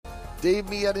Dave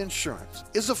Miette Insurance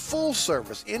is a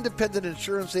full-service independent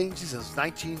insurance agency since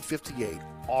 1958,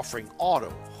 offering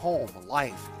auto, home,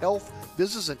 life, health,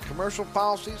 business, and commercial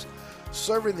policies,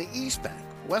 serving the East Bank,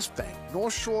 West Bank,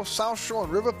 North Shore, South Shore,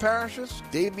 and River parishes.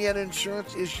 Dave Miette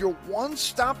Insurance is your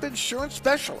one-stop insurance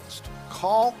specialist.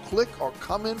 Call, click, or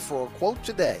come in for a quote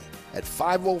today at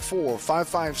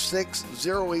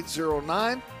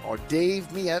 504-556-0809 or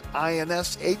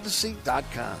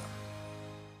DaveMietteINSAgency.com.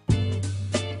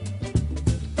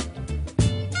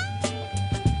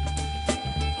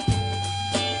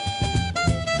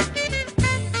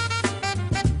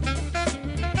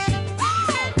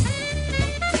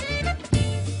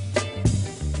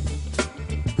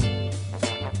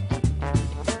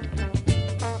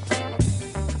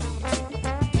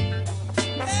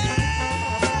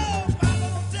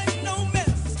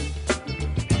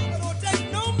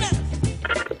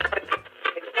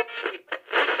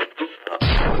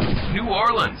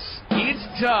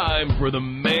 Time for the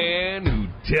man who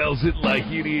tells it like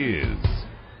it is.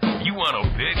 You want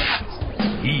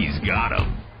opinions? He's got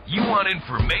 'em. You want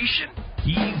information?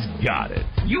 He's got it.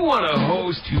 You want a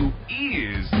host who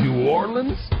is New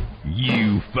Orleans?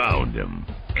 You found him.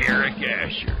 Eric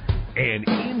Asher and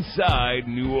Inside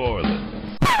New Orleans.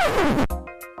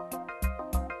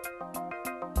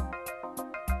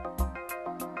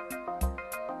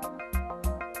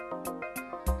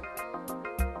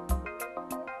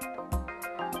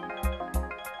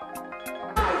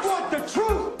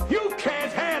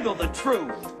 The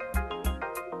truth.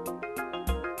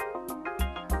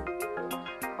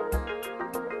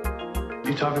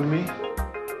 You talking to me?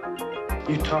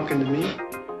 You talking to me?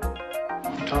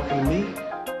 You talking to me?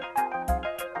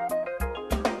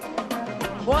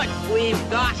 What we've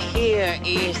got here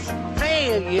is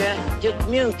failure to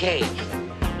communicate.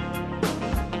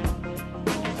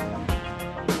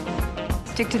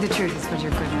 Stick to the truth is what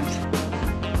you're good at.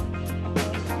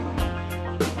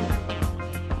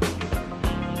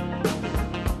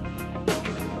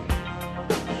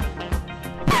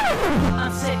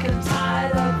 I'm sick and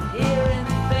tired of hearing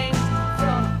things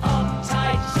from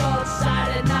uptight,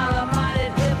 short-sighted,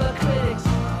 narrow-minded hypocrites.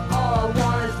 All I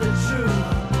want is the truth.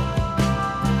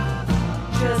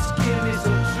 Just give me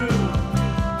some truth.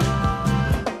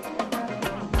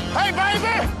 Hey,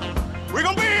 baby! We're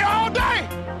gonna be here all day!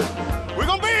 We're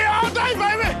gonna be here all day,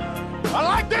 baby! I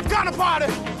like this kind of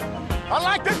party! I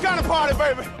like this kind of party,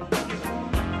 baby!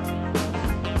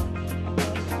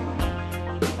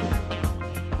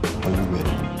 Are you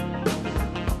ready?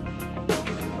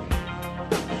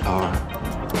 Are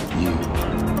you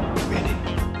ready?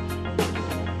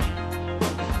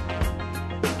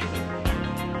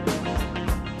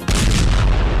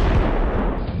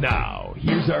 Now,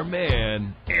 here's our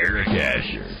man, Eric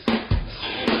Asher.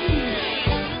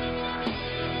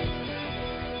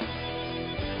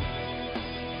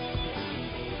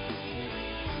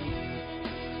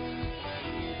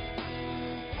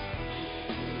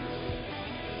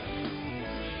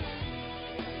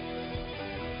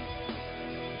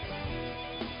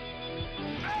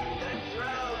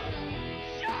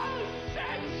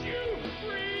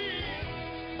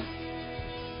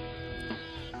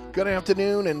 Good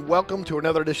afternoon and welcome to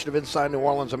another edition of Inside New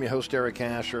Orleans. I'm your host, Eric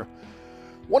Asher.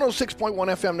 106.1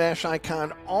 FM Nash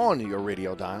Icon on your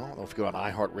radio dial. Don't forget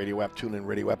on iHeartRadio app, TuneIn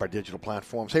Radio app, our digital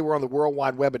platforms. Hey, we're on the World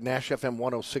Wide Web at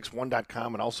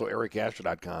NashFM1061.com and also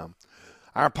EricAsher.com.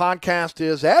 Our podcast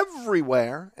is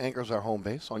everywhere. Anchor's our home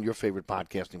base on your favorite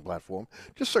podcasting platform.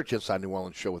 Just search Inside New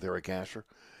Orleans Show with Eric Asher.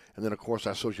 And then, of course,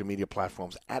 our social media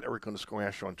platforms at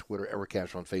Eric_Asher on Twitter, Eric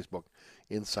Asher on Facebook,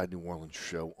 Inside New Orleans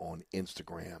Show on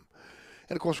Instagram.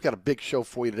 And, of course, we've got a big show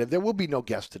for you today. There will be no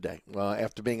guest today.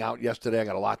 After being out yesterday, I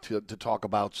got a lot to talk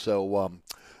about. So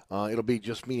it'll be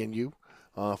just me and you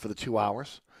for the 2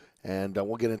 hours. And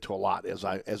we'll get into a lot as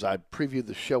I preview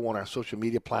the show on our social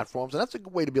media platforms. And that's a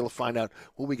good way to be able to find out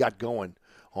what we got going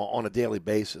on a daily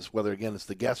basis, whether, again, it's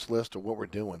the guest list or what we're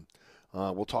doing.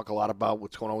 We'll talk a lot about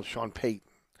what's going on with Sean Payton.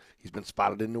 He's been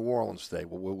spotted in New Orleans today.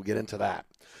 We'll get into that,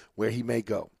 where he may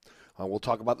go. We'll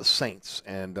talk about the Saints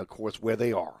and, of course, where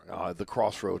they are, the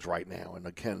crossroads right now. And,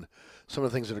 again, some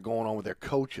of the things that are going on with their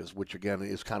coaches, which, again,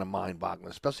 is kind of mind-boggling,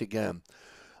 especially, again,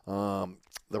 the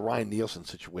Ryan Nielsen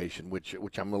situation,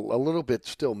 which I'm a little bit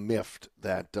still miffed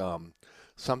that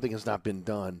something has not been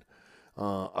done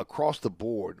across the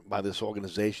board by this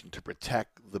organization to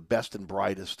protect the best and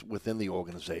brightest within the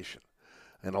organization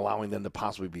and allowing them to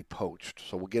possibly be poached.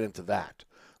 So we'll get into that.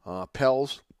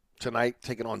 Pels tonight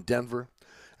taking on Denver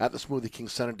at the Smoothie King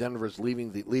Center. Denver is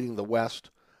leading the West,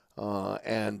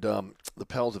 and the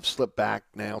Pels have slipped back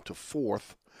now to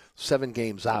fourth, 7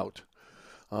 games out,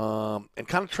 and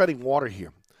kind of treading water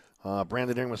here.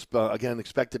 Brandon Ingram is, again,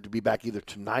 expected to be back either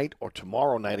tonight or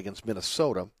tomorrow night against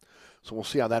Minnesota. So we'll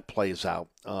see how that plays out.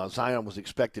 Zion was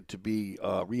expected to be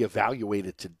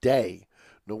reevaluated today.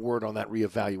 No word on that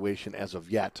reevaluation as of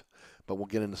yet, but we'll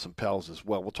get into some Pels as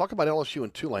well. We'll talk about LSU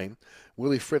and Tulane.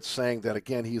 Willie Fritz saying that,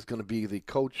 again, he's going to be the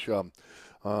coach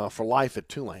for life at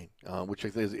Tulane, which I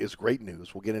think is great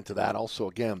news. We'll get into that. Also,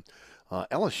 again,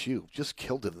 LSU just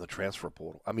killed it in the transfer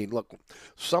portal. I mean, look,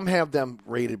 some have them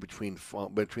rated between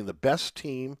the best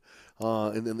team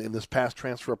in this past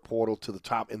transfer portal to the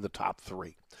top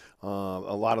three. A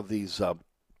lot of these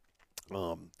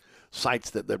sites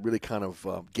that really kind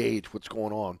of gauge what's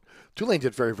going on. Tulane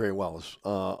did very, very well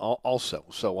also.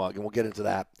 So we'll get into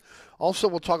that. Also,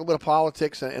 we'll talk a bit of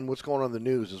politics and what's going on in the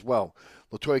news as well.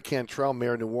 LaToya Cantrell,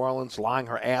 Mayor of New Orleans, lying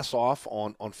her ass off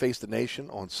on Face the Nation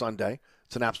on Sunday.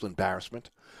 It's an absolute embarrassment.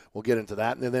 We'll get into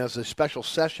that. And then there's a special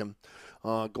session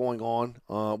going on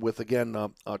with, again,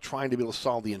 trying to be able to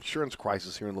solve the insurance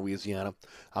crisis here in Louisiana.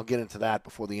 I'll get into that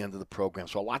before the end of the program.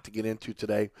 So a lot to get into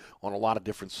today on a lot of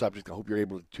different subjects. I hope you're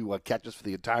able to catch us for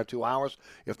the entire 2 hours.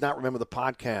 If not, remember the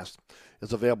podcast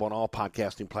is available on all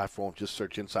podcasting platforms. Just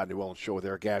search Inside New Orleans Show with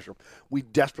Eric Asher. We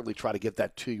desperately try to get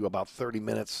that to you about 30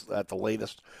 minutes at the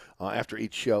latest after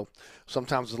each show.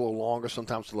 Sometimes it's a little longer,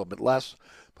 sometimes a little bit less.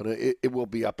 But it will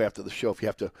be up after the show if you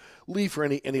have to leave for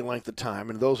any length of time.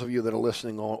 And those of you that are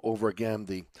listening over again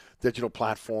the digital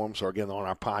platforms, or again on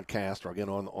our podcast, or again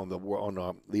on the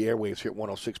airwaves here at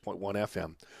 106.1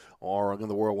 FM, or on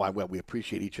the World Wide Web, we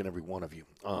appreciate each and every one of you,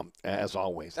 as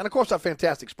always. And of course, our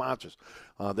fantastic sponsors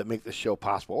that make this show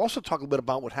possible. We'll also talk a little bit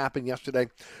about what happened yesterday,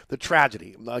 the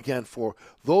tragedy. Again, for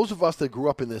those of us that grew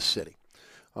up in this city.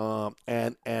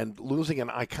 And losing an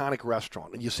iconic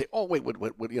restaurant, and you say, "Oh, wait,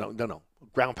 no,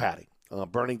 Ground Patty,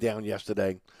 burning down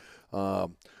yesterday."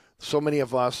 So many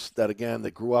of us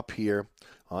that grew up here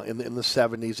in the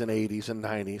 70s and 80s and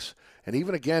 90s, and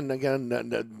even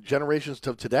again, generations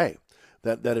to today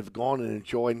that have gone and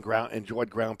enjoyed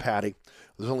Ground Patty.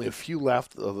 There's only a few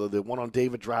left. The one on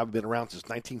David Drive has been around since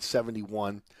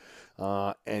 1971.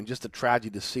 And just a tragedy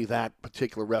to see that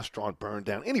particular restaurant burn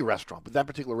down. Any restaurant, but that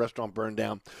particular restaurant burned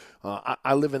down.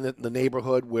 I live in the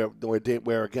neighborhood where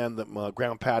again, the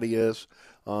Ground Patty is.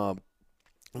 It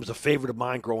was a favorite of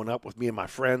mine growing up with me and my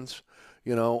friends,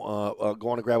 going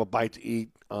to grab a bite to eat.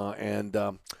 And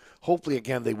hopefully,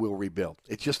 again, they will rebuild.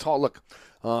 It's just look,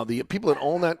 the people that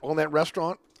own that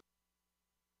restaurant,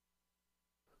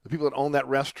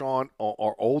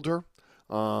 are older.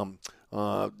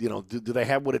 Do they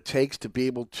have what it takes to be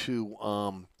able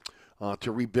to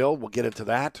rebuild? We'll get into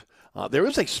that. There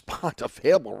is a spot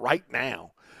available right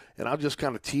now, and I'll just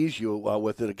kind of tease you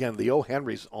with it again. The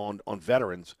O'Henry's on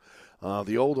Veterans.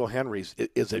 The old O'Henry's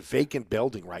is a vacant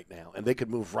building right now, and they could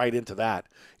move right into that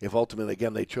if ultimately,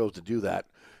 again, they chose to do that.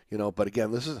 But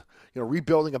again, this is,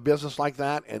 rebuilding a business like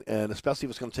that, and especially if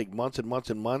it's going to take months and months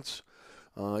and months.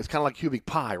 It's kind of like cubic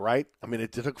pie, right? I mean,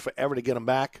 it took forever to get them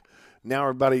back. Now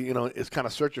everybody, is kind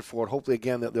of searching for it. Hopefully,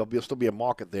 again, there'll still be a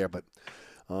market there. But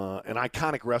an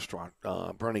iconic restaurant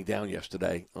burning down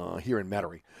yesterday here in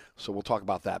Metairie. So we'll talk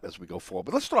about that as we go forward.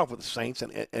 But let's start off with the Saints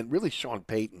and really Sean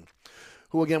Payton,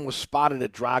 who, again, was spotted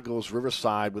at Drago's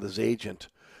Riverside with his agent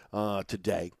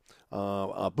today.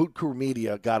 Boot Crew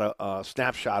Media got a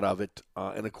snapshot of it,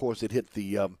 and, of course, it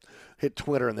hit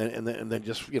Twitter, and then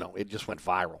just, it just went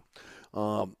viral.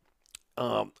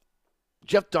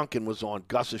 Jeff Duncan was on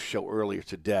Gus's show earlier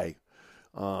today,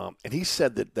 and he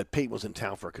said that Peyton was in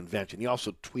town for a convention. He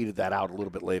also tweeted that out a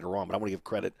little bit later on, but I want to give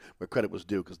credit where credit was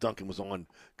due because Duncan was on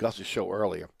Gus's show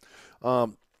earlier.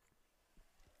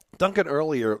 Duncan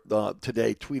earlier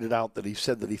today tweeted out that he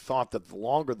said that he thought that the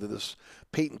longer that this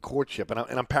Peyton courtship, and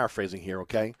I'm paraphrasing here,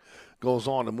 okay, goes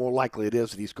on, the more likely it is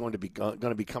that he's going to be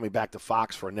coming back to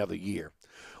Fox for another year.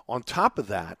 On top of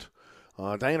that,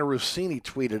 Diana Rossini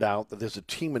tweeted out that there's a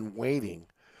team in waiting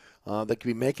that could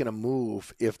be making a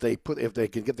move if they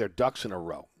can get their ducks in a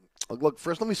row. Look,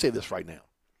 first, let me say this right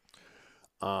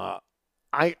now.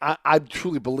 I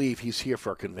truly believe he's here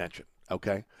for a convention.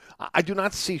 Okay, I do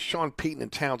not see Sean Payton in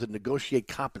town to negotiate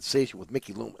compensation with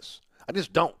Mickey Loomis. I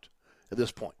just don't at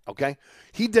this point. Okay,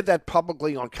 he did that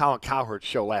publicly on Colin Cowherd's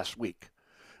show last week,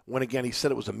 when again he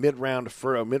said it was a mid-round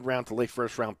to late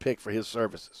first-round pick for his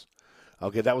services.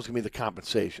 Okay, that was going to be the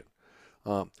compensation.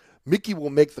 Mickey will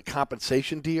make the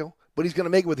compensation deal, but he's going to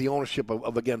make it with the ownership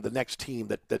of again, the next team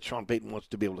that Sean Payton wants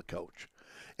to be able to coach.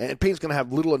 And Payton's going to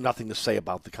have little or nothing to say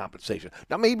about the compensation.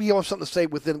 Now, maybe he'll have something to say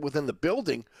within the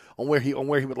building on where he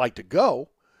would like to go,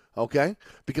 okay?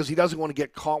 Because he doesn't want to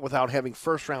get caught without having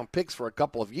first-round picks for a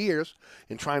couple of years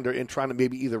and trying to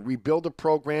maybe either rebuild a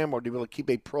program or to be able to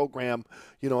keep a program,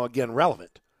 again,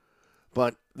 relevant.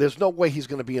 but there's no way he's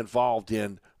going to be involved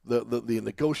in the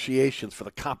negotiations for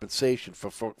the compensation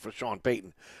for Sean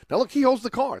Payton. Now, look, he holds the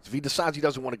cards. If he decides he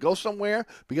doesn't want to go somewhere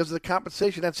because of the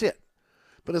compensation, that's it.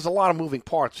 But there's a lot of moving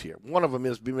parts here. One of them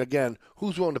is, again,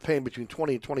 who's willing to pay him between $20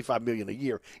 and $25 million a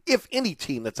year, if any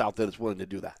team that's out there is willing to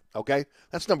do that. Okay,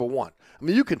 that's number one. I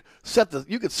mean, you could set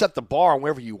the bar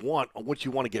wherever you want on what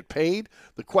you want to get paid.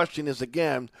 The question is,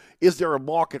 again, is there a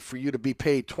market for you to be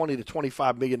paid $20 to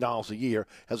 $25 million a year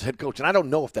as a head coach? And I don't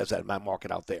know if there's that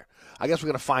market out there. I guess we're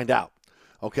going to find out.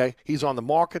 Okay, he's on the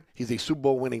market. He's a Super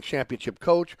Bowl winning championship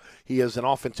coach. He is an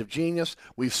offensive genius.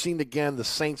 We've seen again the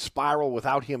Saints spiral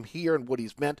without him here and what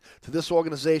he's meant to this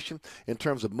organization in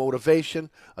terms of motivation,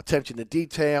 attention to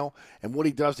detail, and what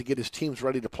he does to get his teams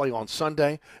ready to play on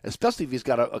Sunday, especially if he's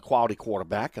got a quality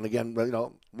quarterback. And again,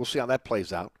 we'll see how that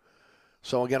plays out.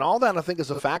 So again, all that I think is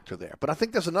a factor there. But I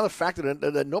think there's another factor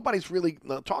that nobody's really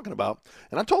talking about.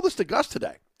 And I told this to Gus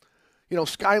today.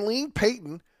 Skylene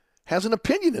Payton has an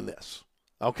opinion in this.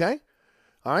 Okay?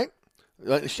 All right?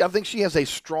 I think she has a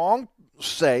strong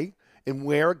say in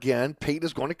where, again, Payton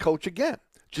is going to coach again.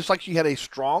 Just like she had a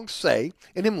strong say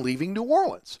in him leaving New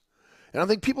Orleans. And I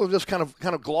think people have just kind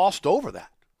of glossed over that.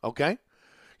 Okay?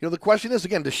 The question is,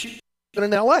 again, does she get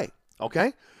in L.A.?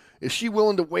 Okay? Is she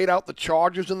willing to wait out the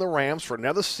Chargers and the Rams for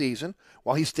another season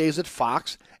while he stays at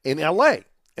Fox in L.A.?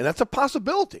 And that's a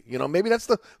possibility. Maybe that's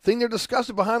the thing they're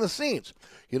discussing behind the scenes.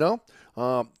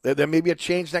 There may be a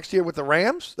change next year with the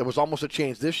Rams. There was almost a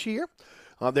change this year.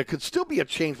 There could still be a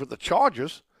change with the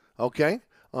Chargers, okay,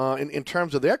 in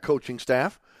terms of their coaching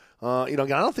staff. I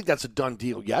don't think that's a done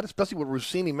deal yet, especially with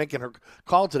Rossini making her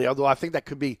call today, although I think that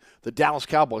could be the Dallas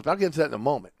Cowboys. But I'll get into that in a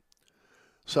moment.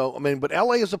 So, but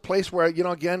L.A. is a place where,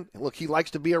 again, look, he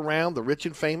likes to be around the rich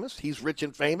and famous. He's rich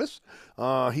and famous.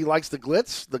 He likes the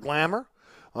glitz, the glamour.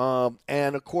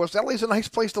 And, of course, L.A.'s a nice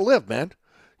place to live, man.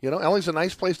 L.A.'s a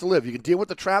nice place to live. You can deal with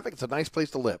the traffic. It's a nice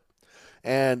place to live.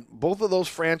 And both of those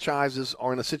franchises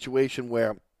are in a situation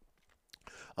where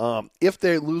if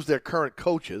they lose their current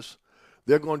coaches,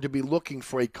 they're going to be looking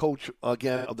for a coach,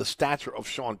 again, of the stature of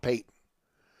Sean Payton.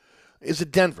 Is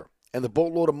it Denver? And the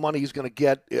boatload of money he's going to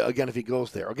get, again, if he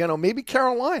goes there. Again, or maybe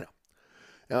Carolina.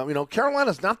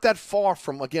 Carolina's not that far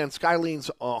from, again, Skylene's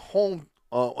home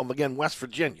of, again, West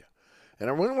Virginia. And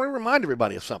I want to remind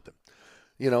everybody of something.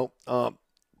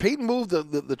 Peyton moved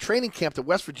the training camp to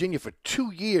West Virginia for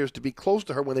 2 years to be close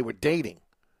to her when they were dating.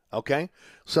 Okay?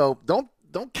 So don't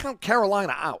count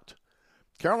Carolina out.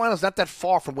 Carolina's not that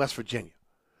far from West Virginia.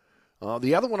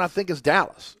 The other one I think is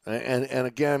Dallas. And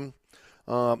again,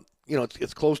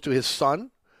 it's close to his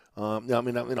son.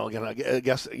 Again, I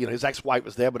guess, his ex-wife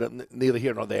was there, but neither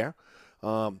here nor there.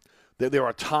 There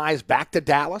are ties back to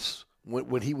Dallas.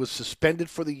 When he was suspended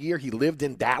for the year, he lived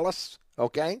in Dallas,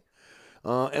 okay?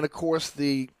 And, of course,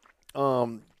 the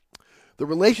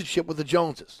relationship with the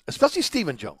Joneses, especially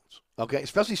Stephen Jones, okay?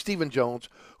 Especially Stephen Jones,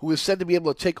 who is said to be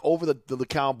able to take over the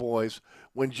Cowboys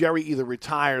when Jerry either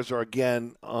retires or,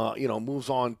 again, moves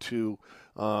on to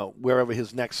wherever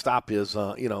his next stop is,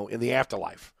 in the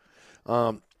afterlife.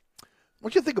 I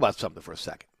want you to think about something for a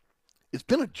second. It's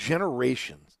been a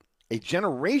generation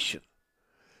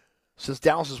since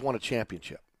Dallas has won a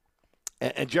championship.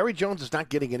 And Jerry Jones is not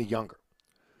getting any younger.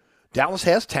 Dallas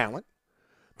has talent.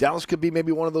 Dallas could be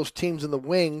maybe one of those teams in the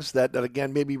wings that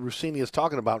again, maybe Rossini is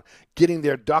talking about, getting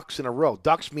their ducks in a row.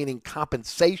 Ducks meaning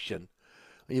compensation,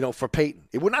 for Peyton.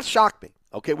 It would not shock me,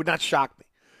 okay? It would not shock me.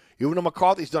 Even though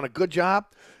McCarthy's done a good job,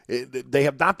 they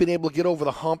have not been able to get over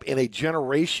the hump in a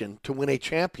generation to win a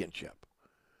championship.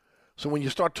 So when you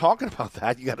start talking about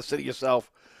that, you got to say to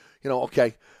yourself,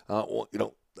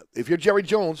 if you're Jerry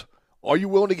Jones, are you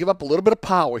willing to give up a little bit of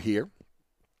power here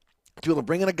to be able to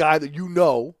bring in a guy that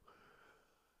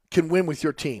can win with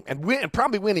your team and win, and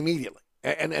probably win immediately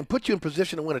and put you in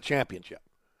position to win a championship?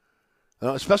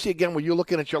 Especially, again, when you're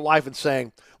looking at your life and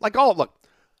saying, look,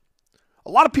 a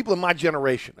lot of people in my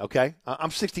generation, okay,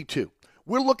 I'm 62.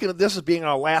 We're looking at this as being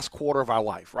our last quarter of our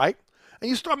life, right? And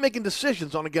you start making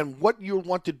decisions on, again, what you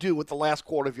want to do with the last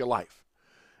quarter of your life.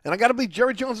 And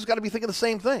Jerry Jones has got to be thinking the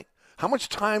same thing. How much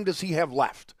time does he have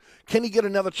left? Can he get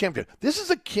another champion? This is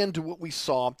akin to what we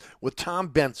saw with Tom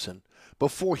Benson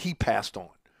before he passed on.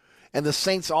 And the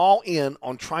Saints all in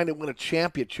on trying to win a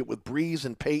championship with Breeze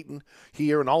and Peyton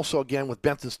here, and also, again, with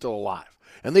Benson still alive.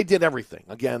 And they did everything.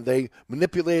 Again, they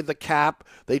manipulated the cap.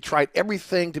 They tried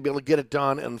everything to be able to get it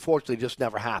done, and unfortunately it just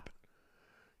never happened.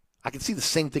 I can see the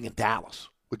same thing in Dallas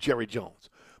with Jerry Jones,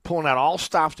 pulling out all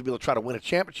stops to be able to try to win a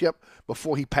championship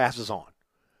before he passes on.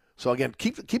 So, again,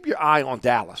 keep your eye on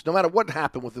Dallas. No matter what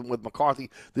happened with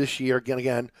McCarthy this year,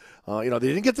 again, they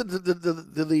didn't get to the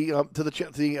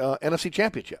NFC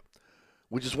Championship.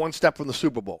 which is one step from the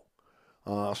Super Bowl.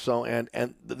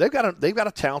 And they've got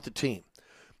a talented team.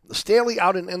 Staley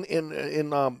out in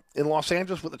Los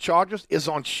Angeles with the Chargers is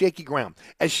on shaky ground,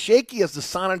 as shaky as the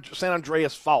San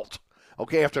Andreas Fault.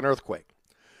 Okay, after an earthquake.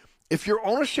 If you're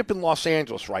ownership in Los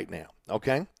Angeles right now,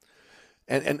 okay,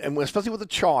 and especially with the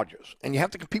Chargers, and you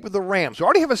have to compete with the Rams, who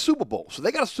already have a Super Bowl. So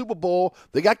they got a Super Bowl,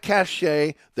 they got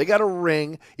cachet, they got a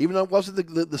ring, even though it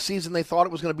wasn't the season they thought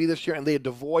it was going to be this year, and they are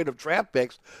devoid of draft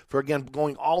picks for, again,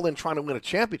 going all in trying to win a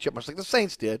championship, much like the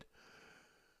Saints did.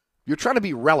 You're trying to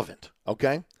be relevant,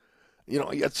 okay? You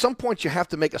know, at some point you have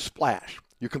to make a splash.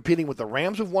 You're competing with the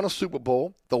Rams, who've won a Super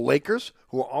Bowl, the Lakers,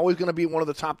 who are always going to be one of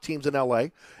the top teams in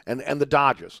L.A., and the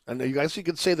Dodgers. And you guys, you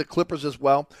could say the Clippers as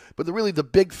well, but really the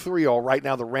big three are right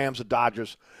now the Rams, the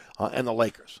Dodgers, and the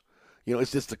Lakers. You know,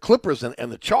 it's just the Clippers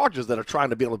and the Chargers that are trying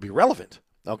to be able to be relevant,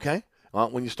 okay,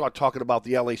 when you start talking about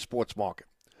the L.A. sports market.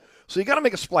 So you got to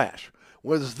make a splash.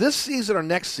 Whether it's this season or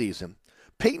next season,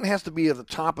 Peyton has to be at the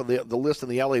top of the list in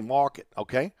the L.A. market,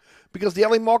 okay? Because the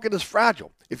L.A. market is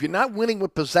fragile. If you're not winning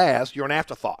with pizzazz, you're an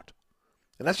afterthought.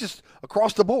 And that's just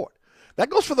across the board. That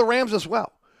goes for the Rams as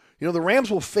well. You know, the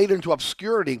Rams will fade into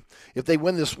obscurity if they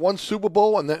win this one Super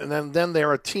Bowl, and then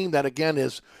they're a team that, again,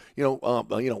 is,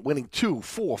 winning 2,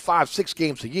 4, 5, 6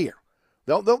 games a year.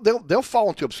 They'll fall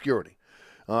into obscurity.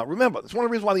 Remember, it's one of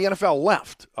the reasons why the NFL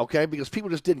left, okay, because people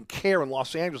just didn't care in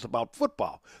Los Angeles about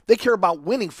football. They care about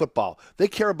winning football. They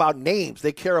care about names.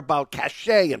 They care about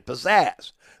cachet and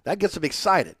pizzazz. That gets them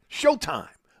excited. Showtime,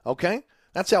 okay?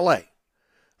 That's L.A.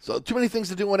 So too many things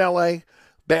to do in L.A.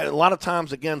 A lot of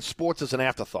times, again, sports is an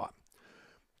afterthought.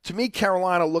 To me,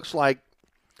 Carolina looks like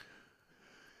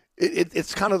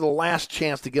it's kind of the last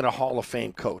chance to get a Hall of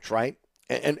Fame coach, right?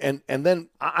 And then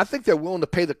I think they're willing to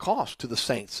pay the cost to the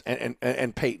Saints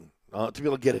and Peyton to be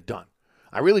able to get it done.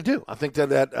 I really do. I think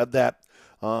that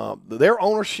their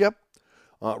ownership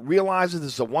realizes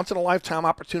this is a once-in-a-lifetime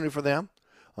opportunity for them.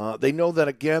 They know that,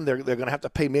 again, they're going to have to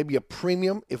pay maybe a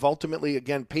premium if ultimately,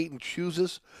 again, Peyton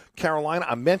chooses Carolina.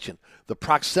 I mentioned the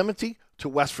proximity to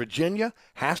West Virginia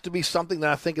has to be something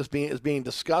that I think is being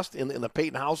discussed in the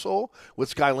Peyton household with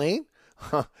Sky Lane.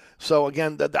 So,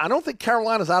 again, I don't think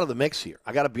Carolina's out of the mix here.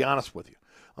 I got to be honest with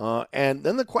you. And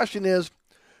then the question is,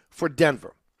 for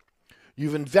Denver,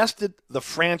 you've invested the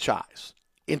franchise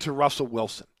into Russell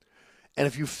Wilson. And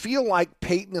if you feel like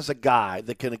Peyton is a guy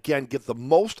that can, again, get the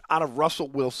most out of Russell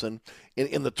Wilson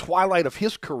in the twilight of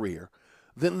his career,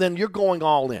 then you're going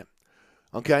all in.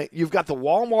 Okay? You've got the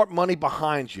Walmart money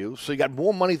behind you, so you got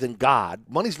more money than God.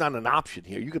 Money's not an option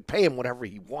here. You could pay him whatever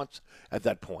he wants at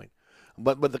that point.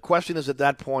 But the question is, at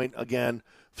that point, again,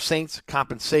 Saints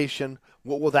compensation,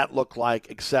 what will that look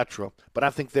like, etc. But I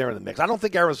think they're in the mix. I don't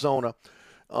think Arizona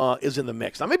is in the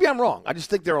mix. Now, maybe I'm wrong. I just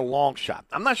think they're a long shot.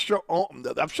 I'm not sure.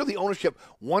 I'm sure the ownership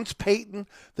wants Peyton.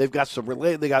 They've got some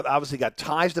they obviously got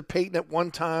ties to Peyton at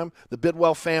one time, the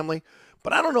Bidwell family.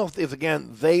 But I don't know if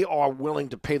again, they are willing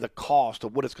to pay the cost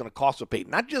of what it's going to cost of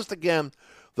Peyton. Not just, again,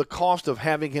 the cost of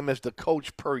having him as the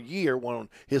coach per year, on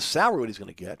his salary, what he's going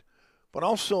to get, but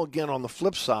also, again, on the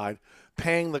flip side,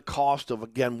 paying the cost of,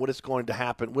 again, what is going to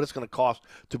happen, what it's going to cost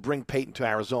to bring Peyton to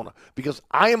Arizona. Because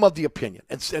I am of the opinion,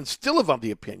 and still of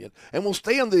the opinion, and will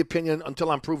stay on the opinion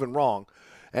until I'm proven wrong.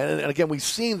 And again, we've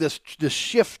seen this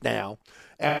shift now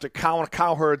after Colin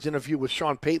Cowherd's interview with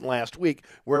Sean Payton last week,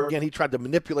 where, again, he tried to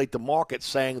manipulate the market,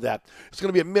 saying that it's going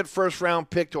to be a mid-first-round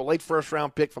pick to a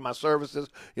late-first-round pick for my services.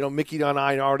 You know, Mickey and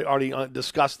I already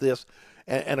discussed this.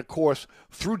 And, of course,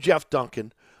 through Jeff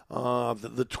Duncan,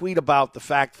 the tweet about the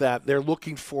fact that they're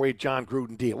looking for a John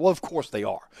Gruden deal. Well, of course they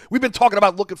are. We've been talking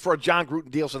about looking for a John Gruden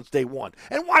deal since day one.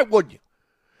 And why wouldn't you?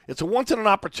 It's a once-in-an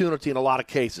opportunity in a lot of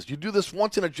cases. You do this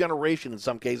once in a generation in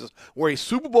some cases, where a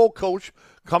Super Bowl coach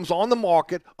comes on the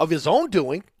market of his own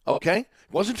doing, okay?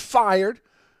 Wasn't fired,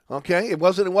 okay? It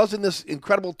wasn't this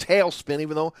incredible tailspin,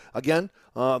 even though, again,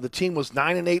 the team was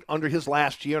 9-8 under his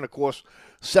last year, and, of course,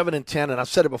 7-10. And I've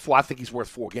said it before, I think he's worth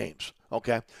 4 games.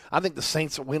 Okay, I think the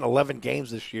Saints will win 11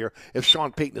 games this year if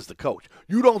Sean Payton is the coach.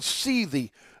 You don't see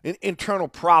the internal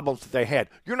problems that they had.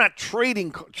 You're not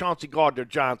trading Chauncey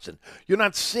Gardner-Johnson. You're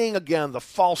not seeing, again, the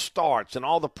false starts and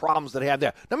all the problems that they had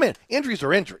there. Now, man, injuries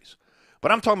are injuries.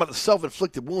 But I'm talking about the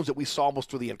self-inflicted wounds that we saw almost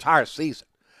through the entire season,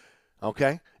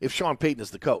 okay, if Sean Payton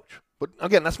is the coach. But,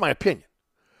 again, that's my opinion.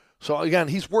 So, again,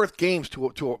 he's worth games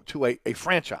to a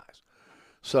franchise.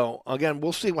 So, again,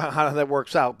 we'll see how that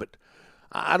works out. But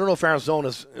I don't know if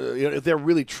Arizona's, if they're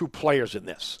really true players in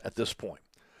this at this point.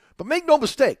 But make no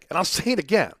mistake, and I'll say it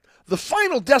again, the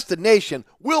final destination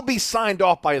will be signed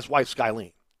off by his wife,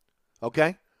 Skylene.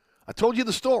 Okay? I told you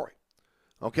the story.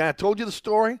 Okay? I told you the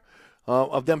story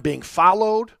of them being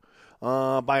followed,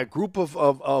 by a group of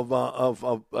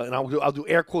and I'll do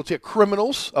air quotes here,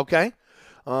 criminals, okay?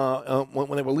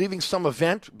 When they were leaving some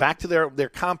event back to their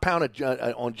compound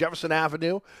on Jefferson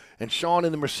Avenue, and Sean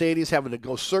in the Mercedes having to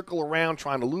go circle around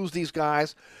trying to lose these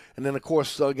guys. And then, of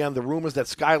course, again, the rumors that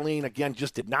Skylene, again,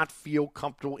 just did not feel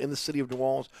comfortable in the city of New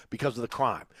Orleans because of the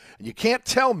crime. And you can't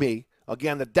tell me,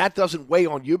 again, that doesn't weigh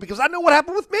on you, because I know what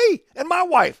happened with me and my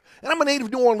wife. And I'm a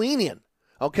native New Orleanian,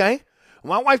 okay?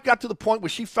 My wife got to the point where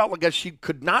she felt like she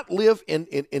could not live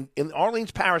in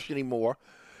Orleans Parish anymore.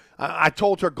 I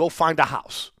told her, go find a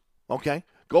house, okay?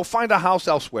 Go find a house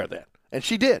elsewhere then. And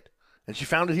she did. And she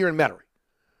found it here in Metairie.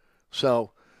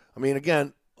 So, I mean,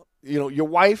 again, your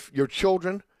wife, your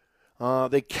children,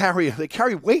 they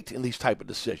carry weight in these type of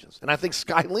decisions. And I think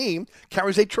Skylene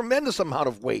carries a tremendous amount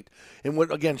of weight in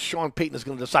what, again, Sean Payton is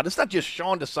going to decide. It's not just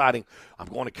Sean deciding, I'm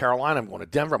going to Carolina, I'm going to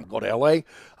Denver, I'm going to L.A.,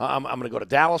 I'm going to go to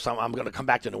Dallas, I'm going to come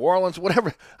back to New Orleans,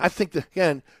 whatever. I think that,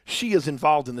 again, she is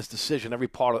involved in this decision every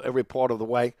part of the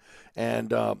way.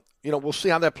 And, we'll see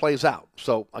how that plays out.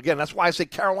 So, again, that's why I say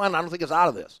Carolina, I don't think it's out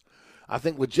of this. I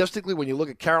think logistically, when you look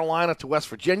at Carolina to West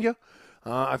Virginia,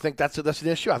 I think that's an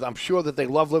issue. I'm sure that they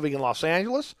love living in Los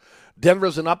Angeles.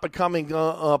 Denver's an up-and-coming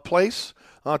place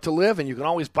to live, and you can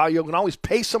always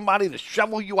pay somebody to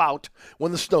shovel you out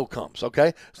when the snow comes,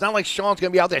 okay? It's not like Sean's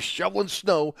going to be out there shoveling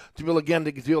snow to be able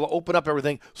to open up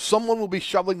everything. Someone will be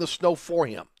shoveling the snow for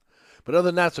him. But other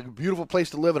than that, it's a beautiful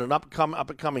place to live in an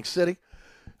up-and-coming city.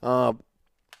 So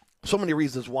many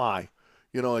reasons why,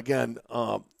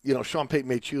 Sean Payton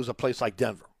may choose a place like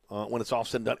Denver. When it's all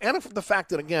said and done. And the fact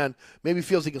that, again, maybe he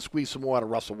feels he can squeeze some more out of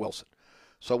Russell Wilson.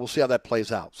 So we'll see how that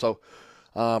plays out. So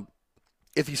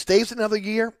if he stays another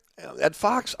year at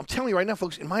Fox, I'm telling you right now,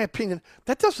 folks, in my opinion,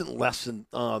 that doesn't lessen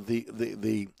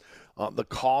the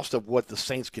cost of what the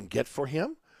Saints can get for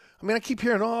him. I mean, I keep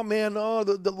hearing,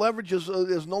 the leverage is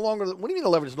no longer – what do you mean the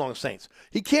leverage is no longer Saints?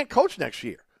 He can't coach next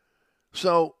year.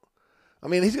 So, I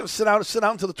mean, he's going to sit out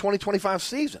until the 2025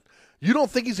 season. You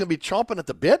don't think he's going to be chomping at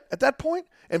the bit at that point?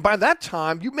 And by that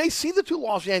time, you may see the two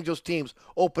Los Angeles teams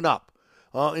open up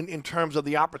in terms of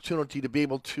the opportunity to be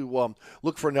able to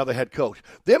look for another head coach.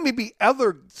 There may be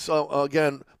other,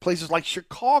 places like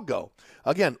Chicago,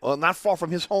 not far from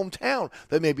his hometown,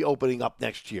 that may be opening up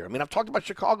next year. I mean, I've talked about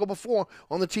Chicago before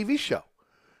on the TV show,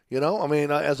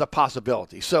 as a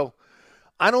possibility. So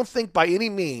I don't think by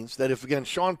any means that if, again,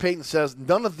 Sean Payton says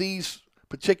none of these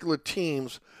particular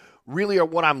teams really are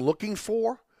what I'm looking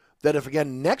for, that if,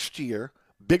 again, next year,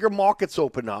 bigger markets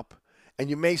open up, and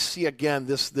you may see, again,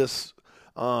 this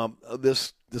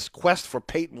quest for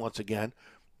Payton once again.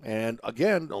 And,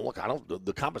 again, look,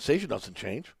 the compensation doesn't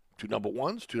change. 2 number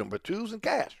ones, 2 number twos, and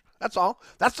cash. That's all.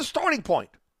 That's the starting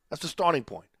point.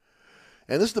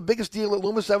 And this is the biggest deal that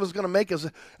Loomis ever is going to make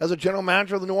as a general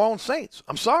manager of the New Orleans Saints.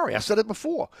 I'm sorry. I said it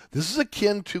before. This is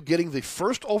akin to getting the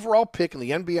first overall pick in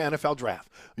the NBA NFL draft.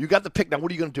 You got the pick. Now,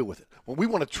 what are you going to do with it? Well, we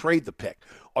want to trade the pick.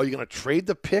 Are you going to trade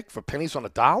the pick for pennies on a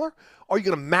dollar? Or are you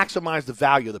going to maximize the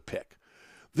value of the pick?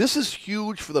 This is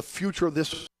huge for the future of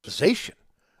this organization,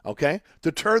 okay,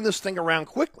 to turn this thing around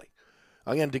quickly.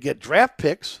 Again, to get draft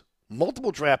picks,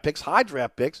 multiple draft picks, high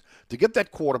draft picks, to get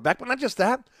that quarterback. But not just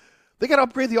that. They got to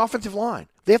upgrade the offensive line.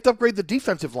 They have to upgrade the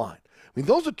defensive line. I mean,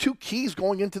 those are 2 keys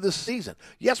going into this season.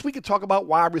 Yes, we could talk about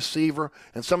wide receiver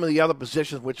and some of the other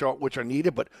positions which are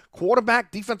needed, but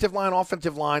quarterback, defensive line,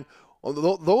 offensive line,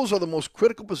 those are the most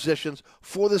critical positions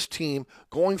for this team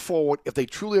going forward if they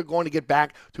truly are going to get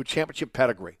back to a championship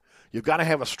pedigree. You've got to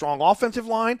have a strong offensive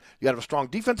line, you got to have a strong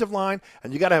defensive line,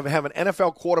 and you got to have an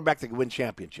NFL quarterback that can win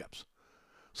championships.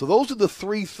 So those are the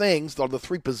 3 things, or the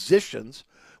 3 positions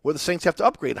where the Saints have to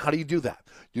upgrade. How do you do that?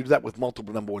 You do that with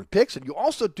multiple number 1 picks, and you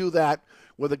also do that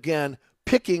with, again,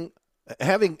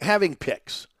 having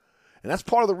picks. And that's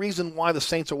part of the reason why the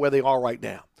Saints are where they are right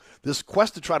now. This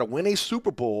quest to try to win a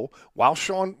Super Bowl while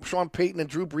Sean Payton and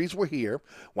Drew Brees were here,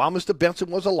 while Mr.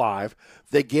 Benson was alive,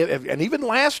 and even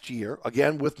last year,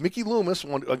 again, with Mickey Loomis,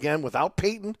 again, without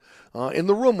Payton in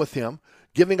the room with him,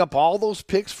 giving up all those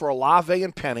picks for Olave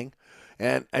and Penning,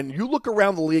 and you look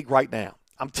around the league right now,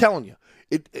 I'm telling you,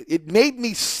 it made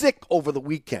me sick over the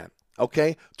weekend,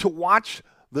 okay, to watch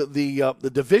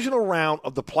the divisional round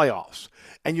of the playoffs.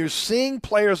 And you're seeing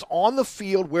players on the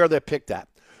field where they're picked at.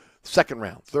 2nd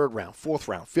round, 3rd round, 4th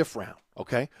round, 5th round,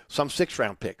 okay? Some 6th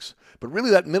round picks. But really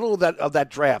that middle of that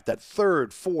draft, that 3rd,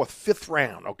 4th, 5th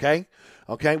round, okay?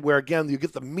 Okay, where, again, you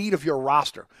get the meat of your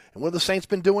roster. And what have the Saints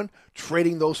been doing?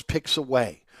 Trading those picks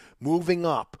away. Moving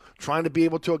up, trying to be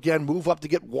able to, again, move up to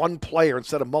get 1 player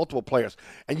instead of multiple players.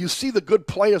 And you see the good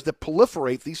players that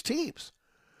proliferate these teams.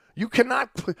 You cannot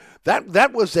 –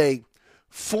 that was a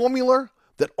formula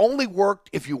that only worked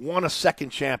if you won a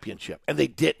second championship, and they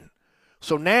didn't.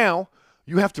 So now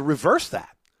you have to reverse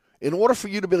that. In order for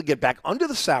you to be able to get back under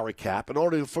the salary cap, in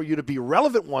order for you to be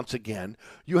relevant once again,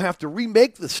 you have to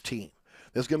remake this team.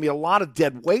 There's going to be a lot of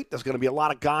dead weight. There's going to be a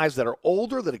lot of guys that are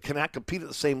older that cannot compete at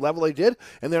the same level they did,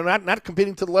 and they're not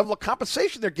competing to the level of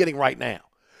compensation they're getting right now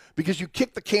because you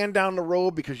kicked the can down the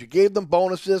road, because you gave them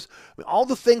bonuses. I mean, all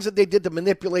the things that they did to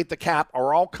manipulate the cap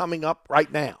are all coming up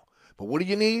right now. But what do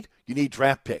you need? You need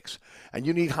draft picks, and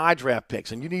you need high draft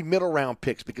picks, and you need middle-round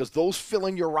picks because those fill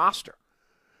in your roster.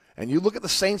 And you look at the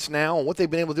Saints now and what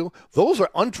they've been able to do, those are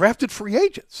undrafted free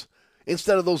agents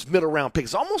instead of those middle-round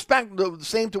picks. Almost back to the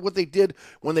same to what they did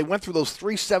when they went through those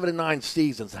 3 7-9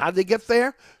 seasons. How did they get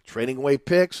there? Trading away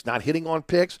picks, not hitting on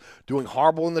picks, doing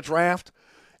horrible in the draft.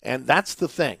 And that's the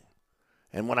thing.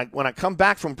 And when I come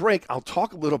back from break, I'll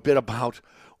talk a little bit about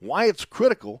why it's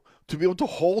critical to be able to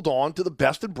hold on to the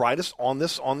best and brightest in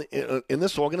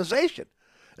this organization,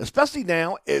 especially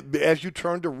now as you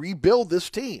turn to rebuild this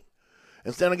team.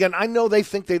 And then again, I know they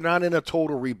think they're not in a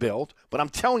total rebuild, but I'm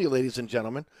telling you, ladies and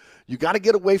gentlemen, you got to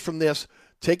get away from this,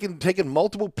 taking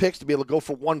multiple picks to be able to go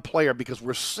for one player, because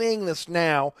we're seeing this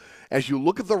now as you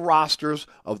look at the rosters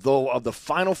of the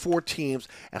final 4 teams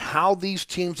and how these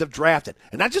teams have drafted.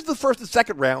 And not just the first and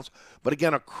second rounds, but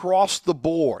again, across the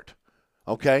board,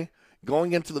 okay,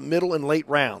 going into the middle and late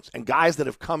rounds, and guys that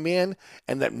have come in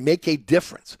and that make a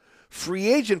difference.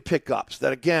 Free agent pickups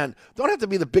that, again, don't have to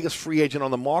be the biggest free agent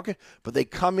on the market, but they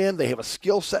come in, they have a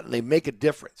skill set, and they make a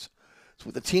difference. It's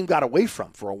what the team got away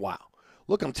from for a while.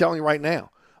 Look, I'm telling you right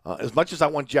now, as much as I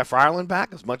want Jeff Ireland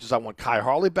back, as much as I want Kai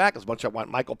Harley back, as much as I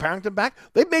want Michael Parrington back,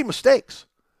 they've made mistakes,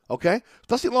 okay?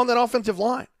 Especially along that offensive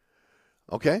line,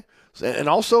 okay? And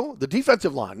also the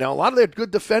defensive line. Now, a lot of their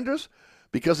good defenders,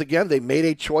 because, again, they made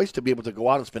a choice to be able to go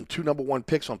out and spend 2 number 1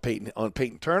 picks on Peyton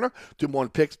Turner, 2 number 1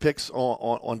 picks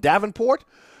on Davenport.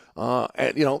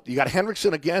 And, you got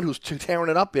Hendrickson again, who's tearing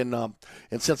it up in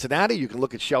Cincinnati. You can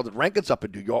look at Sheldon Rankins up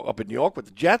in New York with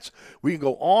the Jets. We can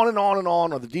go on and on and on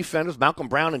the defenders. Malcolm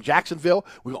Brown in Jacksonville.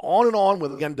 We go on and on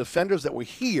with, again, defenders that were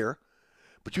here,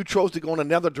 but you chose to go in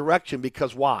another direction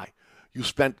because why? You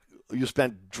spent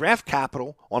draft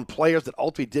capital on players that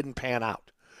ultimately didn't pan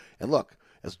out. And look,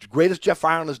 as great as Jeff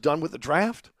Ireland has done with the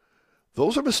draft,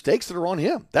 those are mistakes that are on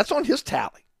him. That's on his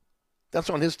tally.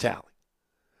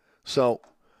 So,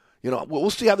 we'll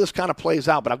see how this kind of plays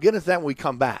out, but I'll get into that when we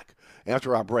come back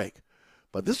after our break.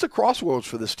 But this is a crossroads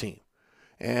for this team.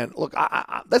 And, look,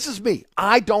 this is me.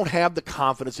 I don't have the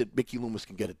confidence that Mickey Loomis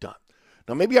can get it done.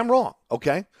 Now, maybe I'm wrong,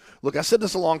 okay? Look, I said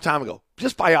this a long time ago.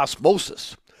 Just by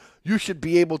osmosis, you should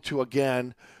be able to,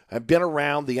 again, have been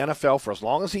around the NFL for as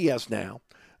long as he has now.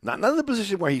 Not in the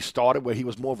position where he started, where he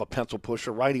was more of a pencil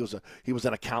pusher, right? He was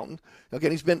an accountant.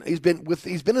 Again, he's been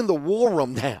in the war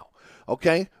room now,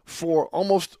 okay, for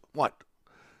almost what?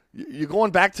 You're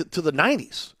going back to the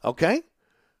 90s, okay?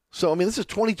 So I mean, this is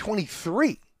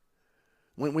 2023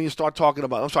 when you start talking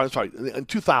about. I'm sorry, in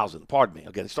 2000. Pardon me.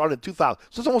 Again, it started in 2000,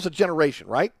 so it's almost a generation,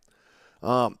 right?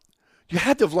 You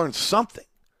had to have learned something.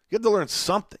 You had to learn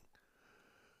something.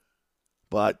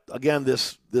 But, again,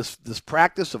 this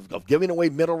practice of giving away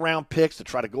middle-round picks to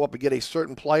try to go up and get a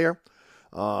certain player,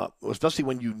 especially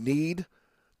when you need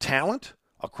talent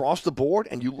across the board,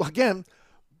 and you, again,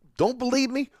 don't believe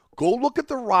me? Go look at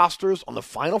the rosters on the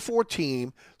Final 4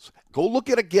 team. Go look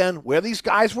at, again, where these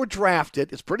guys were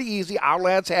drafted. It's pretty easy. Our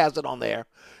Lads has it on there,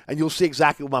 and you'll see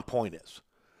exactly what my point is.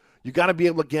 You got to be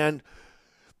able, again,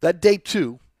 that day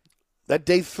 2, that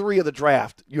day 3 of the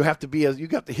draft, you have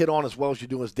to hit on as well as you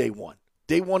do as day 1.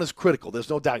 Day 1 is critical. There's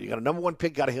no doubt. You got a number 1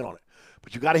 pick, got to hit on it.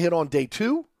 But you got to hit on day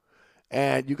 2,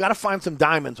 and you got to find some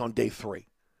diamonds on day 3.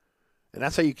 And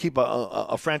that's how you keep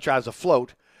a franchise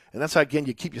afloat. And that's how, again,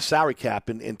 you keep your salary cap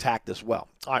intact as well.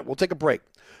 All right, we'll take a break.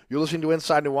 You're listening to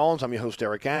Inside New Orleans. I'm your host,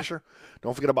 Eric Asher.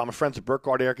 Don't forget about my friends at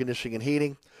Burkhardt Air Conditioning and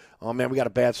Heating. Oh, man, we got a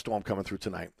bad storm coming through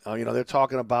tonight. They're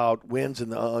talking about winds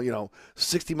in the,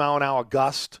 60-mile-an-hour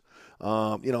gust.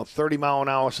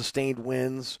 30-mile-an-hour sustained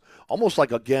winds, almost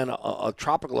like, again, a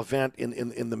tropical event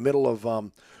in the middle of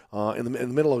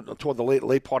toward the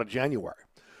late part of January.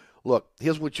 Look,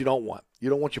 here's what you don't want. You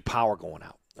don't want your power going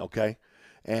out, okay?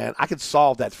 And I can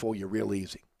solve that for you real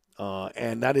easy.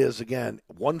 And that is, again,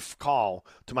 one call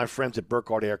to my friends at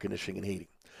Burkhardt Air Conditioning and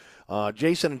Heating.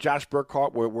 Jason and Josh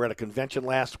Burkhardt were at a convention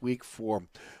last week for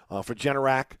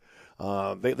Generac.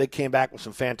 They came back with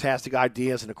some fantastic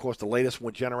ideas, and, of course, the latest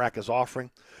one Generac is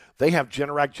offering. They have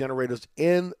Generac generators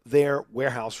in their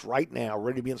warehouse right now,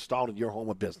 ready to be installed in your home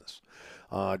or business.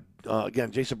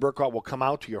 Again, Jason Burkhardt will come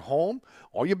out to your home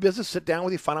or your business, sit down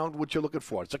with you, find out what you're looking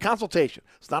for. It's a consultation.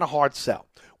 It's not a hard sell.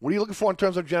 What are you looking for in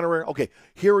terms of generator? Okay,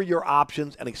 here are your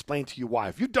options and explain to you why.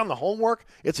 If you've done the homework,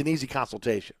 it's an easy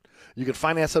consultation. You can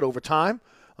finance it over time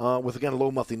with, again,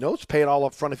 low monthly notes. Pay it all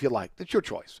up front if you like. That's your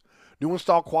choice. New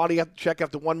install quality, you have to check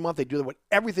after 1 month. They do that with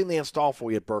everything they install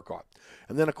for you at Burkhardt.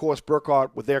 And then, of course,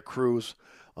 Burkhardt with their crews,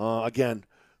 again,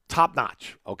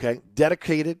 top-notch, okay?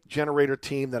 Dedicated generator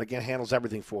team that, again, handles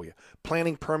everything for you.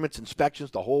 Planning, permits, inspections,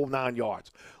 the whole 9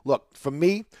 yards. Look, for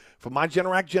me, for my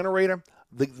Generac generator,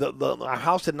 our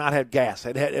house did not have gas.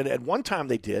 At one time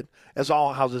they did, as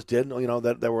all houses did,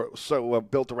 that they were so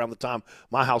built around the time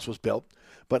my house was built.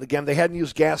 But, again, they hadn't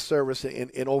used gas service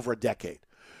in over a decade.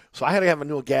 So I had to have a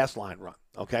new gas line run,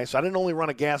 okay? So I didn't only run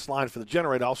a gas line for the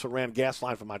generator, I also ran gas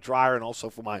line for my dryer and also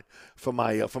for my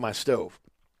stove.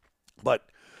 But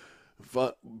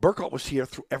Burkhardt was here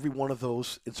through every one of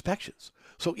those inspections.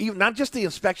 So even not just the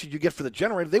inspection you get for the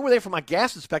generator, they were there for my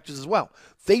gas inspections as well.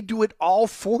 They do it all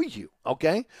for you,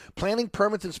 okay? Planning,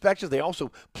 permits, inspections. They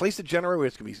also place the generator where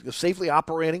it's going to be safely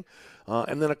operating.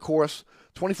 And then, of course,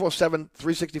 24/7,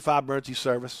 365 emergency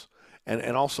service,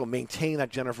 and also maintain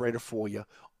that generator for you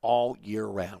all year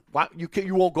round.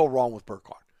 You won't go wrong with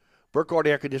Burkhardt. Burkhardt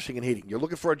Air Conditioning and Heating. You're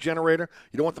looking for a generator.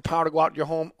 You don't want the power to go out in your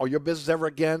home or your business ever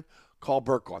again. Call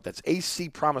Burkhardt. That's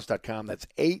acpromise.com. That's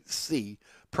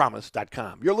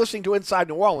acpromise.com. You're listening to Inside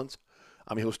New Orleans.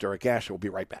 I'm your host, Eric Asher. We'll be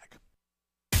right back.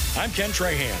 I'm Ken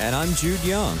Trahan. And I'm Jude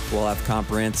Young. We'll have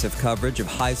comprehensive coverage of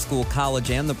high school, college,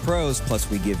 and the pros,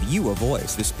 plus we give you a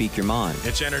voice to speak your mind.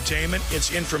 It's entertainment,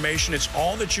 it's information, it's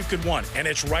all that you could want, and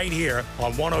it's right here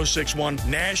on 106.1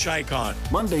 Nash Icon.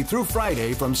 Monday through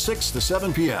Friday from 6 to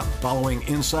 7 p.m. Following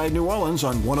Inside New Orleans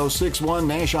on 106.1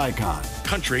 Nash Icon.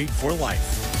 Country for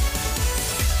life.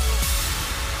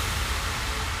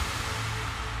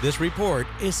 This report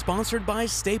is sponsored by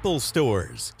Staples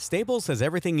Stores. Staples has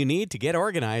everything you need to get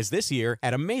organized this year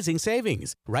at amazing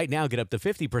savings. Right now, get up to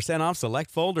 50% off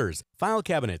select folders, file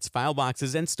cabinets, file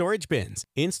boxes, and storage bins.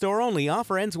 In-store only,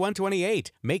 offer ends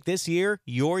 1/28. Make this year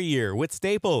your year with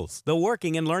Staples, the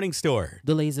working and learning store.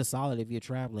 Delays are solid if you're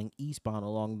traveling eastbound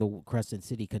along the Crescent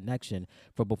City connection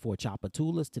from before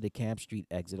Chapatulas to the Camp Street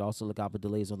exit. Also look out for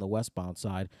delays on the westbound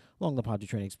side along the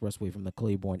Pontchartrain Expressway from the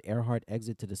Claiborne-Earhart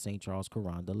exit to the St.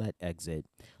 Charles-Carondelet exit.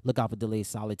 Look out for delays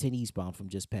solid 10 eastbound from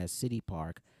just past City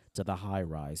Park to the high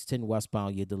rise. 10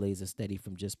 westbound, your delays are steady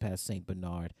from just past St.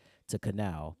 Bernard to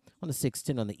Canal. On the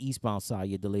 610 on the eastbound side,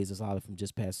 your delays are solid from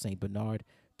just past St. Bernard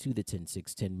to the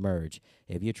 10-610 merge.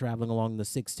 If you're traveling along the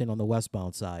 610 on the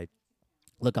westbound side,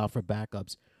 look out for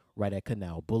backups right at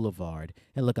Canal Boulevard,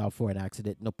 and look out for an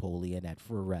accident Napoleon at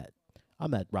Ferret.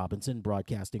 I'm Ed Robinson,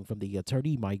 broadcasting from the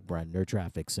Attorney Mike Brenner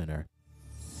Traffic Center.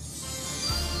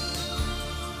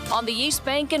 On the East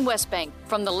Bank and West Bank,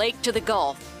 from the lake to the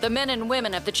Gulf, the men and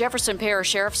women of the Jefferson Parish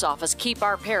Sheriff's Office keep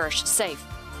our parish safe.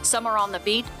 Some are on the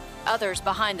beat, others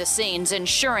behind the scenes,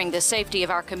 ensuring the safety of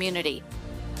our community.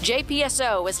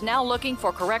 JPSO is now looking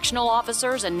for correctional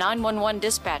officers and 911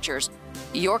 dispatchers.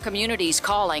 Your community's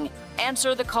calling.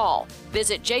 Answer the call.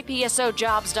 Visit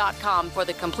jpsojobs.com for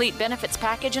the complete benefits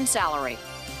package and salary.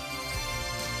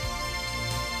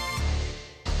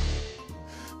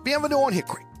 Bienvenue on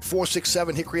Hickory,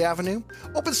 467 Hickory Avenue.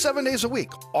 Open 7 days a week,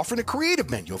 offering a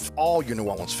creative menu of all your New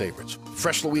Orleans favorites.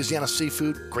 Fresh Louisiana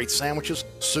seafood, great sandwiches,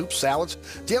 soups, salads,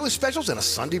 daily specials, and a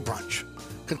Sunday brunch.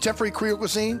 Contemporary Creole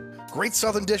cuisine, great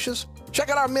southern dishes.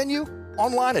 Check out our menu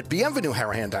online at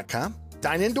bienvenueharahan.com.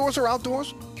 Dine indoors or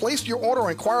outdoors. Place your order or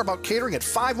inquire about catering at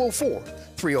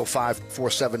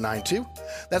 504-305-4792.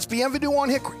 That's Bienvenue on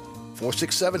Hickory,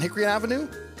 467 Hickory Avenue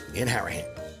in Harahan.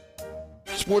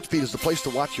 SportsBeat is the place to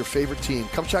watch your favorite team.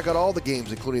 Come check out all the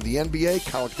games, including the NBA,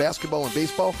 college basketball, and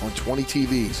baseball on 20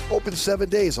 TVs. Open 7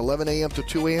 days, 11 a.m. to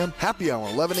 2 a.m. Happy hour,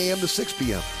 11 a.m. to 6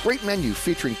 p.m. Great menu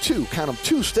featuring two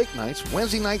steak nights.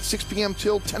 Wednesday night, 6 p.m.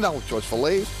 till $10 choice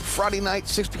fillets. Friday night,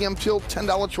 6 p.m. till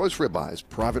 $10 choice ribeyes.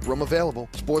 Private room available.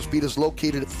 SportsBeat is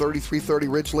located at 3330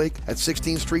 Ridge Lake at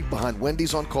 16th Street behind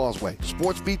Wendy's on Causeway.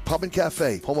 SportsBeat Pub and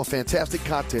Cafe, home of fantastic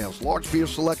cocktails, large beer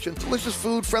selection, delicious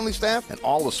food, friendly staff, and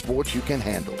all the sports you can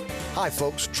handle. Hi,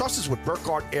 folks. Trust is what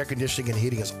Burkhardt Air Conditioning and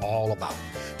Heating is all about.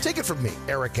 Take it from me,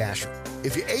 Eric Asher.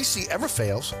 If your AC ever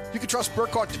fails, you can trust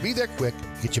Burkhardt to be there quick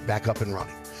to get you back up and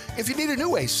running. If you need a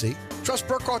new AC, trust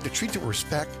Burkhardt to treat you with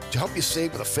respect, to help you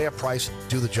save with a fair price,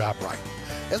 do the job right.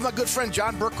 As my good friend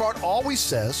John Burkhardt always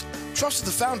says, trust is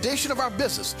the foundation of our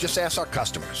business. Just ask our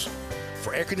customers.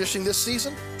 For air conditioning this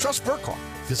season, trust Burkhardt.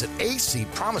 Visit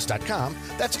acpromise.com.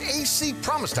 That's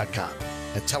acpromise.com.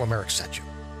 And tell them Eric sent you.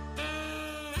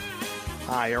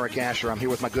 Hi, Eric Asher. I'm here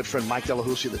with my good friend Mike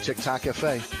Delahousie of the TikTok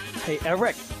Cafe. Hey,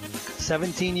 Eric,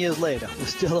 17 years later, we're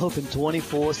still open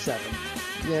 24/7.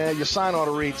 Yeah, your sign ought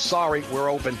to read, sorry,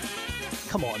 we're open.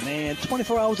 Come on, man,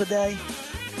 24 hours a day?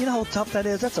 You know how tough that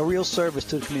is? That's a real service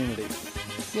to the community.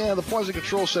 Yeah, the Poison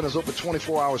Control Center is open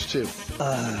 24 hours, too.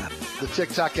 The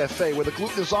TikTok Cafe, where the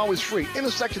gluten is always free,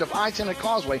 intersection of I-10 and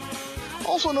Causeway,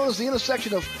 also known as the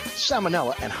intersection of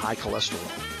salmonella and high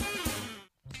cholesterol.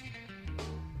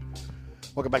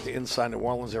 Welcome back to Inside New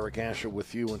Orleans. Eric Asher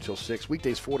with you until 6.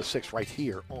 Weekdays 4 to 6 right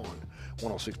here on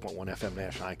 106.1 FM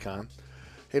Nash Icon.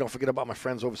 Hey, don't forget about my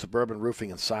friends over at Suburban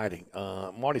Roofing and Siding.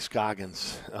 Marty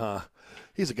Scoggins,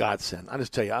 he's a godsend. I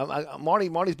just tell you,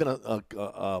 Marty's been a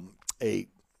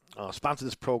sponsor of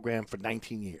this program for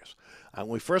 19 years. When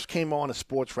we first came on as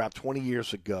Sports Wrap 20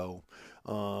 years ago,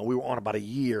 we were on about a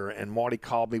year, and Marty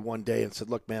called me one day and said,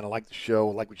 look, man, I like the show,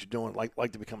 I like what you're doing,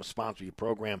 like to become a sponsor of your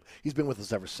program. He's been with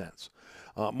us ever since.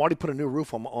 Marty put a new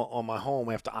roof on my home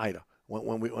after Ida,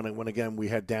 when again we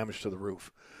had damage to the roof.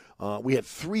 We had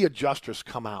 3 adjusters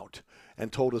come out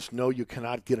and told us, no, you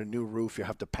cannot get a new roof. You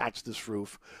have to patch this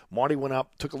roof. Marty went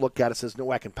up, took a look at it, says, no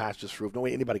way I can patch this roof. No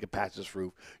way anybody can patch this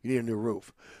roof. You need a new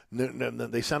roof.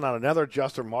 They send out another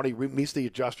adjuster. Marty meets the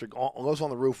adjuster, goes on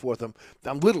the roof with him.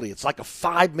 Literally, it's like a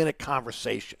 5-minute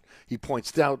conversation. He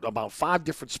points out about 5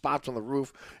 different spots on the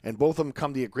roof, and both of them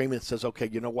come to the agreement and says, okay,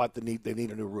 you know what, they need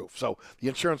a new roof. So the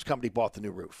insurance company bought the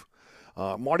new roof.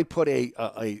 Marty put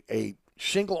a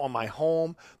shingle on my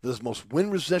home. This is the most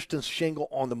wind-resistant shingle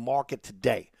on the market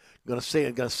today. I'm going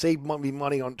to save me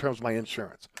money in terms of my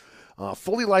insurance.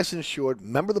 Fully licensed insured,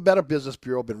 member of the Better Business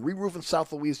Bureau, been re-roofing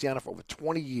South Louisiana for over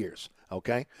 20 years,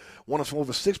 okay? One of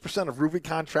over 6% of roofing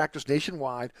contractors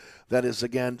nationwide that is,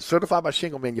 again, certified by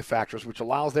shingle manufacturers, which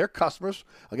allows their customers,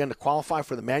 again, to qualify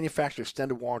for the manufacturer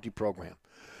extended warranty program.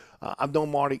 I've known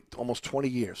Marty almost 20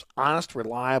 years. Honest,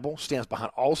 reliable, stands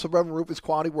behind all Suburban Roofing's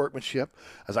quality workmanship.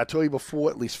 As I told you before,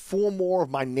 at least 4 more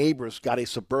of my neighbors got a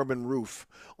Suburban roof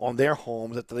on their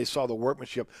homes after they saw the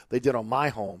workmanship they did on my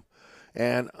home.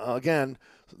 And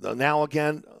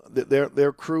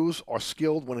their crews are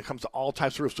skilled when it comes to all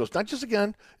types of roofs. So it's not just,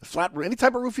 again, flat roof, any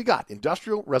type of roof you got,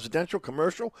 industrial, residential,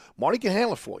 commercial, Marty can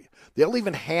handle it for you. They'll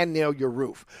even hand nail your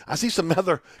roof. I see some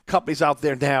other companies out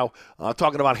there now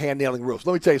talking about hand nailing roofs.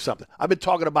 Let me tell you something. I've been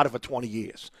talking about it for 20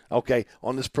 years, okay,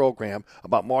 on this program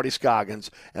about Marty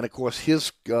Scoggins and, of course,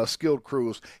 his skilled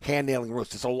crews hand nailing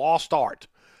roofs. It's a lost art,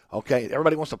 okay?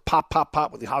 Everybody wants to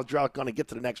pop with the hydraulic gun and get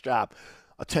to the next job.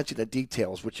 Attention to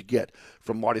detail is what you get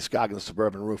from Marty Scoggins,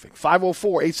 Suburban Roofing.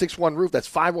 504-861-ROOF. That's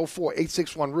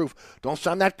 504-861-ROOF. Don't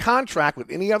sign that contract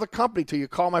with any other company till you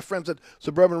call my friends at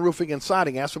Suburban Roofing and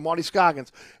Siding. Ask for Marty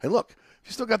Scoggins. And look, if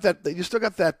you still got that,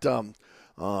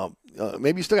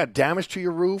 maybe you still got damage to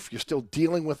your roof. You're still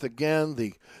dealing with, again,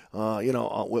 with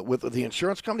the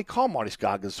insurance company. Call Marty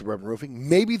Scoggins, Suburban Roofing.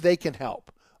 Maybe they can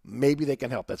help.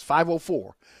 That's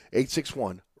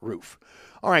 504-861-ROOF.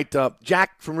 All right,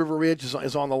 Jack from River Ridge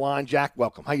is on the line. Jack,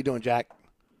 welcome. How you doing, Jack?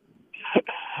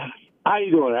 How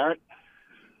you doing, Eric?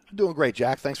 I'm doing great,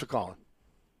 Jack. Thanks for calling.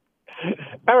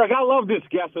 Eric, I love this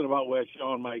guessing about where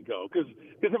Sean might go. Because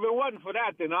if it wasn't for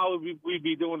that, then all we'd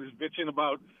be doing is bitching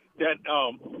about that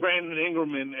Brandon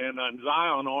Ingram and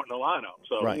Zion aren't in the lineup.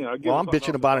 So, right. Well, I'm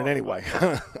bitching about it anyway.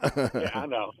 Yeah, I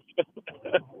know.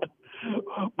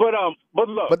 But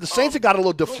look. But the Saints have got a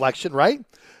little deflection, right?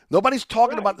 Nobody's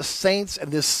talking about the Saints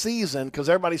and this season because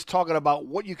everybody's talking about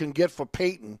what you can get for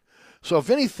Peyton. So if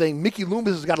anything, Mickey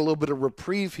Loomis has got a little bit of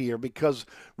reprieve here because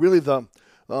really the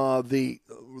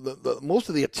most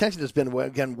of the attention has been,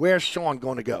 again, where's Sean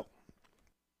going to go?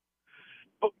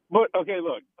 But okay,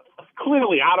 look,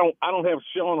 clearly I don't have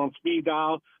Sean on speed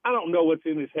dial. I don't know what's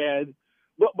in his head.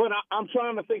 But I'm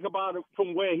trying to think about it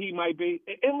from where he might be.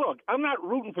 And look, I'm not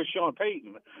rooting for Sean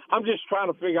Payton. I'm just trying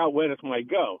to figure out where this might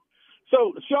go.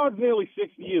 So Sean's nearly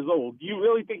 60 years old. Do you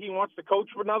really think he wants to coach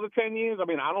for another 10 years? I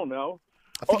mean, I don't know.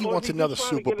 I think he wants another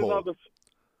Super Bowl.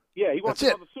 He wants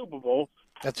another Super Bowl.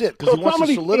 That's it, because he wants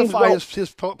to solidify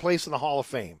his place in the Hall of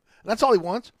Fame. And that's all he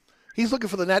wants. He's looking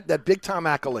for that big-time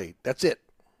accolade. That's it.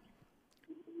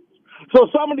 So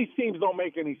some of these teams don't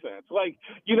make any sense. Like,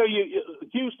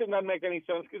 Houston doesn't make any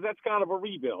sense because that's kind of a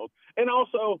rebuild. And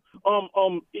also,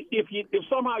 if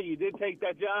somehow you did take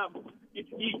that job,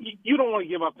 you don't want to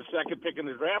give up the second pick in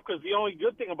the draft because the only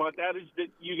good thing about that is that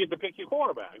you get to pick your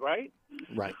quarterback, right?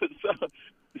 Right. So,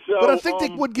 but I think they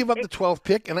would give up the 12th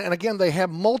pick, and again, they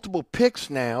have multiple picks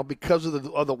now because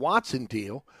of the Watson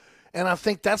deal, and I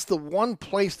think that's the one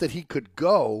place that he could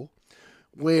go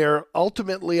where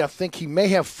ultimately I think he may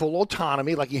have full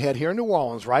autonomy like he had here in New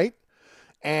Orleans, right?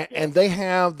 and they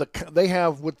have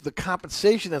with the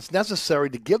compensation that's necessary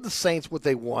to give the Saints what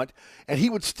they want, and he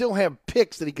would still have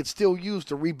picks that he could still use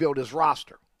to rebuild his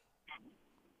roster.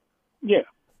 Yeah.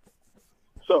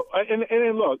 So and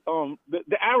then look,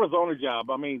 the Arizona job.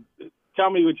 I mean, tell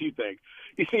me what you think.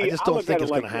 You see, I just don't think it's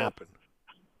like going to happen.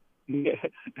 Yeah.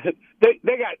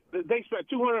 They spent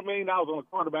 $200 million on a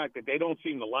quarterback that they don't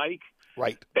seem to like.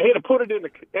 Right. They had to put it in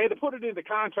the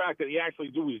contract that he actually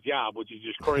do his job, which is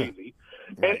just crazy.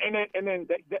 Right. And then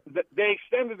they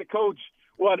extended the coach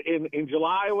in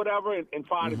July or whatever, and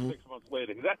 5 to 6 months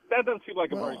later. That doesn't seem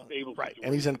like a very stable situation.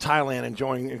 And he's in Thailand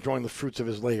enjoying the fruits of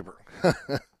his labor.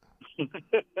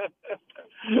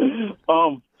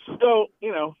 So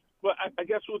but I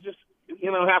guess we'll just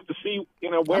have to see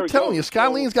where I'm telling you,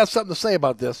 Skylene's got something to say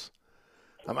about this.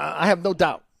 I have no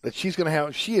doubt that she's going to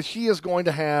have. She is going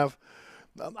to have.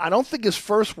 I don't think his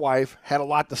first wife had a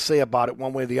lot to say about it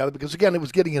one way or the other because, again, it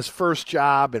was getting his first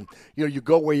job, and you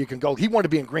go where you can go. He wanted to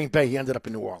be in Green Bay. He ended up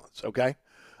in New Orleans. Okay,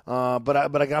 but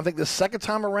I think the second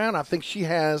time around, I think she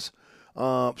has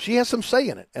some say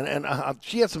in it, and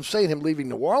she had some say in him leaving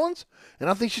New Orleans, and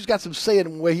I think she's got some say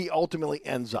in where he ultimately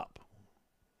ends up.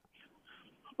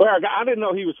 Well, I didn't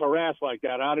know he was harassed like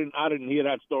that. I didn't hear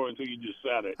that story until you just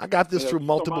said it. I got this through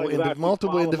multiple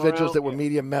individuals that were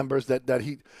media members that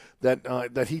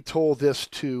he told this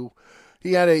to.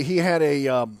 He had a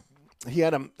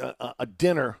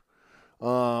dinner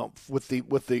with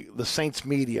the Saints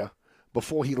media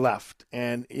before he left,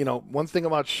 and one thing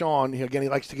about Sean, again, he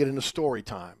likes to get into story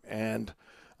time, and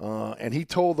he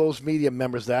told those media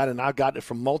members that, and I got it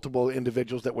from multiple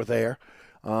individuals that were there.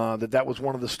 That was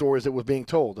one of the stories that was being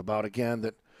told about, again,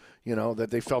 that that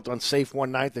they felt unsafe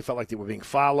one night. They felt like they were being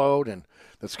followed, and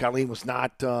that Skylene was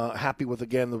not happy with,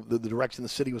 again, the direction the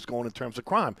city was going in terms of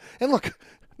crime. And look,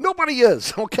 nobody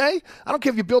is, okay? I don't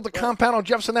care if you build a compound on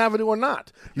Jefferson Avenue or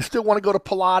not. You still want to go to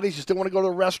Pilates. You still want to go to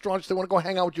a restaurant. You still want to go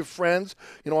hang out with your friends,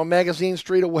 on Magazine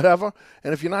Street or whatever.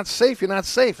 And if you're not safe, you're not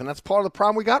safe. And that's part of the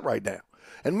problem we got right now.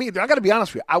 And I got to be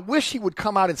honest with you. I wish he would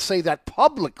come out and say that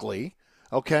publicly,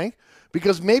 okay?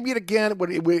 Because maybe it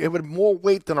would have more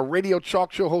weight than a radio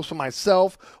talk show host or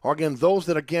myself, or again those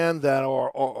that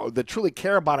that truly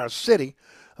care about our city.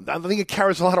 I think it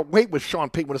carries a lot of weight with Sean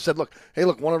Payton would have said, "Look,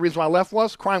 one of the reasons why I left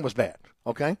was crime was bad."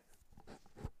 Okay.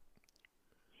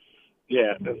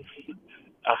 Yeah,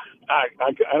 I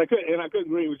couldn't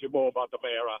agree with you more about the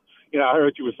mayor. I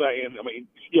heard you were saying. I mean,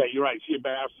 yeah, you're right. She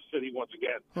embarrassed the city once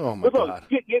again. Oh my God.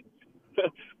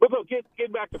 But look,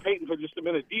 get back to Peyton for just a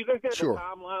minute. Do you think there's sure. a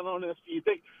timeline on this? Do you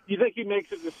think he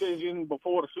makes a decision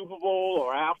before the Super Bowl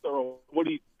or after, or what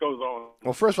goes on?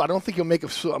 Well, first of all, I don't think he'll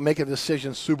make a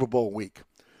decision Super Bowl week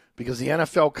because the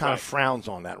NFL kind of frowns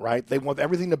on that, right? They want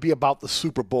everything to be about the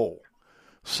Super Bowl.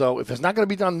 So if it's not going to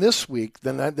be done this week,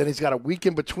 then he's got a week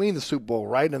in between the Super Bowl,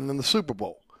 right, and then the Super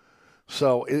Bowl.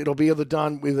 So it'll be either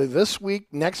done this week,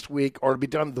 next week, or it'll be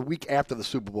done the week after the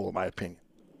Super Bowl, in my opinion.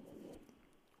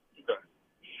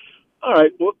 All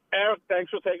right. Well, Eric, thanks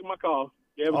for taking my call.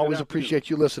 Always appreciate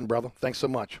you listening, brother. Thanks so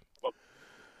much. All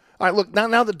right, look,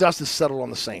 now the dust is settled on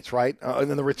the Saints, right? And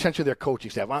then the retention of their coaching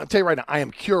staff. I'll tell you right now, I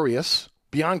am curious,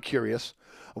 beyond curious,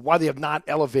 of why they have not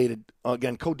elevated,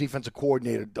 again, co-defensive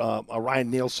coordinator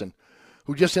Ryan Nielsen,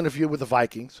 who just interviewed with the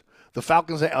Vikings. The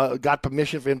Falcons got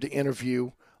permission for him to interview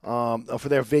for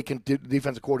their vacant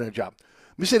defensive coordinator job.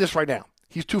 Let me say this right now.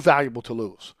 He's too valuable to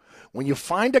lose. When you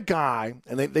find a guy,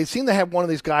 and they seem to have one of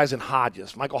these guys in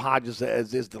Hodges, Michael Hodges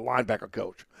is the linebacker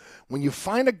coach. When you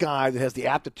find a guy that has the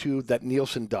aptitude that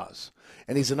Nielsen does,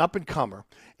 and he's an up-and-comer,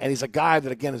 and he's a guy that,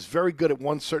 again, is very good at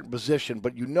one certain position,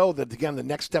 but you know that, again, the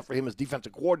next step for him is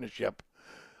defensive coordinatorship,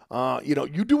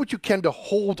 you do what you can to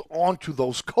hold on to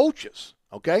those coaches,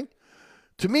 okay?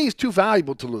 To me, he's too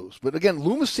valuable to lose. But, again,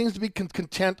 Loomis seems to be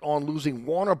content on losing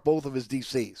one or both of his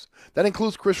DCs. That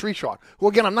includes Chris Richard, who,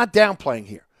 again, I'm not downplaying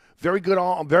here. Very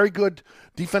good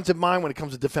defensive mind when it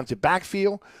comes to defensive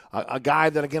backfield. A guy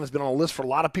that, again, has been on a list for a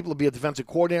lot of people to be a defensive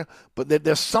coordinator. But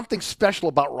there's something special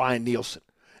about Ryan Nielsen.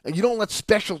 And you don't let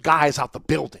special guys out the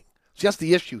building. So that's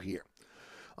the issue here.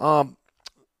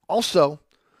 Also,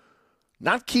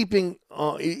 not keeping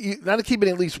at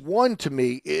least one, to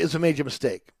me, is a major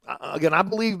mistake. Again, I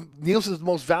believe Nielsen is the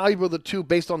most valuable of the two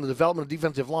based on the development of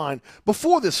defensive line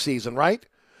before this season, right?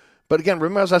 But, again,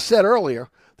 remember, as I said earlier,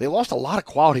 they lost a lot of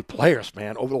quality players,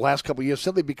 man, over the last couple of years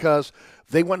simply because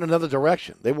they went in another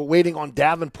direction. They were waiting on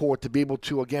Davenport to be able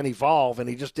to, again, evolve, and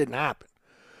it just didn't happen.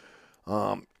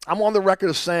 I'm on the record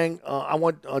of saying I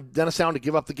want Dennis Allen to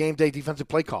give up the game day defensive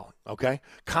play calling, okay?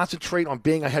 Concentrate on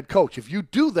being a head coach. If you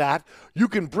do that, you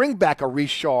can bring back a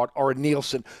Richard or a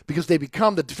Nielsen because they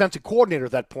become the defensive coordinator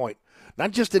at that point.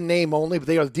 not just in name only, but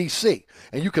they are the DC.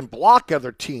 And you can block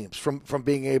other teams from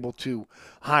being able to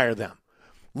hire them.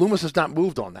 Loomis has not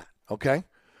moved on that, okay?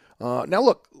 Now,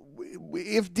 look,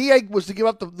 if D.A. was to give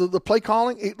up the play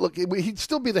calling, he'd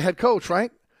still be the head coach,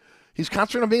 right? He's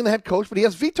concentrating on being the head coach, but he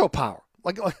has veto power.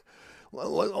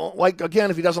 Like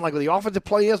again, if he doesn't like what the offensive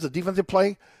play is, the defensive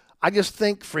play, I just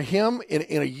think for him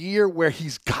in a year where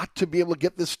he's got to be able to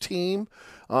get this team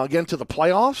again to the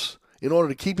playoffs in order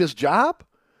to keep his job,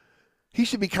 he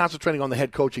should be concentrating on the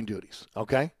head coaching duties,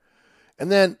 okay?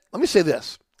 And then let me say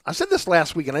this. I said this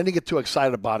last week, and I didn't get too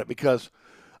excited about it because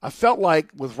I felt like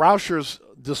with Rauscher's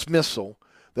dismissal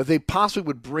that they possibly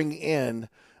would bring in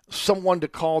someone to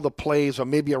call the plays, or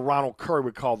maybe a Ronald Curry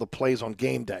would call the plays on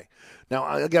game day.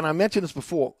 Now, again, I mentioned this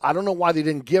before. I don't know why they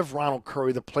didn't give Ronald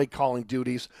Curry the play-calling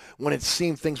duties when it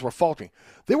seemed things were faltering.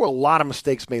 There were a lot of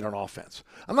mistakes made on offense.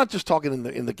 I'm not just talking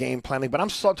in the game planning, but I'm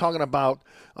still talking about,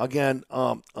 again,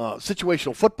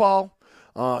 situational football,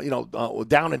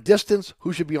 down and distance,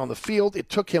 who should be on the field. It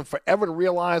took him forever to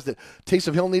realize that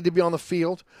Taysom Hill needed to be on the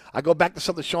field. I go back to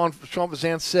something Sean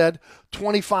Fazan said,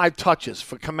 25 touches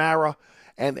for Kamara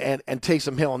and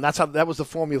Taysom Hill, and that was the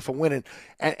formula for winning.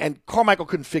 And Carmichael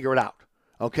couldn't figure it out.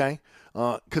 Okay,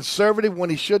 conservative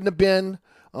when he shouldn't have been.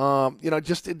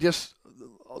 Just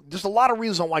a lot of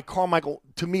reasons on why Carmichael,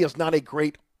 to me, is not a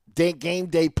great game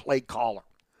day play caller.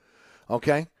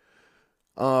 Okay,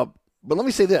 but let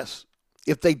me say this: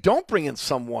 if they don't bring in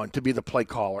someone to be the play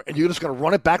caller, and you're just going to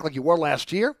run it back like you were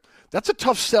last year, that's a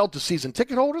tough sell to season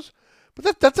ticket holders.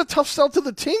 But that's a tough sell to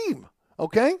the team.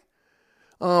 Okay.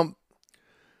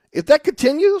 If that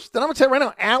continues, then I'm going to tell you right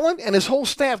now, Allen and his whole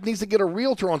staff needs to get a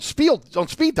realtor on speed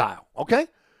dial, okay?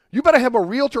 You better have a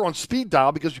realtor on speed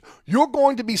dial because you're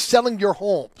going to be selling your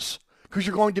homes because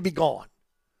you're going to be gone.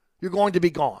 You're going to be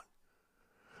gone.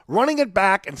 Running it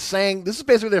back and saying, this is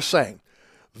basically what they're saying,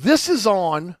 this is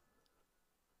on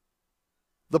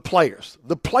the players.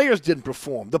 The players didn't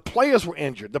perform. The players were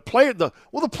injured. The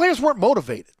players weren't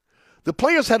motivated. The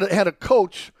players had a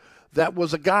coach that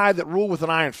was a guy that ruled with an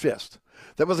iron fist.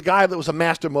 That was a guy that was a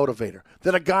master motivator.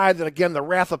 That a guy that, again, the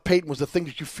wrath of Peyton was the thing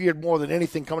that you feared more than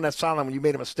anything coming that sideline when you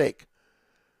made a mistake.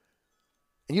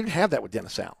 And you didn't have that with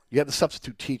Dennis Allen. You had the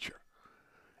substitute teacher.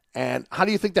 And how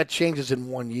do you think that changes in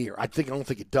 1 year? I don't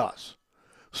think it does.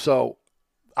 So,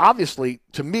 obviously,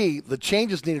 to me, the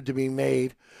changes needed to be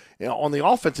made on the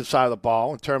offensive side of the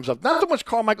ball in terms of not so much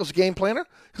Carmichael's game planner,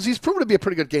 because he's proven to be a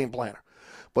pretty good game planner.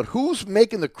 But who's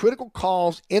making the critical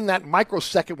calls in that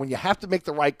microsecond when you have to make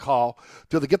the right call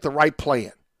to get the right play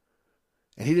in?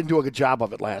 And he didn't do a good job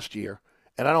of it last year.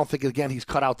 And I don't think, again, he's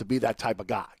cut out to be that type of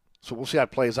guy. So we'll see how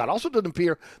it plays out. Also doesn't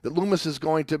appear that Loomis is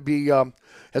going to be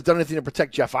has done anything to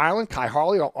protect Jeff Ireland, Kai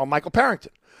Harley, or Michael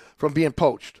Parrington from being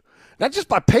poached. Not just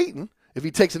by Peyton, if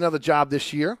he takes another job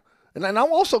this year. And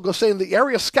I'll also go say in the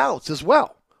area scouts as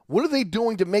well. What are they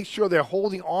doing to make sure they're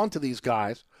holding on to these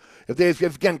guys? If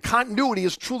again, continuity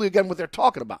is truly, again, what they're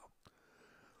talking about.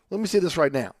 Let me say this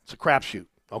right now. It's a crapshoot,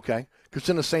 okay?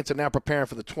 Considering the Saints are now preparing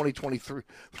for the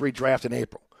 2023 draft in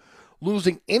April.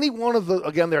 Losing any one of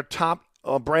their top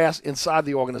brass inside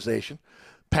the organization,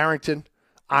 Parrington,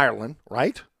 Ireland,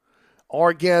 right? Or,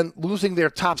 again, losing their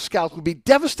top scouts would be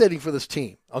devastating for this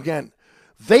team. Again,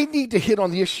 they need to hit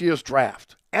on this year's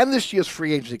draft and this year's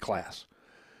free agency class.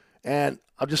 And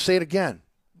I'll just say it again.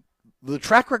 The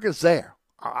track record is there.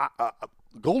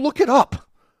 Go look it up,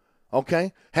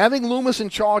 okay? Having Loomis in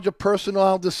charge of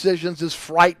personnel decisions is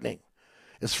frightening.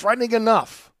 It's frightening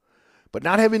enough. But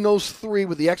not having those three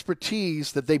with the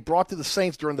expertise that they brought to the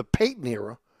Saints during the Peyton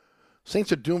era,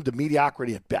 Saints are doomed to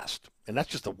mediocrity at best. And that's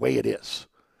just the way it is.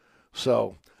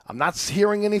 So I'm not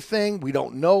hearing anything. We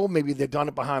don't know. Maybe they've done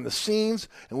it behind the scenes,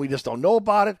 and we just don't know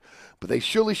about it. But they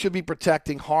surely should be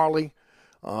protecting Harley,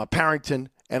 Parrington,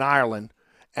 and Ireland.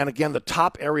 And, again, the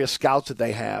top area scouts that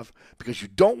they have, because you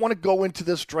don't want to go into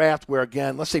this draft where,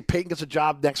 again, let's say Peyton gets a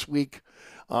job next week,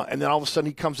 and then all of a sudden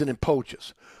he comes in and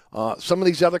poaches. Some of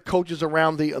these other coaches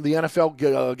around the NFL,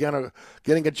 are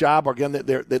getting a job, or, again,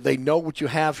 they know what you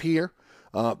have here.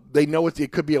 They know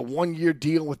it could be a one-year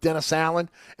deal with Dennis Allen,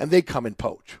 and they come and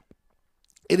poach.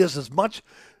 It is as much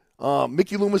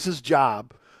Mickey Loomis's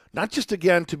job, not just,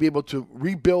 again, to be able to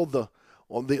rebuild the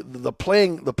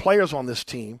players on this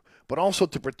team, but also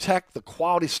to protect the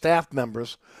quality staff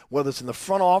members, whether it's in the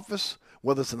front office,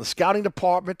 whether it's in the scouting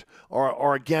department,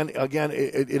 or again,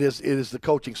 it is the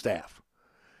coaching staff.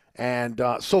 And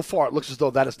so far, it looks as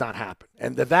though that has not happened.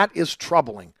 And that is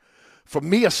troubling. For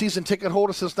me, a season ticket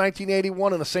holder since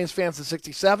 1981 and a Saints fan since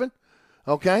 67,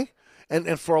 okay?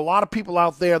 And for a lot of people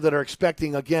out there that are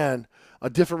expecting, again, a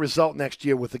different result next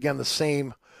year with, again, the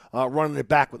same, running it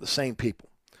back with the same people.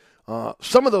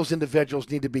 Some of those individuals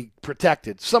need to be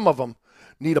protected. Some of them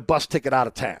need a bus ticket out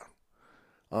of town.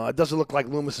 It doesn't look like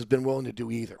Loomis has been willing to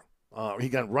do either. He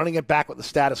got running it back with the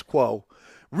status quo.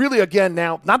 Really, again,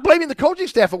 now, not blaming the coaching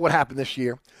staff for what happened this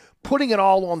year, putting it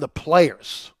all on the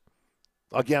players,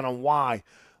 again, on why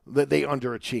that they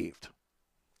underachieved.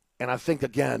 And I think,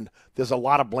 again, there's a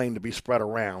lot of blame to be spread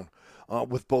around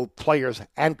with both players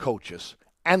and coaches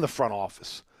and the front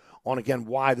office on, again,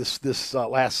 why this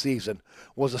last season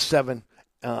was a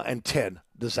 7-10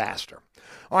 disaster.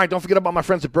 All right, don't forget about my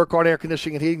friends at Burkhardt Air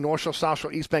Conditioning and Heating, North Shore, South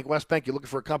Shore, East Bank, West Bank. You're looking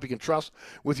for a company you can trust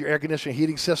with your air conditioning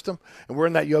heating system. And we're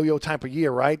in that yo-yo type of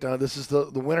year, right? This is the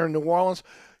winter in New Orleans.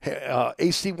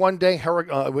 AC one day.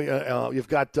 You've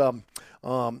got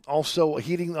also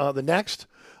heating the next.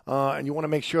 And you want to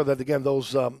make sure that, again,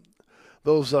 those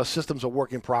systems are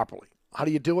working properly. How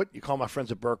do you do it? You call my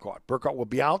friends at Burkhardt. Burkhardt will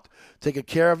be out taking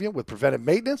care of you with preventive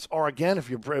maintenance, or, again, if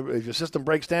your system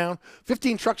breaks down,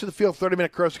 15 trucks in the field,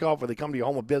 30-minute courtesy call where they come to your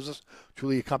home of business.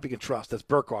 Truly a company you can trust. That's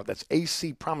Burkhardt. That's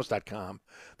acpromise.com.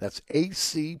 That's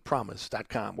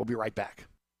acpromise.com. We'll be right back.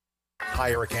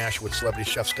 Hi, Eric Ashwood, celebrity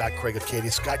chef Scott Craig of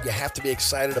Katie's. Scott, you have to be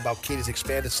excited about Katie's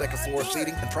expanded second floor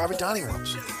seating and private dining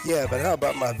rooms. Yeah, but how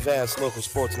about my vast local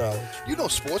sports knowledge? You know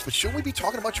sports, but shouldn't we be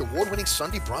talking about your award-winning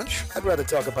Sunday brunch? I'd rather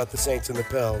talk about the Saints and the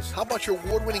Pels. How about your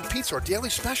award-winning pizza or daily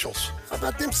specials? How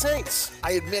about them Saints?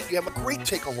 I admit you have a great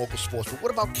take on local sports, but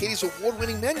what about Katie's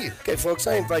award-winning menu? Okay, folks,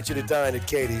 I invite you to dine at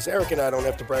Katie's. Eric and I don't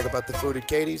have to brag about the food at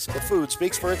Katie's. The food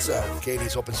speaks for itself.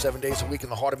 Katie's open 7 days a week in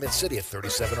the heart of Mid-City at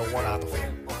 3701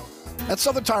 Oppenheimer. At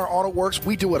Southern Tire Auto Works,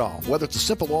 we do it all. Whether it's a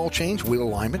simple oil change, wheel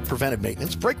alignment, preventive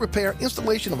maintenance, brake repair,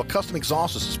 installation of a custom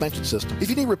exhaust or suspension system. If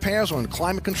you need repairs on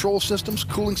climate control systems,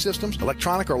 cooling systems,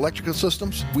 electronic or electrical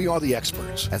systems, we are the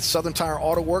experts. At Southern Tire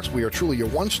Auto Works, we are truly your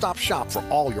one-stop shop for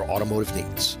all your automotive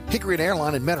needs. Hickory and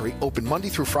Airline in Metairie, open Monday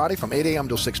through Friday from 8 a.m.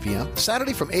 till 6 p.m.,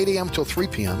 Saturday from 8 a.m. till 3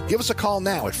 p.m. Give us a call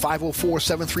now at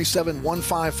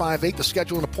 504-737-1558 to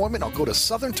schedule an appointment, or go to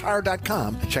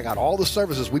southerntire.com and check out all the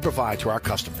services we provide to our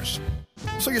customers.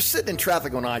 So you're sitting in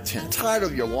traffic on I-10, tired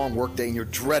of your long workday, and you're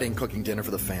dreading cooking dinner for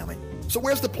the family. So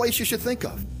where's the place you should think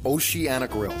of? Oceana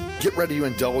Grill. Get ready to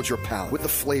indulge your palate with the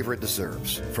flavor it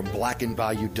deserves. From blackened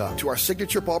Bayou duck to our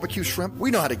signature barbecue shrimp, we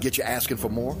know how to get you asking for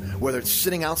more. Whether it's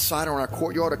sitting outside or in our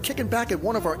courtyard or kicking back at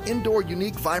one of our indoor,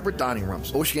 unique, vibrant dining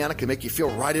rooms, Oceana can make you feel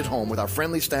right at home with our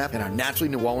friendly staff and our naturally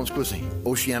New Orleans cuisine.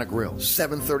 Oceana Grill,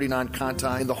 739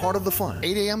 Conti, in the heart of the fun,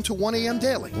 8 a.m. to 1 a.m.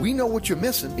 daily. We know what you're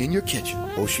missing in your kitchen.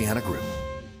 Oceana Grill.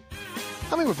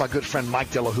 I'm here with my good friend Mike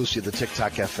Delahoussaye of the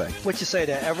TikTok Cafe. What you say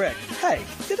to Eric? Hey,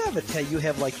 did I ever tell you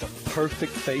have like the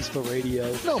perfect face for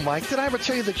radio? No, Mike. Did I ever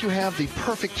tell you that you have the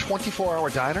perfect 24-hour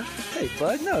diner? Hey,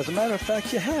 bud. No, as a matter of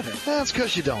fact, you haven't. That's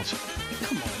because you don't.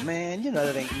 Come on, man. You know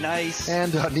that ain't nice.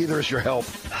 And neither is your help.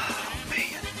 Oh,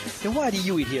 man. Then why do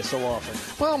you eat here so often?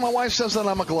 Well, my wife says that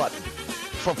I'm a glutton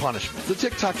for punishment. The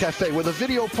TikTok Cafe, where the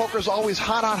video poker is always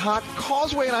hot on hot.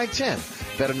 Causeway and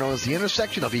I-10, better known as the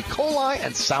intersection of E. coli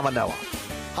and salmonella.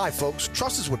 Hi, folks.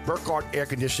 Trust is what Burkhardt Air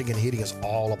Conditioning and Heating is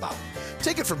all about.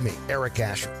 Take it from me, Eric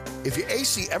Asher. If your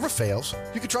AC ever fails,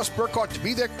 you can trust Burkhardt to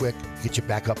be there quick to get you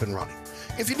back up and running.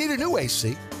 If you need a new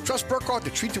AC, trust Burkhardt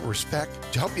to treat you with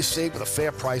respect, to help you save with a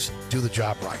fair price, do the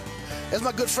job right. As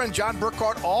my good friend John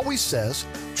Burkhardt always says,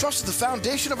 trust is the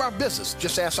foundation of our business.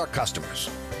 Just ask our customers.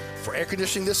 For air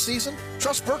conditioning this season,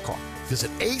 trust Burkhardt.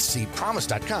 Visit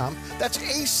acpromise.com. That's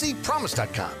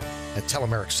acpromise.com. And tell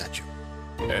them Eric sent you.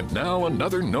 And now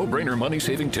another no-brainer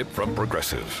money-saving tip from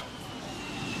Progressive.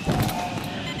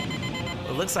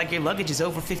 It looks like your luggage is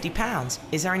over 50 pounds.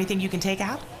 Is there anything you can take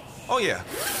out? Oh, yeah.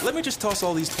 Let me just toss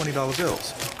all these $20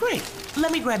 bills. Great.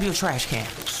 Let me grab you a trash can.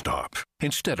 Stop.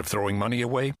 Instead of throwing money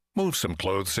away, move some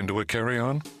clothes into a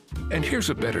carry-on. And here's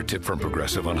a better tip from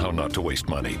Progressive on how not to waste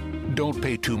money. Don't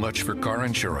pay too much for car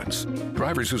insurance.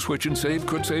 Drivers who switch and save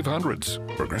could save hundreds.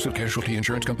 Progressive Casualty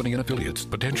Insurance Company and Affiliates.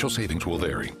 Potential savings will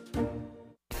vary.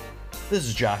 This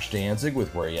is Josh Danzig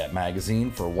with Where You At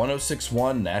Magazine for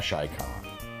 1061 Nash Icon.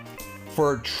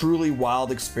 For a truly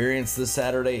wild experience this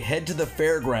Saturday, head to the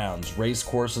fairgrounds, race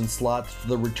course and slots for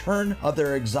the return of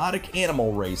their exotic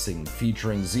animal racing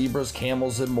featuring zebras,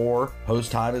 camels, and more.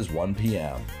 Host time is 1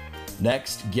 p.m.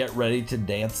 Next, get ready to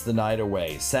dance the night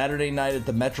away. Saturday night at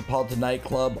the Metropolitan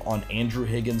Nightclub on Andrew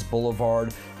Higgins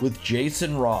Boulevard with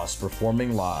Jason Ross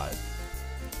performing live.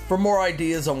 For more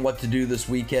ideas on what to do this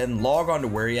weekend, log on to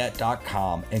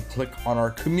whereyat.com and click on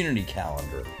our community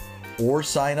calendar. Or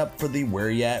sign up for the Where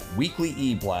You At weekly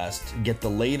e-blast to get the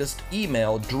latest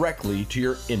email directly to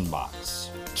your inbox.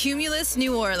 Cumulus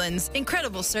New Orleans.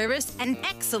 Incredible service and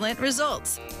excellent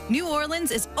results. New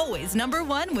Orleans is always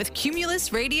 #1 with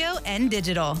Cumulus Radio and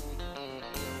Digital.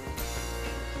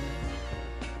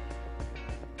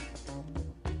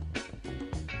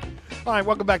 All right,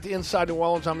 welcome back to Inside New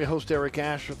Orleans. I'm your host, Eric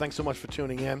Asher. Thanks so much for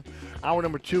tuning in. Hour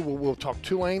number 2, we'll talk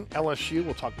Tulane, LSU.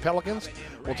 We'll talk Pelicans.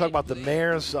 We'll talk about the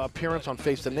mayor's appearance on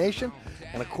Face the Nation.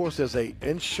 And, of course, there's a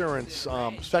insurance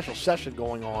special session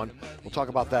going on. We'll talk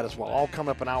about that as well. All coming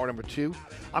up in hour number 2.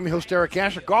 I'm your host, Eric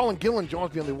Asher. Garland Gillen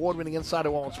joins me on the award-winning Inside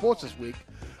New Orleans Sports this week.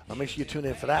 Make sure you tune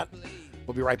in for that.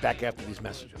 We'll be right back after these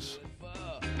messages.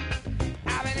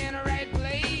 I've been in the right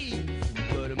place,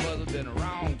 but it must have been the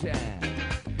wrong time.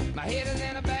 My head is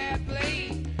in a bad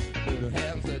place, but I'm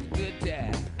having such a good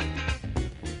time.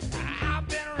 I've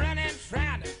been running,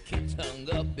 trying to get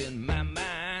hung up in my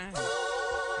mind.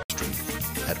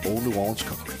 At Old New Orleans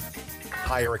Cookery.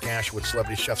 Hi, Eric Asher with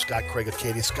celebrity chef Scott Craig of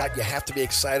Katie's. Scott, you have to be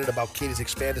excited about Katie's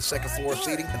expanded second floor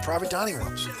seating and private dining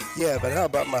rooms. Yeah, but how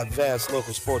about my vast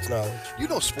local sports knowledge? You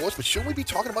know sports, but shouldn't we be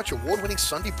talking about your award-winning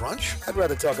Sunday brunch? I'd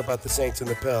rather talk about the Saints and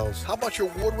the Pels. How about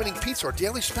your award-winning pizza or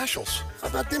daily specials? How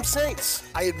about them Saints?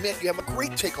 I admit you have a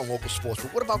great take on local sports,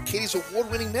 but what about Katie's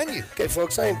award-winning menu? Okay,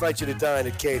 folks, I invite you to dine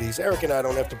at Katie's. Eric and I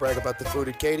don't have to brag about the food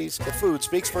at Katie's. The food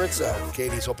speaks for itself.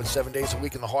 Katie's open 7 days a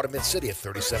week in the heart of Mid-City at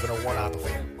 3701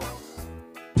 Opperville.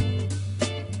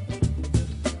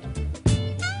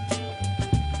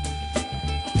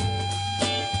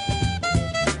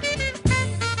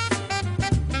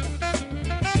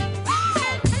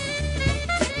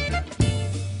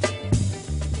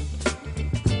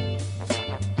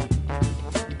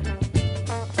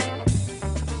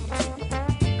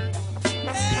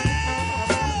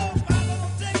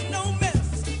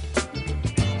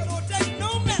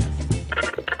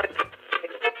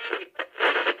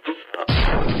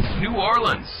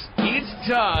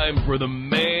 Time for the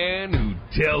man who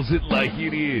tells it like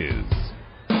it is.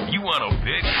 You want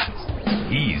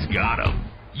opinions? He's got them.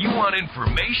 You want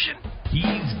information?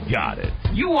 He's got it.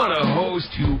 You want a host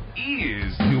who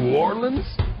is New Orleans?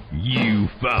 You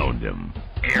found him.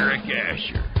 Eric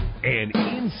Asher and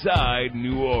Inside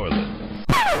New Orleans.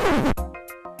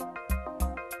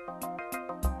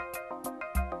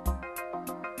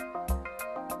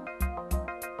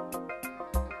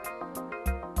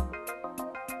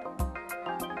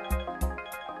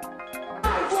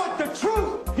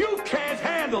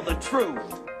 The truth.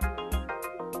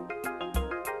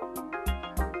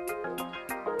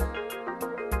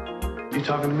 You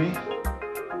talking to me?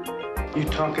 You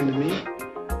talking to me?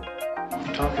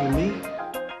 You talking to me?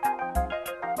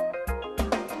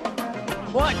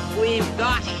 What we've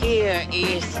got here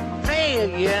is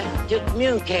failure to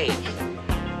communicate.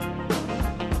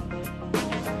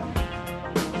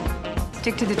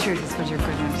 Stick to the truth is what you're good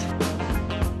at.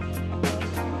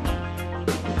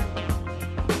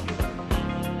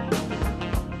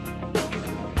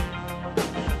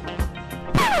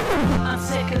 I'm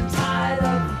sick and tired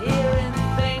of hearing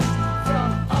things from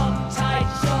uptight,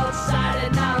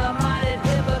 short-sighted, narrow-minded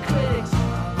hypocrites.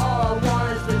 All I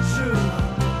want is the truth.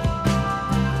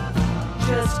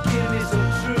 Just give me some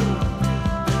truth.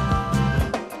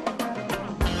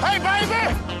 Hey, baby!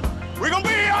 We're gonna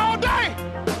be here all day!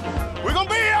 We're gonna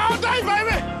be here all day,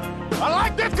 baby! I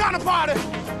like this kind of party!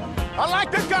 I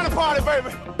like this kind of party,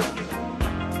 baby!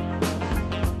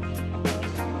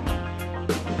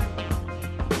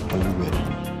 Are you ready?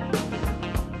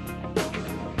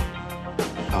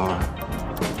 Are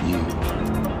you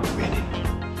ready?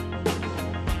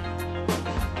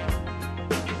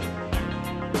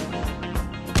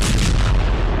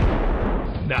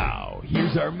 Now,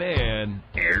 here's our man,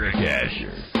 Eric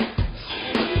Asher.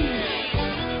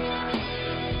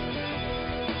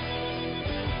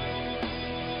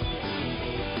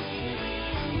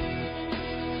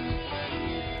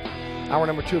 Hour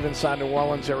number 2 of Inside New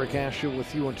Orleans. Eric Asher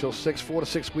with you until 6, 4 to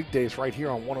 6 weekdays right here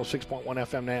on 106.1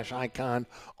 FM Nash Icon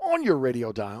on your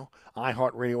radio dial.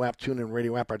 iHeart Radio app, TuneIn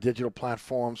Radio app, our digital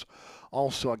platforms.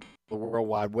 Also the World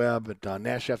Wide Web at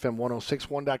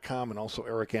NashFM1061.com and also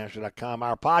EricAsher.com.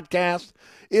 Our podcast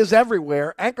is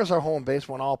everywhere. Anchors our home base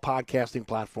on all podcasting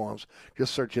platforms.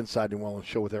 Just search Inside New Orleans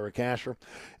Show with Eric Asher.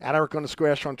 At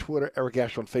Eric_Asher on Twitter, Eric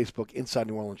Asher on Facebook, Inside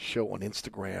New Orleans Show on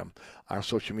Instagram, our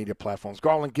social media platforms.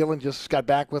 Garland Gillen just got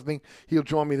back with me. He'll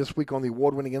join me this week on the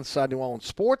award-winning Inside New Orleans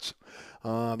Sports.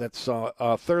 That's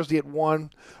Thursday at 1,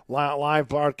 live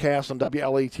broadcast on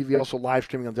WLA-TV, also live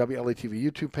streaming on WLA-TV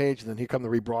YouTube page, and then here come the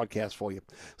rebroadcast for you.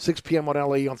 6 p.m. on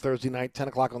LA on Thursday night, 10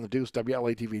 o'clock on the Deuce,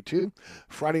 WLA-TV 2.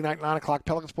 Friday night, 9 o'clock,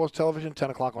 Pelican Sports Television, 10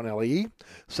 o'clock on LAE.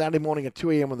 Saturday morning at 2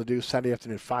 a.m. on the Deuce, Saturday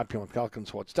afternoon at 5 p.m. on Pelican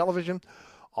Sports Television.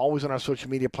 Always on our social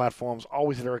media platforms,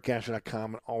 always at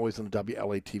ericasher.com, and always on the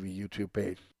WLA-TV YouTube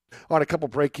page. All right, a couple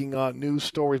breaking news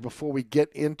stories before we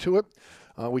get into it.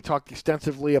 We talked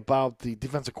extensively about the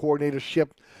defensive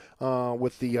coordinatorship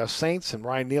with the Saints, and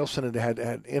Ryan Nielsen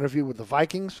had interviewed with the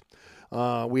Vikings.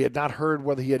 We had not heard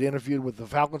whether he had interviewed with the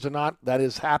Falcons or not. That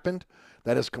has happened.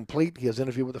 That is complete. He has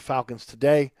interviewed with the Falcons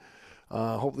today.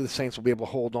 Hopefully the Saints will be able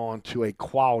to hold on to a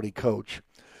quality coach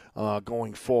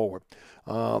going forward.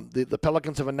 The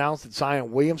Pelicans have announced that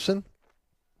Zion Williamson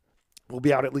will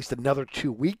be out at least another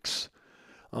 2 weeks.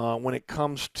 When it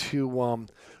comes to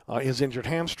his injured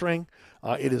hamstring,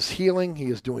 it is healing.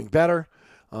 He is doing better.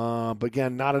 But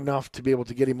again, not enough to be able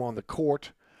to get him on the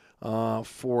court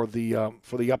for the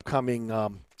upcoming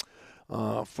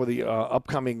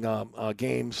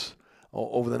games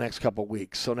over the next couple of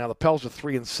weeks. So now the Pels are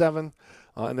 3-7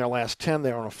 in their last 10.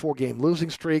 They're on a 4-game losing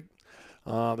streak.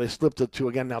 They slipped to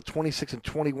again now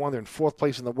 26-21. They're in 4th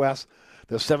place in the West.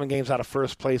 They're 7 games out of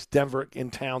first place. Denver in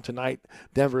town tonight.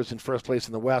 Denver is in first place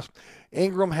in the West.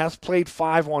 Ingram has played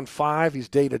 5-on-5. He's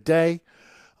day-to-day.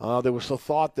 There was the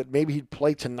thought that maybe he'd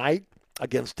play tonight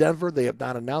against Denver. They have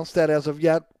not announced that as of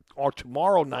yet. Or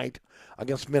tomorrow night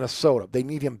against Minnesota. They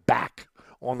need him back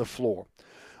on the floor,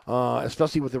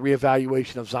 especially with the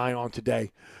reevaluation of Zion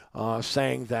today,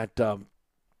 saying that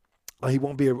he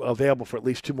won't be available for at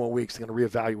least 2 more weeks. They're going to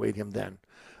reevaluate him then.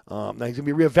 Now, he's going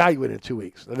to be reevaluated in 2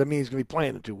 weeks. That means he's going to be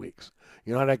playing in 2 weeks.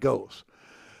 You know how that goes.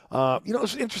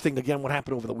 It's interesting, again, what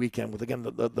happened over the weekend with, again,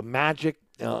 the Magic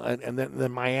and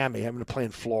then Miami having to play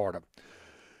in Florida.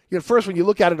 First, when you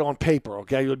look at it on paper,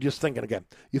 okay, you're just thinking again.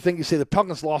 You say the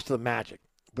Pelicans lost to the Magic.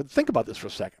 But think about this for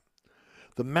a second.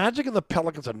 The Magic and the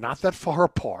Pelicans are not that far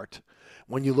apart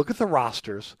when you look at the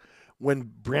rosters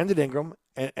when Brandon Ingram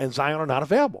and Zion are not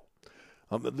available.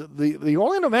 The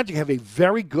Orlando Magic have a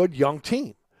very good young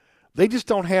team. They just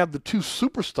don't have the 2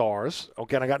 superstars,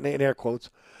 okay, and I got in air quotes,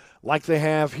 like they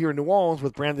have here in New Orleans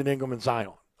with Brandon Ingram and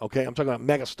Zion, okay? I'm talking about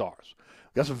megastars.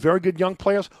 Got some very good young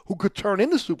players who could turn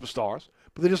into superstars,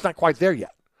 but they're just not quite there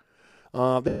yet.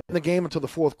 They're in the game until the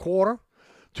 4th quarter.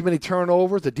 Too many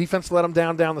turnovers. The defense let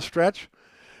them down the stretch.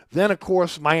 Then, of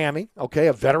course, Miami, okay,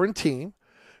 a veteran team.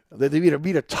 They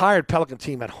beat a tired Pelican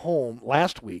team at home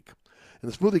last week in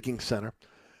the Smoothie King Center.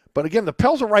 But, again, the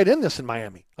Pels are right in this in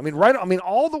Miami.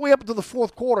 All the way up into the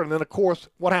 4th quarter. And then, of course,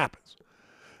 what happens?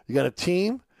 You got a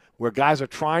team where guys are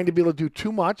trying to be able to do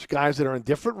too much, guys that are in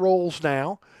different roles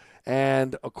now,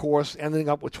 and, of course, ending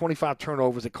up with 25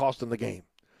 turnovers that cost them the game.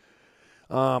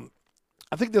 I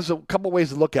think there's a couple ways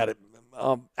to look at it.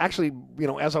 Actually,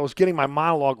 as I was getting my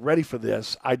monologue ready for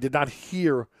this, I did not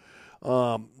hear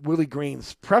Willie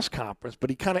Green's press conference, but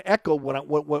he kind of echoed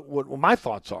what my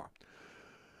thoughts are.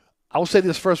 I will say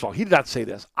this first of all. He did not say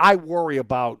this. I worry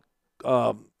about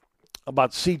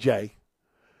C.J.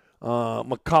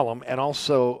 McCollum and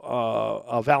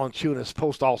also Valanciunas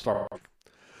post-All-Star.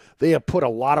 They have put a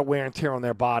lot of wear and tear on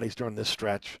their bodies during this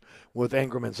stretch with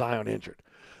Ingram and Zion injured.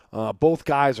 Both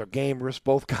guys are gamers.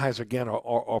 Both guys, again,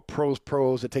 are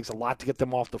pros. It takes a lot to get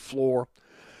them off the floor.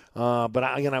 But,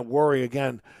 I worry,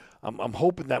 again, I'm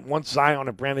hoping that once Zion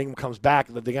and Brandon Ingram comes back,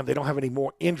 that, again, they don't have any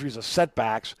more injuries or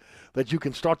setbacks, that you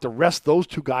can start to rest those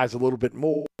 2 guys a little bit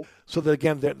more so that,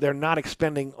 again, they're not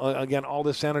expending, again, all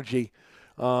this energy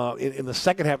in the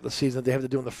second half of the season they have to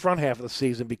do in the front half of the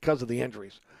season because of the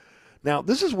injuries. Now,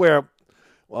 this is where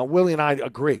Willie and I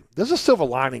agree. There's a silver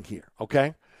lining here,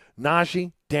 okay?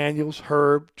 Najee, Daniels,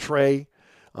 Herb, Trey,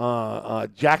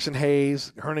 Jackson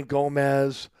Hayes, Hernan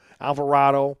Gomez,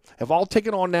 Alvarado have all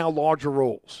taken on now larger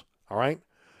roles, all right?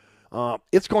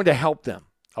 It's going to help them,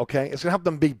 okay? It's going to help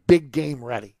them be big game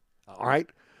ready, all right?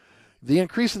 The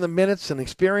increase in the minutes and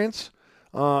experience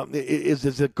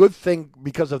is a good thing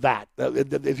because of that.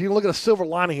 If you look at a silver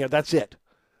lining here, that's it,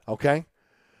 okay?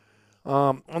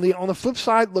 On the flip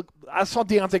side, look, I saw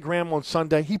Devontae Graham on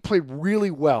Sunday. He played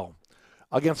really well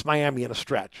against Miami in a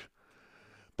stretch.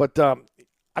 But I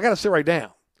got to say right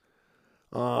now,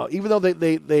 even though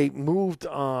they moved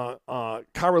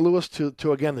Kyra Lewis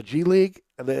to again, the G League,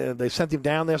 and they sent him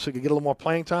down there so he could get a little more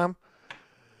playing time,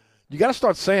 you got to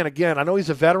start saying, again, I know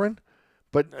he's a veteran,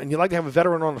 and you like to have a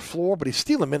veteran on the floor, but he's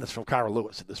stealing minutes from Kyra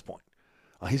Lewis at this point.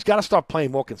 He's got to start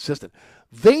playing more consistent.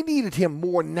 They needed him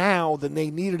more now than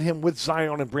they needed him with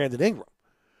Zion and Brandon Ingram.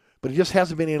 But he just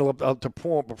hasn't been able to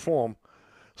perform.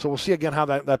 So we'll see again how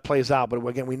that plays out. But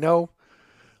again, we know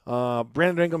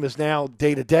Brandon Ingram is now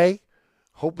day-to-day.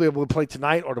 Hopefully we'll play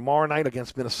tonight or tomorrow night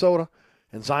against Minnesota.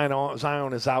 And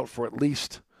Zion is out for at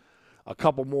least a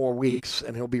couple more weeks,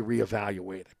 and he'll be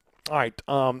reevaluated. All right.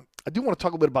 I do want to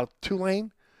talk a bit about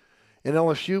Tulane and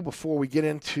LSU before we get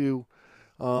into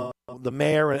the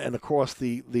mayor and of course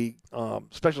the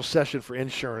special session for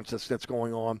insurance that's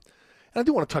going on. And I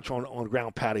do want to touch on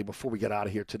Ground Patty before we get out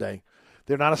of here today.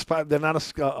 They're not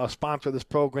a sponsor of this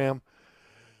program,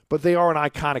 but they are an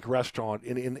iconic restaurant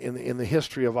in the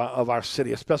history of our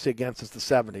city, especially again since the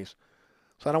 70s.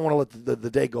 So I don't want to let the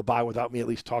day go by without me at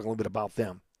least talking a little bit about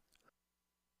them.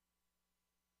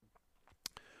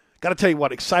 Got to tell you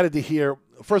what, excited to hear,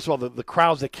 first of all, the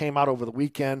crowds that came out over the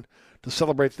weekend to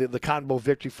celebrate the Cotton Bowl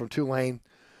victory from Tulane.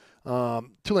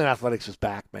 Tulane Athletics is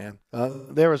back, man.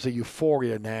 There is a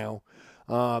euphoria now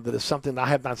that is something I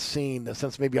have not seen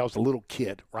since maybe I was a little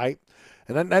kid, right?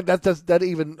 And that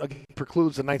even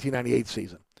precludes the 1998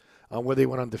 season where they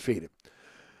went undefeated.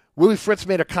 Willie Fritz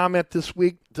made a comment this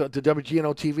week to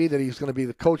WGNO TV that he's going to be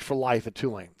the coach for life at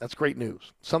Tulane. That's great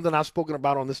news. Something I've spoken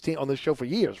about on this show for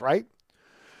years, right?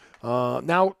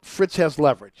 Now Fritz has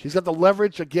leverage. He's got the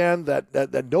leverage, again,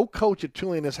 that no coach at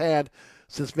Tulane has had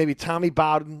since maybe Tommy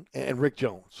Bowden and Rick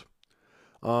Jones.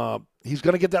 He's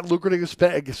going to get that lucrative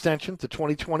extension to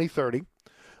 2020-30,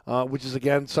 which is,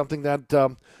 again, something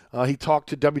that he talked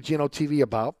to WGNO TV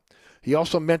about. He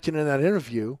also mentioned in that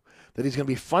interview that he's going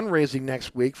to be fundraising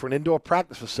next week for an indoor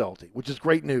practice facility, which is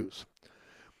great news.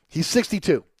 He's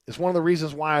 62. It's one of the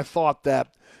reasons why I thought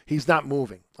that he's not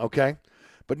moving, okay?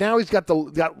 But now he's got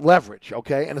leverage,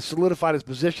 okay, and has solidified his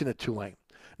position at Tulane.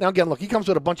 Now, again, look, he comes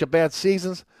with a bunch of bad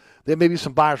seasons. There may be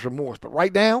some buyer's remorse. But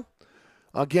right now,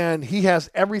 again, he has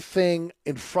everything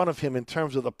in front of him in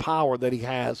terms of the power that he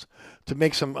has to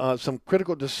make some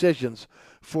critical decisions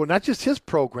for not just his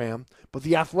program, but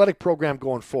the athletic program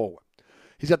going forward.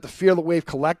 He's got the Fear the Wave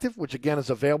Collective, which, again,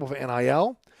 is available for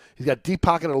NIL. He's got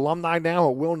deep-pocketed alumni now who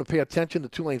are willing to pay attention to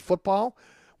Tulane football,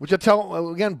 which I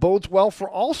tell, again, bodes well for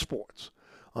all sports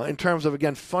in terms of,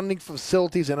 again, funding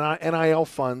facilities and NIL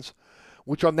funds,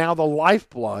 which are now the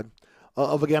lifeblood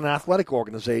of, again, an athletic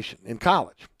organization in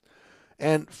college.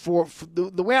 And for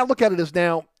the way I look at it is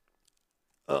now,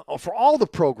 for all the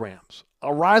programs,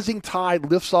 a rising tide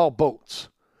lifts all boats.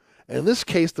 And in this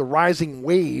case, the rising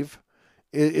wave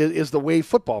is the Wave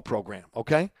football program,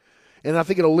 okay? And I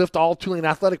think it'll lift all Tulane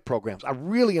athletic programs. I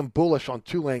really am bullish on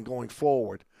Tulane going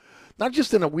forward, not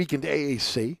just in a weakened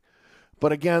AAC,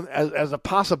 but, again, as a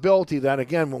possibility that,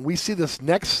 again, when we see this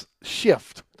next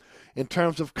shift in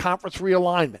terms of conference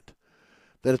realignment,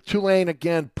 that if Tulane,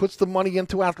 again, puts the money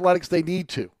into athletics they need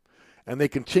to, and they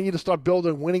continue to start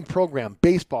building a winning program,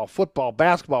 baseball, football,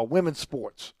 basketball, women's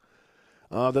sports,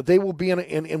 that they will be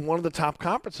in one of the top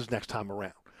conferences next time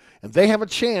around. And they have a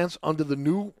chance under the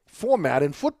new format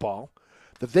in football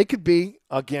that they could be,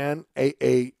 again,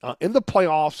 in the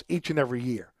playoffs each and every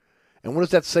year. And what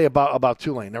does that say about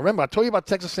Tulane? Now, remember, I told you about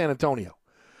Texas San Antonio.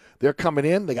 They're coming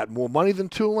in. They got more money than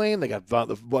Tulane. They got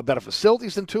better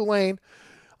facilities than Tulane.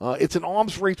 It's an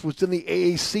arms race within the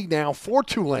AAC now for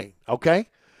Tulane, okay,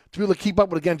 to be able to keep up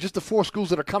with, again, just the 4 schools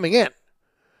that are coming in.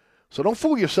 So don't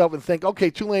fool yourself and think,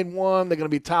 okay, Tulane won, they're going to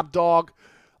be top dog.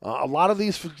 A lot of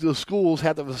these schools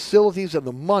have the facilities and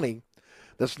the money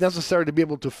that's necessary to be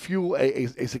able to fuel a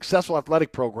successful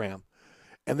athletic program,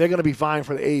 and they're going to be vying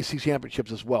for the AAC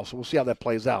championships as well. So we'll see how that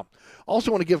plays out. Also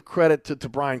want to give credit to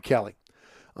Brian Kelly.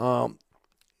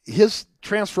 His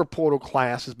transfer portal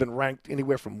class has been ranked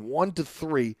anywhere from 1 to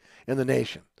 3 in the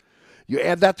nation. You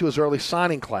add that to his early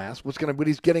signing class, what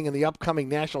he's getting in the upcoming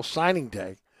National Signing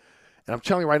Day, and I'm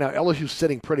telling you right now, LSU's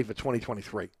sitting pretty for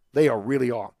 2023. They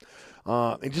really are.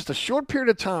 In just a short period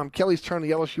of time, Kelly's turned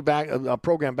the LSU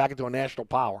program back into a national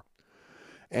power.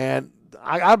 And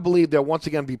I believe they'll once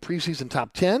again be preseason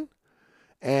top 10,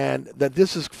 and that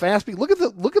this is fast. Look at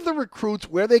the recruits,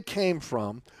 where they came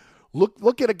from.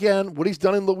 Look at, again, what he's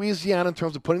done in Louisiana in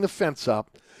terms of putting the fence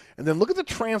up. And then look at the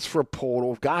transfer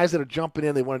portal of guys that are jumping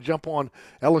in. They want to jump on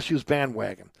LSU's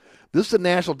bandwagon. This is a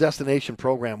national destination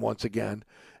program once again.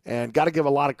 And got to give a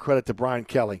lot of credit to Brian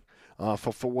Kelly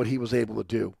for what he was able to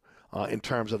do in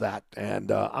terms of that. And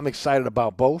I'm excited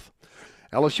about both.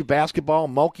 LSU basketball,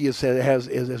 Mulkey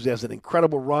has an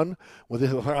incredible run with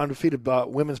her undefeated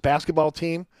women's basketball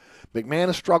team. McMahon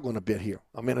is struggling a bit here.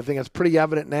 I mean, I think it's pretty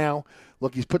evident now.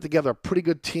 Look, he's put together a pretty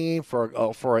good team for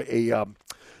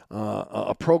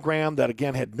a program that,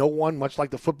 again, had no one, much like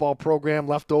the football program,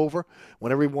 left over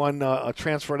when everyone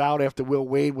transferred out after Will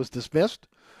Wade was dismissed.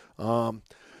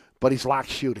 But he's locked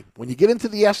shooting. When you get into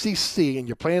the SEC and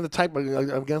you're playing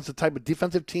against the type of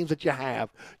defensive teams that you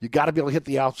have, you got to be able to hit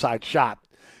the outside shot.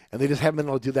 And they just haven't been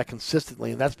able to do that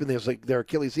consistently, and that's been their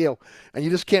Achilles heel. And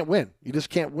you just can't win. You just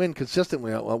can't win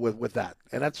consistently with that.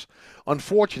 And that's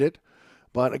unfortunate.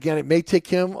 But, again, it may take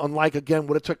him, unlike, again,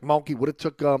 what it took Mulkey, what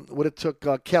it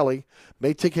took Kelly,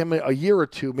 may take him a year or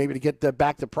two maybe to get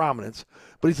back to prominence.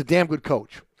 But he's a damn good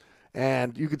coach.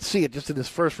 And you could see it just in his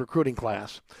first recruiting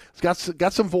class. It's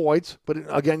got some voids, but,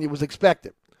 again, it was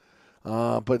expected.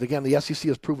 But, again, the SEC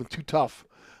has proven too tough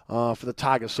for the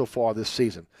Tigers so far this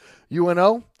season.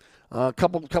 UNO, A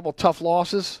couple tough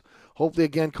losses. Hopefully,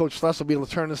 again, Coach Sless will be able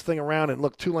to turn this thing around. And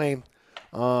look, Tulane,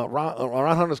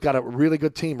 Ron Hunter's got a really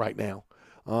good team right now.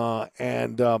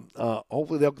 And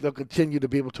hopefully they'll continue to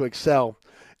be able to excel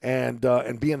and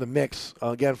be in the mix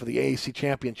again for the AAC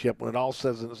championship when it all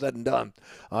said and done.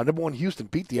 Number one Houston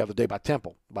beat the other day by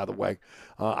Temple, by the way.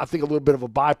 I think a little bit of a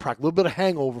byproduct, a little bit of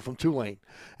hangover from Tulane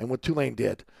and what Tulane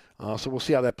did. So we'll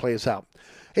see how that plays out.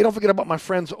 Hey, don't forget about my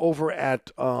friends over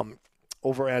at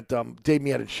Dave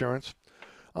Miette Insurance.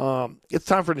 It's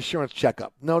time for an insurance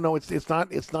checkup. No, it's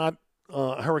not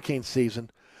hurricane season,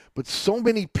 but so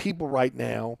many people right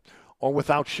now are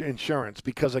without insurance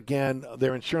because, again,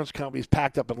 their insurance companies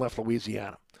packed up and left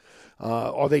Louisiana.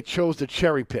 Or they chose to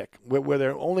cherry pick, where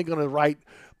they're only going to write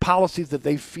policies that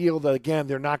they feel that, again,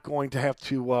 they're not going to have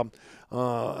to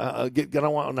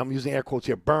and I'm using air quotes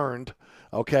here, burned,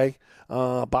 okay,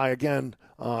 by, again,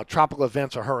 tropical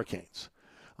events or hurricanes.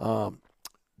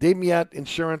 Dave Miette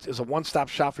Insurance is a one-stop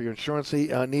shop for your insurance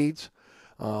needs.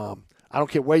 I don't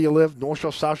care where you live, North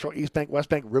Shore, South Shore, East Bank, West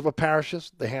Bank, River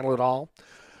parishes, they handle it all.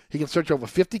 He can search over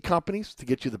 50 companies to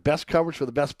get you the best coverage for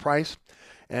the best price.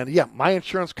 And, yeah, my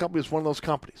insurance company is one of those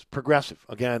companies. Progressive,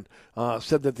 again,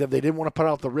 said that they didn't want to put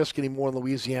out the risk anymore in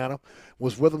Louisiana.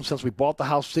 Was with them since we bought the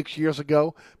house 6 years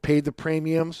ago, paid the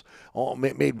premiums,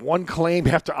 made one claim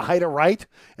after Ida, right?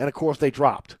 And, of course, they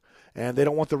dropped. And they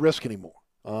don't want the risk anymore.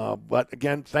 But,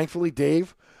 again, thankfully,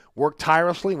 Dave worked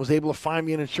tirelessly and was able to find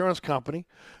me an insurance company,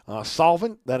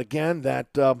 Solvent, that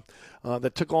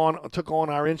took on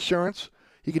our insurance.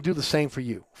 He can do the same for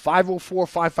you.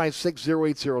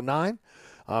 504-556-0809.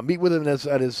 Meet with him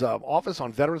at his office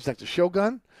on Veterans next to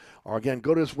Shogun. Or, again,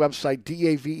 go to his website,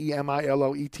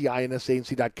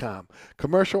 DAVEMILOETINSAgency.com.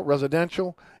 Commercial,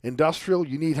 residential, industrial,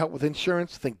 you need help with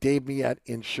insurance, think Dave Miette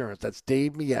Insurance. That's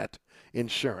Dave Miette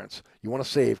Insurance. You want to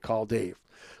save, call Dave.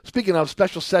 Speaking of,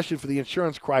 special session for the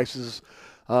insurance crisis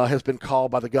has been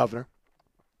called by the governor.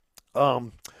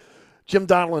 Jim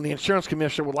Donelon, the insurance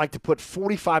commissioner, would like to put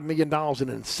 $45 million in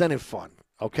an incentive fund,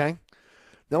 okay?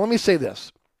 Now, let me say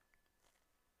this.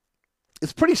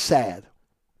 It's pretty sad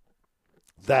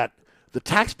that the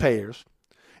taxpayers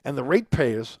and the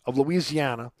ratepayers of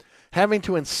Louisiana having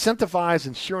to incentivize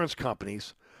insurance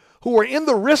companies who are in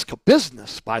the risk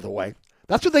business, by the way.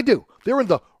 That's what they do. They're in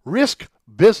the risk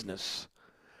business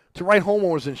to write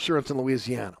homeowners insurance in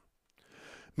Louisiana.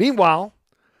 Meanwhile,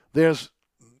 they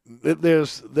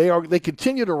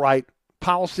continue to write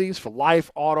policies for life,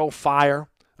 auto, fire,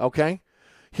 okay?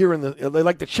 They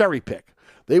like to cherry pick.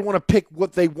 They want to pick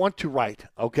what they want to write,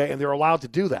 okay? And they're allowed to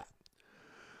do that.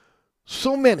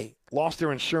 So many lost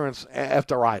their insurance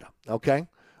after Ida, okay?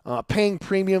 Paying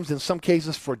premiums in some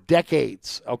cases for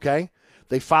decades, okay?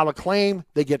 They file a claim,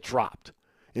 they get dropped.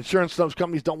 Insurance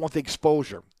companies don't want the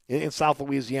exposure in South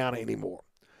Louisiana anymore.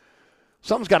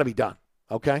 Something's got to be done,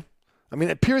 okay? I mean,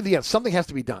 at period the end, something has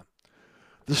to be done.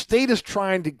 The state is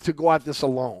trying to go at this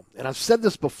alone. And I've said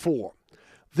this before.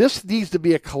 This needs to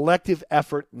be a collective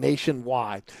effort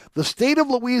nationwide. The state of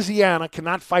Louisiana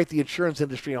cannot fight the insurance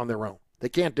industry on their own. They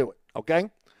can't do it, okay?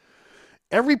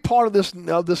 Every part of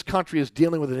this country is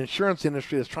dealing with an insurance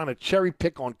industry that's trying to cherry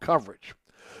pick on coverage.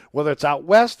 Whether it's out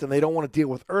west and they don't want to deal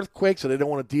with earthquakes or they don't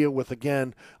want to deal with,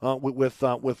 again,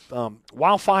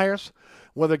 wildfires.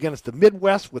 Whether, again, it's the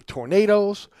Midwest with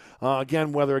tornadoes.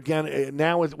 Whether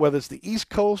it's the East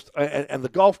Coast and the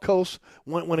Gulf Coast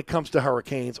when it comes to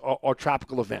hurricanes or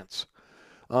tropical events.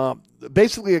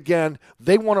 Basically, again,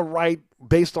 they want to write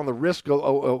based on the risk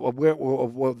of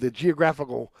the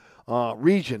geographical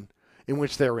region in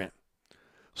which they're in.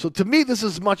 So to me, this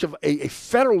is as much of a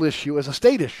federal issue as a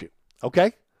state issue,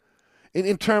 okay?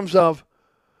 In terms of,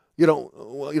 at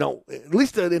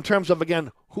least in terms of,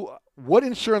 again, what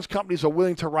insurance companies are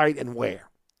willing to write and where.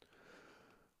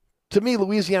 To me,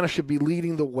 Louisiana should be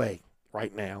leading the way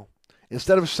right now.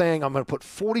 Instead of saying I'm going to put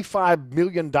 $45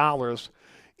 million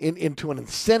into an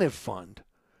incentive fund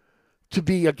to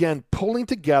be, again, pulling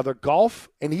together Gulf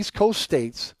and East Coast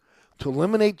states to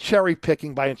eliminate cherry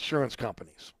picking by insurance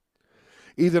companies.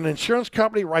 Either an insurance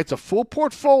company writes a full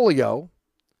portfolio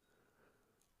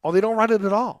or they don't write it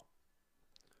at all.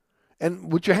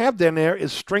 And what you have then there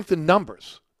is strength in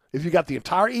numbers. If you got the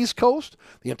entire East Coast,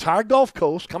 the entire Gulf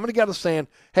Coast coming together saying,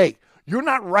 hey, you're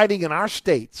not writing in our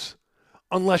states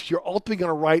unless you're ultimately going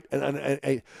to write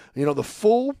the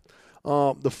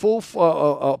full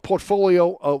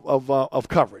portfolio of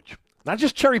coverage. Not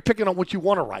just cherry picking on what you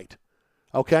want to write,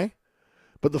 okay?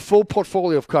 But the full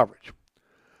portfolio of coverage.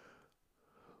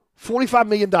 $45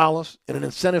 million in an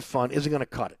incentive fund isn't going to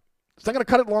cut it. It's not going to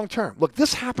cut it long term. Look,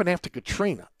 this happened after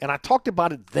Katrina, and I talked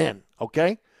about it then,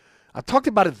 okay? I talked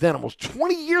about it then. Almost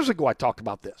 20 years ago I talked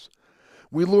about this.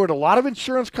 We lured a lot of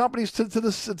insurance companies to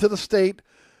the state.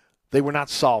 They were not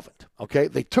solvent, okay?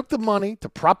 They took the money to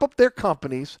prop up their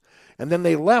companies, and then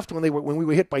they left when we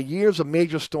were hit by years of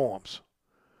major storms.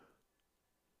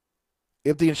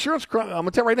 If the insurance, I'm going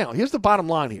to tell you right now, here's the bottom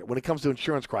line here when it comes to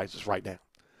insurance crisis right now.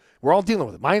 We're all dealing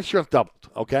with it. My insurance doubled,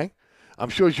 okay? I'm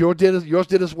sure yours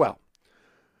did as well.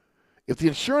 If the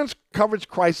insurance coverage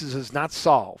crisis is not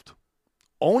solved,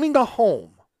 owning a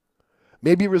home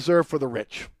may be reserved for the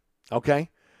rich, okay?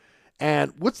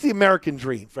 And what's the American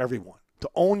dream for everyone? To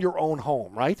own your own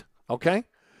home, right? Okay?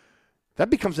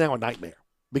 That becomes now a nightmare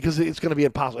because it's going to be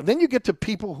impossible. And then you get to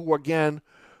people who are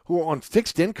on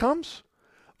fixed incomes,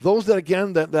 those that,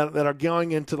 again, that are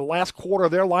going into the last quarter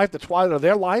of their life, the twilight of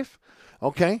their life,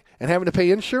 okay, and having to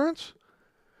pay insurance.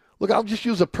 Look, I'll just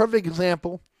use a perfect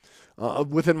example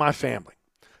within my family.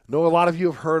 I know a lot of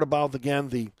you have heard about, again,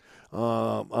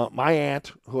 my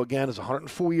aunt, who, again, is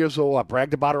 104 years old. I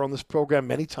bragged about her on this program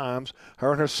many times.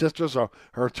 Her and her sisters,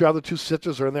 her two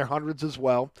sisters, are in their hundreds as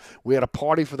well. We had a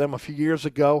party for them a few years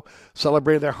ago,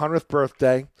 celebrating their 100th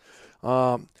birthday.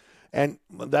 And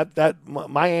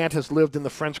my aunt has lived in the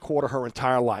French Quarter her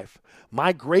entire life.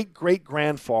 My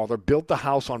great-great-grandfather built the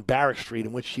house on Barrack Street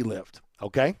in which she lived,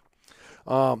 okay?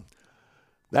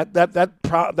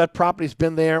 That property's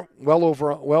been there well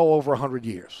over 100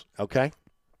 years, okay?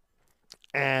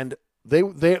 And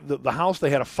the house, they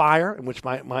had a fire in which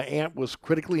my aunt was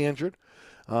critically injured.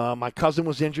 My cousin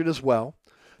was injured as well.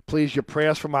 Please, your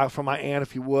prayers for my aunt,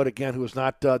 if you would, again, who is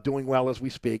not doing well as we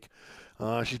speak.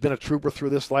 She's been a trooper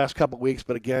through this last couple of weeks,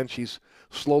 but again, she's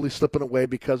slowly slipping away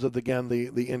because of, again,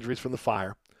 the injuries from the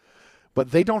fire.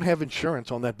 But they don't have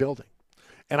insurance on that building.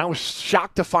 And I was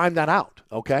shocked to find that out,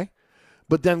 okay?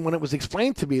 But then when it was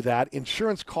explained to me that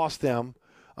insurance cost them,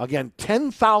 again,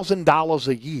 $10,000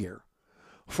 a year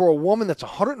for a woman that's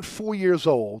 104 years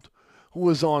old who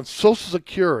is on Social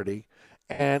Security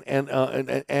and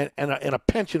a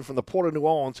pension from the Port of New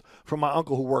Orleans from my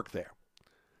uncle who worked there.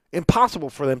 Impossible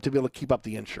for them to be able to keep up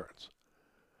the insurance.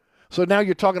 So now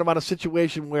you're talking about a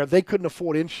situation where they couldn't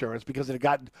afford insurance because it had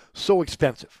gotten so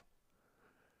expensive.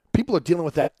 People are dealing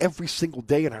with that every single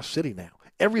day in our city now,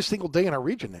 every single day in our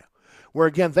region now, where,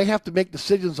 again, they have to make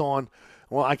decisions on,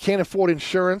 well, I can't afford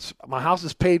insurance, my house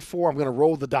is paid for, I'm going to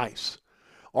roll the dice.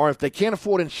 Or if they can't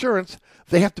afford insurance,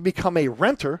 they have to become a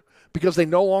renter because they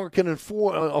no longer can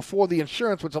afford the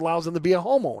insurance, which allows them to be a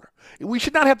homeowner. We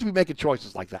should not have to be making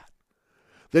choices like that.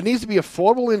 There needs to be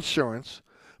affordable insurance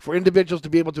for individuals to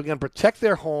be able to, again, protect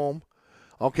their home,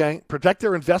 okay, protect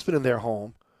their investment in their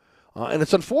home, and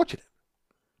it's unfortunate.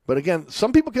 But, again,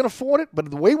 some people can afford it,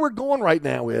 but the way we're going right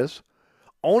now is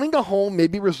owning a home may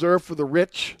be reserved for the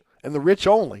rich and the rich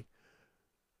only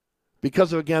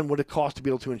because of, again, what it costs to be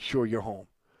able to insure your home.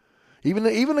 Even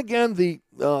again, the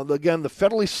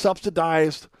federally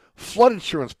subsidized flood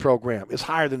insurance program is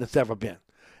higher than it's ever been.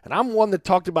 And I'm one that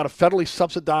talked about a federally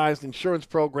subsidized insurance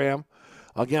program,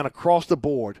 again, across the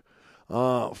board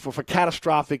for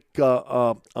catastrophic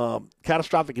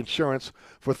insurance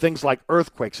for things like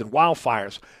earthquakes and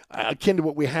wildfires, akin to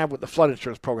what we have with the flood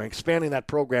insurance program, expanding that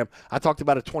program. I talked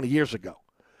about it 20 years ago,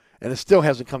 and it still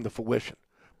hasn't come to fruition.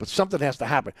 But something has to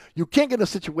happen. You can't get in a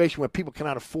situation where people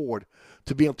cannot afford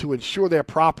to be able to insure their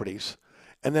properties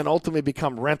and then ultimately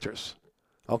become renters,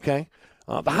 okay?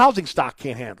 The housing stock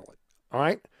can't handle it, all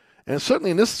right? And certainly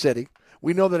in this city,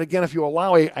 we know that, again, if you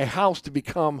allow a house to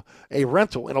become a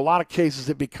rental, in a lot of cases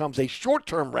it becomes a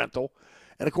short-term rental,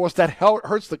 and, of course, that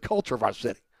hurts the culture of our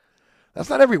city. That's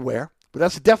not everywhere, but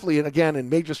that's definitely, again, in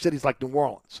major cities like New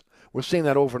Orleans. We're seeing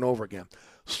that over and over again.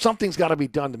 Something's got to be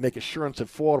done to make insurance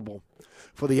affordable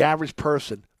for the average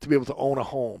person to be able to own a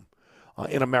home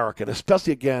in America, and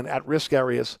especially, again, at-risk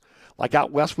areas like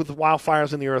out west with the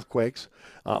wildfires and the earthquakes,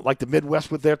 like the Midwest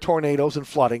with their tornadoes and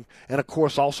flooding, and, of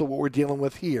course, also what we're dealing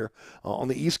with here on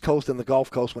the East Coast and the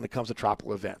Gulf Coast when it comes to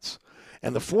tropical events.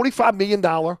 And the $45 million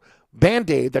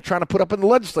Band-Aid they're trying to put up in the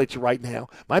legislature right now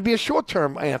might be a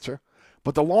short-term answer,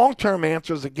 but the long-term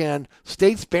answer is, again,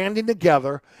 states banding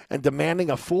together and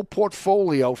demanding a full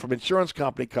portfolio from insurance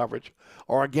company coverage,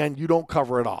 or, again, you don't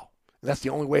cover it all. And that's the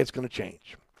only way it's going to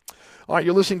change. All right,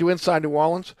 you're listening to Inside New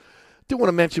Orleans. I do want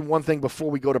to mention one thing before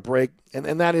we go to break, and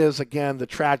that is, again, the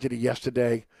tragedy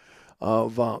yesterday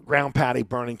of Ground Patty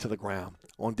burning to the ground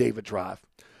on David Drive.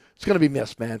 It's going to be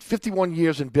missed, man. 51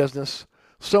 years in business,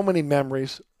 so many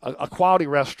memories, a quality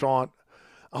restaurant.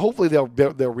 Hopefully they'll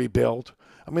rebuild.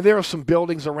 I mean, there are some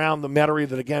buildings around the Metairie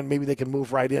that, again, maybe they can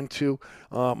move right into.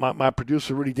 My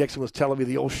producer, Rudy Dixon, was telling me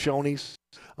the old Shoney's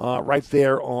right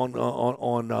there on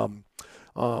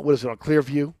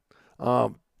Clearview.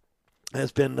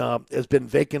 Has been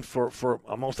vacant for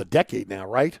almost a decade now,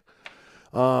 right?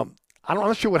 I'm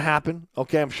not sure what happened.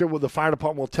 Okay, I'm sure the fire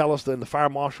department will tell us, and the fire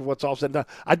marshal what's all said and done.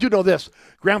 I do know this.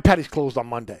 Ground Patty's closed on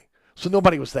Monday, so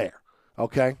nobody was there.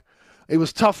 Okay? It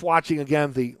was tough watching,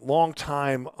 again, the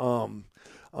long-time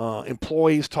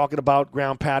employees talking about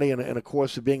Ground Patty and, of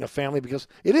course, it being a family, because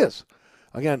it is.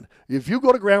 Again, if you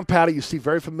go to Ground Patty, you see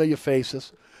very familiar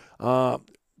faces.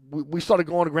 We started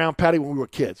going to Ground Patty when we were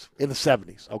kids in the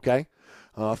 70s, okay?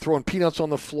 Throwing peanuts on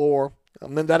the floor.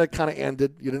 And then that had kind of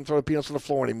ended. You didn't throw the peanuts on the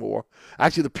floor anymore.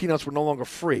 Actually, the peanuts were no longer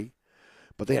free,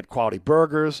 but they had quality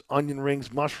burgers, onion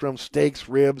rings, mushrooms, steaks,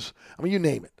 ribs. I mean, you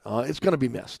name it. It's going to be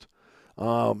missed.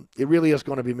 It really is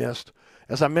going to be missed.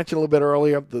 As I mentioned a little bit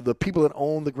earlier, the people that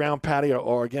own the Ground Patty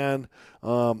are again,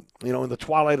 in the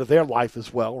twilight of their life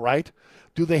as well, right?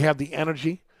 Do they have the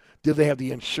energy? Do they have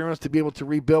the insurance to be able to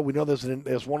rebuild? We know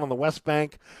there's one on the West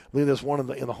Bank. I believe there's one in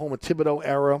the Home of Thibodeau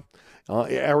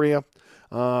area.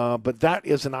 But that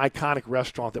is an iconic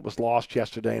restaurant that was lost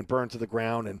yesterday and burned to the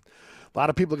ground. And a lot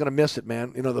of people are going to miss it,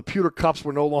 man. The pewter cups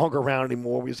were no longer around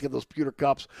anymore. We used to get those pewter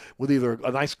cups with either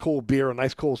a nice cold beer or a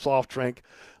nice cold soft drink.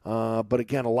 But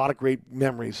again, a lot of great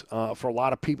memories for a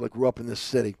lot of people that grew up in this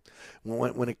city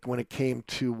when it came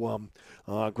to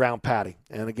Ground Patty.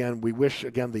 And again, we wish,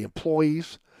 again, the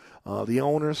employees, the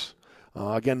owners,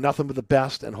 again, nothing but the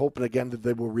best, and hoping, again, that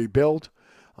they will rebuild.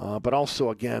 But also,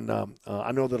 again,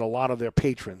 I know that a lot of their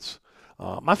patrons,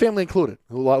 my family included,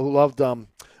 who loved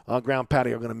Ground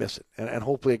Patty, are going to miss it. And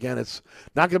hopefully, again, it's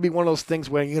not going to be one of those things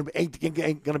where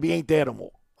ain't there no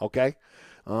more, okay?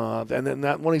 And then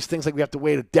one of these things like we have to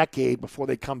wait a decade before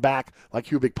they come back like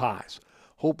Cubic Pies.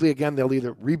 Hopefully, again, they'll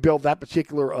either rebuild that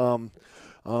particular on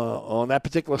that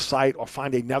particular site or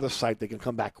find another site they can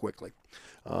come back quickly.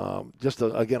 Just,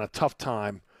 again, a tough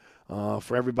time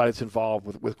for everybody that's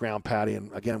involved with Ground Patty.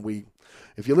 And, again,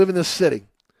 if you live in this city,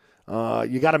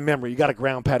 you got a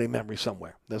Ground Patty memory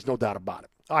somewhere. There's no doubt about it.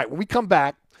 All right, when we come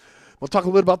back, we'll talk a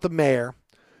little bit about the mayor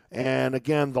and,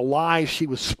 again, the lies she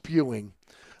was spewing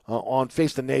on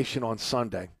Face the Nation on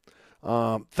Sunday.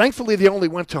 Thankfully, they only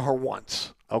went to her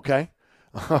once, okay?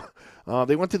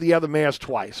 They went to the other mayors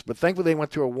twice, but thankfully they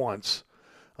went to her once.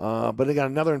 But they got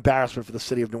another embarrassment for the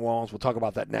city of New Orleans. We'll talk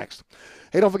about that next.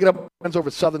 Hey, don't forget our friends over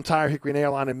at Southern Tire, Hickory and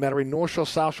Airline in Metairie, North Shore,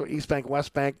 South Shore, East Bank,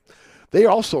 West Bank. They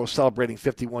also are celebrating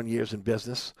 51 years in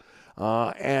business.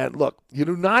 And look, you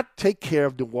do not take care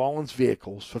of New Orleans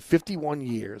vehicles for 51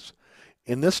 years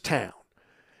in this town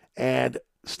and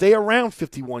stay around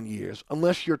 51 years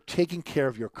unless you're taking care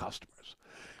of your customers.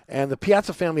 And the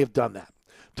Piazza family have done that.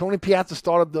 Tony Piazza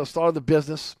started the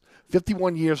business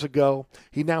 51 years ago.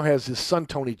 He now has his son,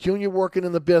 Tony Jr., working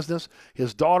in the business.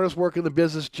 His daughter's working in the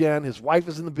business, Jen. His wife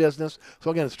is in the business. So,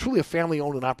 again, it's truly a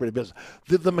family-owned and operated business.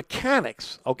 The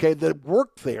mechanics, okay, that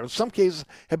work there, in some cases,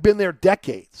 have been there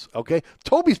decades, okay?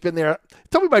 Toby's been there.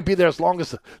 Toby might be there as long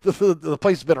as the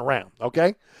place has been around,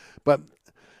 okay? But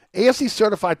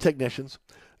ASE-certified technicians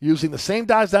using the same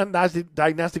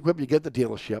diagnostic equipment you get at the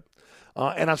dealership.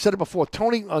 And I've said it before,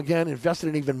 Tony, again, invested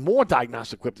in even more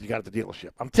diagnostic equipment you got at the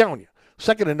dealership. I'm telling you,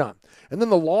 second to none. And then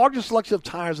the largest selection of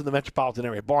tires in the metropolitan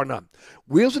area, bar none.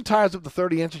 Wheels and tires up to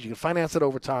 30 inches. You can finance it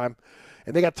over time.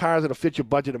 And they got tires that'll fit your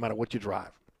budget no matter what you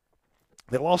drive.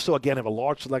 They'll also, again, have a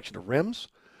large selection of rims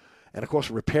and, of course,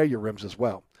 repair your rims as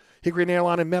well. Hickory and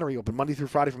Airline in Metairie, open Monday through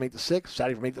Friday from 8 to 6,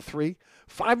 Saturday from 8 to 3.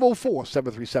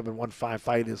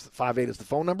 504-737-1558 is the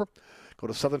phone number. Go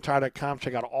to southerntire.com,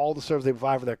 check out all the service they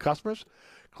provide for their customers,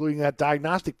 including that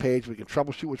diagnostic page where you can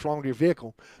troubleshoot what's wrong with your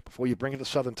vehicle before you bring it to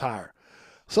Southern Tire.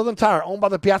 Southern Tire, owned by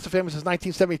the Piazza family since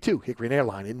 1972, Hickory and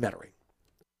Airline in Metairie.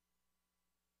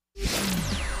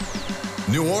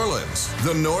 New Orleans,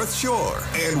 the North Shore,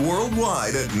 and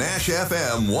worldwide at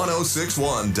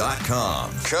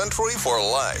NashFM1061.com. Country for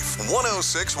Life,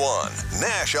 1061,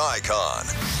 Nash Icon.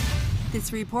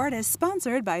 This report is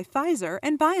sponsored by Pfizer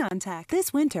and BioNTech.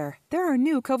 This winter, there are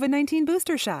new COVID-19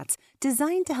 booster shots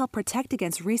designed to help protect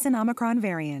against recent Omicron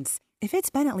variants. If it's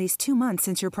been at least 2 months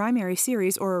since your primary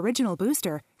series or original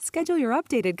booster, schedule your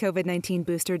updated COVID-19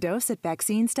 booster dose at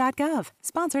vaccines.gov.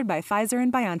 Sponsored by Pfizer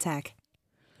and BioNTech.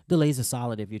 Delays are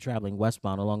solid if you're traveling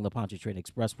westbound along the Pontchartrain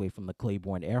Expressway from the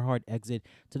Claiborne-Earhart exit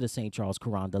to the St.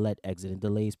 Charles-Carondelet exit, and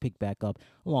delays pick back up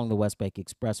along the West Bank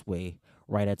Expressway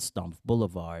right at Stumpf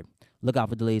Boulevard. Look out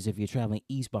for delays if you're traveling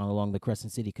eastbound along the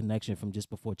Crescent City connection from just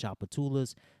before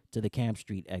Chapatoulas to the Camp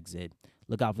Street exit.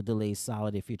 Look out for delays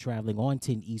solid if you're traveling on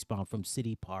 10 eastbound from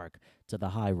City Park to the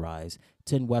High Rise.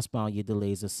 10 westbound, your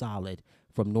delays are solid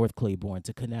from North Claiborne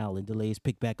to Canal, and delays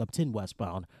pick back up 10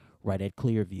 westbound right at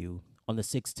Clearview. On the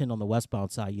 610 on the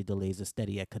westbound side, your delays are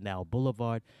steady at Canal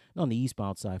Boulevard. And on the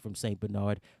eastbound side from St.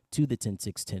 Bernard to the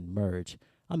 10610 merge.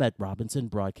 I'm Ed Robinson,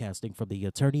 broadcasting from the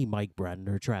Attorney Mike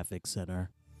Brandner Traffic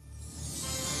Center.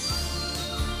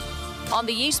 On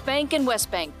the East Bank and West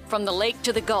Bank, from the lake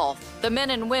to the Gulf, the men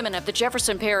and women of the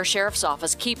Jefferson Parish Sheriff's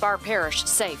Office keep our parish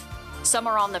safe. Some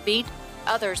are on the beat,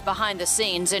 others behind the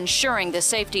scenes, ensuring the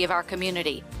safety of our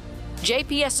community.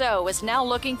 JPSO is now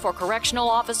looking for correctional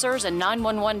officers and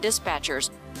 911 dispatchers.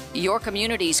 Your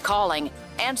community's calling.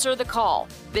 Answer the call.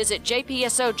 Visit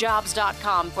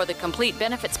jpsojobs.com for the complete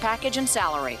benefits package and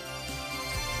salary.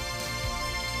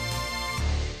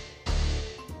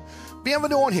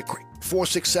 Bienvenue on Hickory,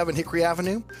 467 Hickory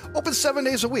Avenue. Open 7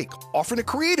 days a week, offering a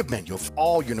creative menu of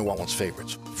all your New Orleans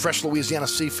favorites. Fresh Louisiana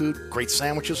seafood, great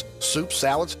sandwiches, soups,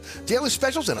 salads, daily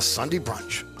specials, and a Sunday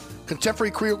brunch.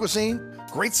 Contemporary Creole cuisine,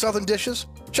 great southern dishes.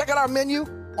 Check out our menu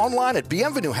online at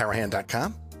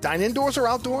bienvenueharahan.com. Dine indoors or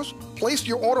outdoors. Place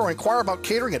your order or inquire about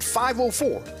catering at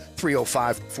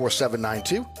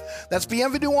 504-305-4792. That's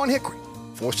Bienvenue on Hickory,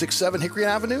 467 Hickory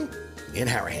Avenue in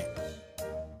Harahan.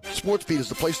 SportsBeat is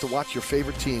the place to watch your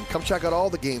favorite team. Come check out all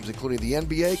the games, including the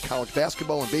NBA, college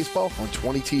basketball, and baseball on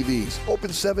 20 TVs.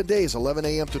 Open 7 days, 11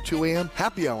 a.m. to 2 a.m.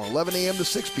 Happy hour, 11 a.m. to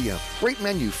 6 p.m. Great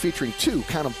menu featuring two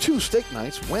steak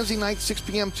nights. Wednesday night, 6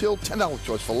 p.m. till $10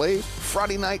 choice fillets.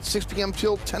 Friday night, 6 p.m.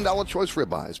 till $10 choice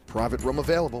ribeyes. Private room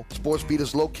available. SportsBeat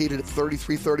is located at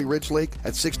 3330 Ridge Lake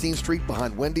at 16th Street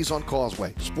behind Wendy's on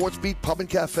Causeway. SportsBeat Pub and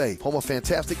Cafe, home of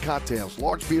fantastic cocktails,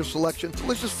 large beer selection,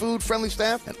 delicious food, friendly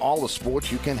staff, and all the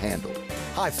sports you can handle.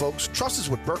 Hi, folks. Trust is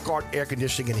what Burkhardt Air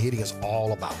Conditioning and Heating is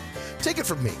all about. Take it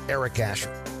from me, Eric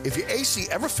Asher. If your AC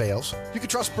ever fails, you can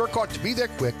trust Burkhardt to be there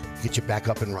quick to get you back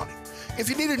up and running. If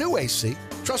you need a new AC,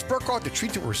 trust Burkhardt to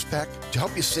treat you with respect, to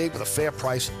help you save with a fair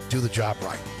price, do the job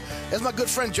right. As my good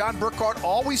friend John Burkhardt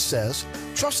always says,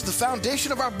 trust is the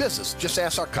foundation of our business. Just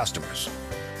ask our customers.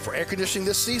 For air conditioning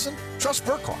this season, trust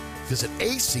Burkhardt. Visit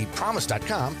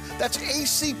acpromise.com. That's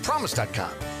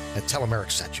acpromise.com. And tell them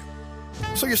Eric sent you.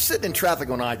 So you're sitting in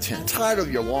traffic on I-10, tired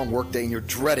of your long workday, and you're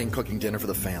dreading cooking dinner for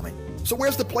the family. So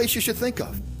where's the place you should think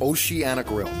of? Oceana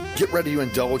Grill. Get ready to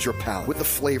indulge your palate with the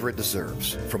flavor it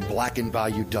deserves. From blackened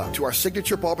Bayou duck to our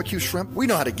signature barbecue shrimp, we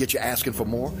know how to get you asking for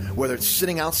more, whether it's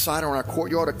sitting outside or in our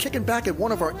courtyard or kicking back at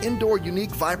one of our indoor, unique,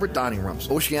 vibrant dining rooms.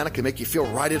 Oceana can make you feel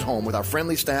right at home with our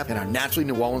friendly staff and our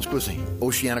naturally New Orleans cuisine.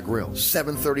 Oceana Grill,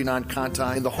 739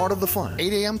 Conti, in the heart of the fun,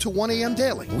 8 a.m. to 1 a.m.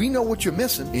 daily. We know what you're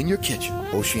missing in your kitchen.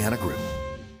 Oceana Grill.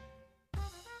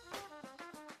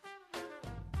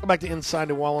 Go back to Inside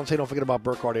New Orleans. Hey, don't forget about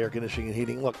Burkhardt Air Conditioning and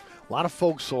Heating. Look, a lot of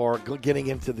folks are getting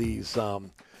into these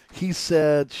he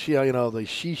said, the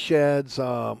she sheds,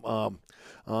 where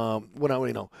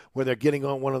they're getting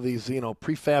on one of these,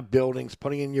 prefab buildings,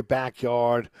 putting it in your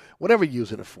backyard, whatever you're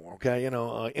using it for, okay?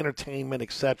 Entertainment,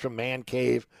 etc., man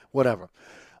cave, whatever.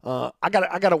 I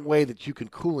got a way that you can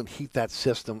cool and heat that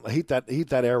system, heat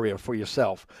that area for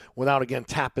yourself without, again,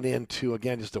 tapping into,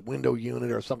 just a window unit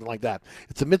or something like that.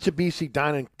 It's a Mitsubishi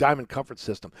Diamond Comfort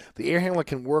System. The air handler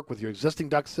can work with your existing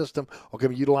duct system or can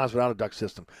be utilized without a duct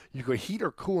system. You can heat or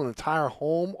cool an entire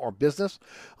home or business.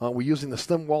 We're using the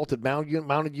slim vaulted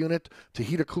mounted unit to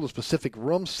heat or cool a specific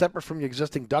room separate from your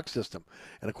existing duct system.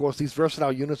 And, of course, these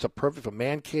versatile units are perfect for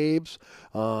man caves,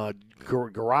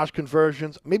 garage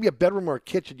conversions, maybe a bedroom or a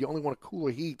kitchen. You only want to cool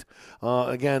or heat,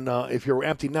 if you're an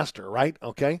empty nester, right?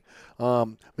 Okay.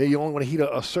 Maybe you only want to heat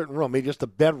a certain room, maybe just a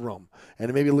bedroom,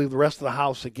 and maybe leave the rest of the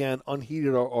house,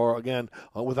 unheated or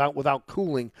without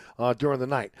cooling during the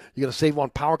night. You're going to save on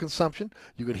power consumption.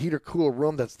 You can heat or cool a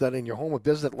room that's in your home or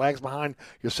business that lags behind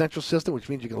your central system, which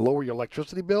means you can lower your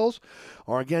electricity bills.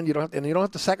 Or, you don't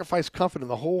have to sacrifice comfort in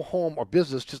the whole home or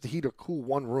business just to heat or cool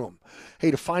one room. Hey,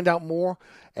 to find out more,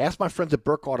 ask my friends at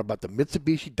Burkhardt about the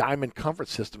Mitsubishi Diamond Comfort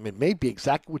System. It may be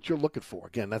exactly what you're looking for.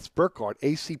 Again, that's Burkhardt,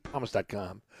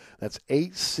 acpromise.com. That's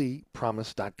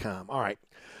acpromise.com. All right.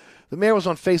 The mayor was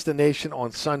on Face the Nation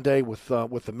on Sunday with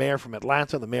the mayor from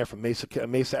Atlanta, the mayor from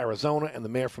Mesa, Arizona, and the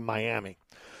mayor from Miami.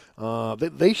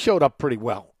 They showed up pretty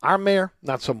well. Our mayor,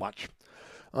 not so much.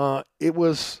 It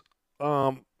was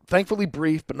thankfully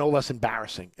brief, but no less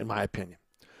embarrassing, in my opinion.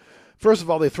 First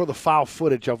of all, they throw the foul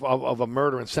footage of a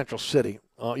murder in Central City,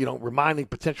 reminding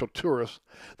potential tourists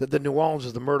that New Orleans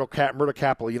is the murder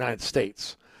capital of the United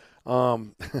States,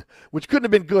 which couldn't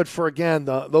have been good for,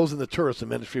 those in the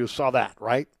tourism industry who saw that,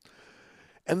 right?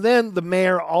 And then the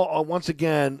mayor, once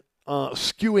again,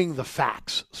 skewing the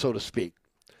facts, so to speak.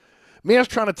 Mayor's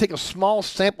trying to take a small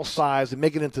sample size and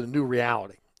make it into the new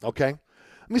reality, okay?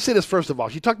 Let me say this first of all.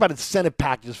 She talked about incentive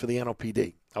packages for the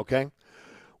NOPD, okay?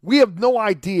 We have no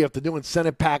idea if the new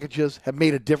incentive packages have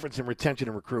made a difference in retention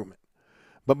and recruitment.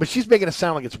 But she's making it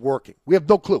sound like it's working. We have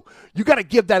no clue. You got to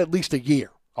give that at least a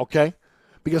year, okay?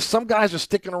 because some guys are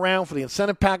sticking around for the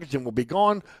incentive package and will be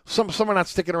gone. Some are not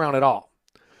sticking around at all.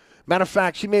 Matter of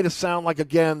fact, she made it sound like,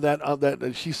 again,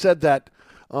 that she said that,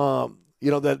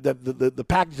 that the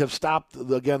package have stopped,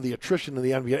 the attrition in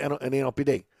the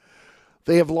NLPD.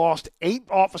 They have lost 8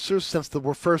 officers since the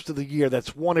first of the year.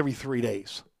 That's 1 every 3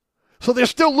 days. So they're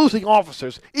still losing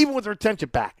officers, even with the retention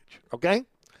package, okay?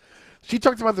 She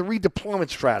talked about the redeployment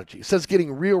strategy. It says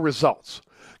getting real results.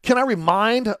 Can I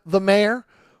remind the mayor?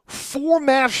 4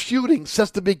 mass shootings since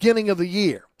the beginning of the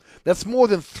year. That's more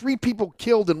than 3 people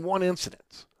killed in one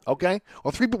incident, okay?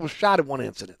 Or 3 people shot in one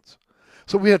incident.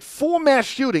 So we had 4 mass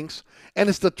shootings, and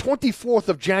it's the 24th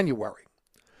of January.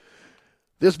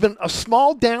 There's been a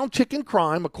small downtick in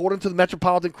crime, according to the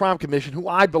Metropolitan Crime Commission, who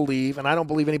I believe, and I don't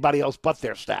believe anybody else but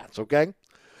their stats, okay?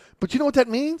 But you know what that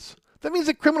means? That means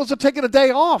that criminals are taking a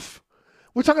day off.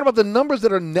 We're talking about the numbers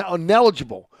that are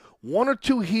ineligible. 1 or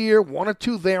 2 here, 1 or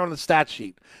 2 there on the stat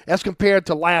sheet, as compared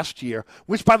to last year,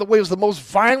 which, by the way, was the most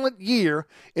violent year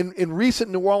in recent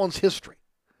New Orleans history.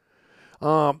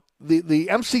 The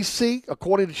MCC,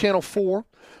 according to Channel 4,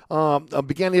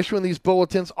 began issuing these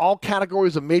bulletins. All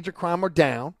categories of major crime are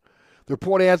down. The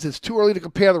report adds it's too early to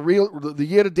compare the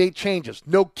year-to-date changes.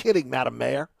 No kidding, Madam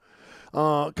Mayor.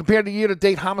 Compared to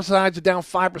year-to-date, homicides are down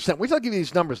 5%. Wait till I give you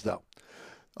these numbers, though.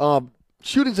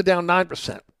 Shootings are down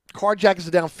 9%. Carjackings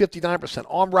are down 59%.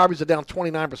 Armed robberies are down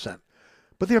 29%.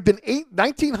 But there have been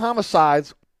 19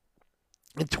 homicides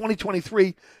in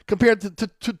 2023 compared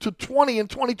to 20 in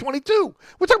 2022.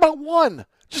 We're talking about one.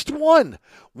 Just one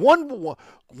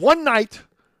night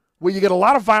where you get a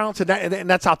lot of violence, and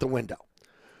that's out the window.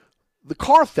 The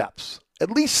car thefts,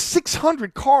 at least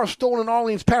 600 cars stolen in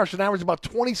Orleans Parish, an average about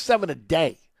 27 a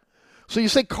day. So you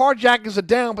say carjackings are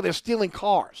down, but they're stealing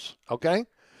cars, okay?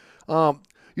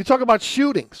 You talk about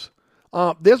shootings.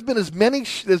 There's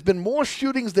been more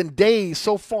shootings than days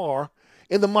so far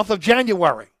in the month of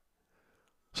January.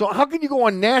 So how can you go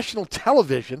on national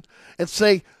television and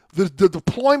say the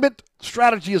deployment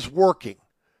strategy is working?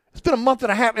 It's been a month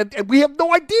and a half, and we have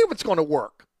no idea if it's going to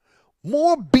work.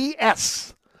 More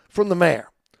BS from the mayor.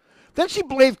 Then she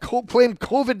blamed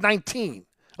COVID-19,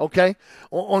 okay,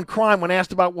 on crime when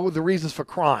asked about what were the reasons for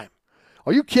crime.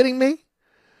 Are you kidding me?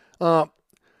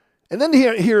 And then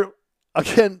here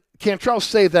again, Cantrell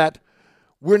say that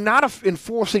we're not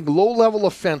enforcing low-level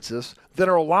offenses that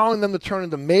are allowing them to turn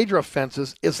into major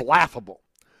offenses is laughable.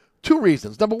 2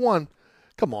 reasons. Number one,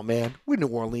 come on, man. We're New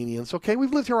Orleanians, okay?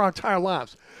 We've lived here our entire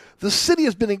lives. The city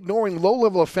has been ignoring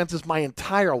low-level offenses my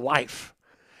entire life.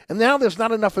 And now there's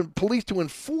not enough police to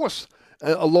enforce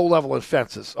low-level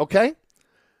offenses, okay?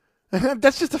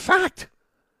 That's just a fact.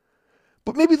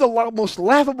 But maybe the most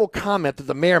laughable comment that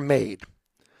the mayor made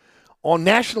on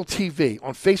national TV,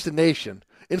 on Face the Nation,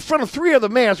 in front of 3 other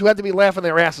mayors who had to be laughing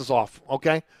their asses off,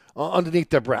 okay, underneath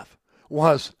their breath,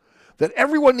 was that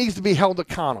everyone needs to be held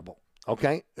accountable,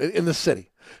 okay, in the city.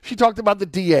 She talked about the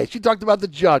DA. She talked about the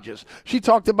judges. She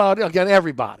talked about, again,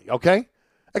 everybody, okay,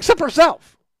 except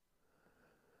herself.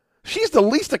 She's the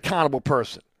least accountable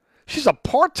person. She's a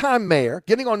part-time mayor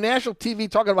getting on national TV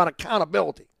talking about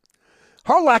accountability.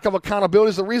 Her lack of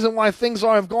accountability is the reason why things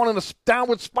have gone in a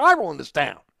downward spiral in this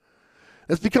town.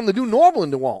 It's become the new normal in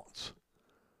New Orleans.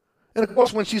 And, of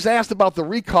course, when she's asked about the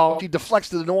recall, she deflects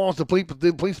to the New Orleans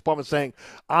police department saying,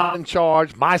 I'm in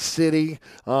charge, my city,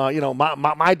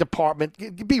 my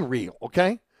department. Be real,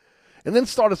 okay? And then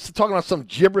started talking about some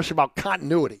gibberish about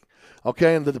continuity,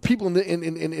 okay? And the people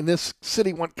in this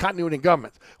city want continuity in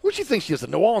government. What do you think she is, the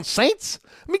New Orleans Saints?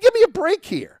 I mean, give me a break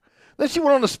here. Then she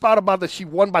went on the spot about that she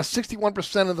won by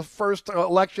 61% in the first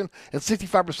election and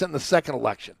 65% in the second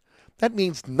election. That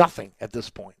means nothing at this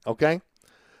point, okay?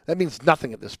 That means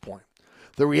nothing at this point.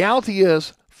 The reality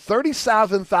is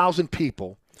 37,000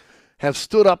 people have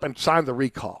stood up and signed the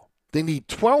recall. They need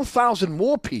 12,000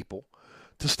 more people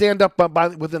to stand up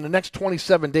within the next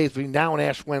 27 days between now and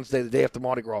Ash Wednesday, the day after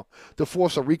Mardi Gras, to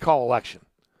force a recall election.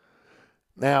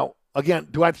 Now, again,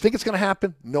 do I think it's going to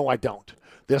happen? No, I don't.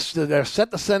 They're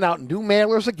set to send out new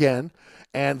mailers again,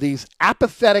 and these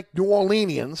apathetic New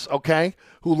Orleanians, okay,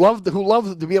 who love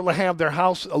to be able to have their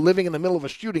house living in the middle of a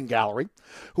shooting gallery,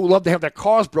 who love to have their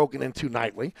cars broken into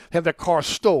nightly, have their cars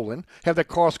stolen, have their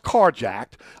cars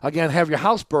carjacked, again, have your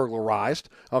house burglarized,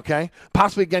 okay,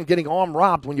 possibly, again, getting armed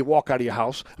robbed when you walk out of your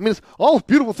house. I mean, it's all a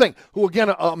beautiful thing. Who,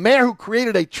 again, a mayor who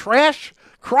created a trash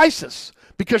crisis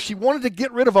because she wanted to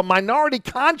get rid of a minority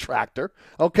contractor,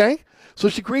 okay, So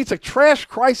she creates a trash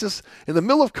crisis in the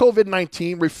middle of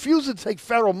COVID-19, refuses to take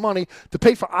federal money to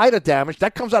pay for Ida damage.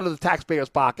 That comes out of the taxpayers'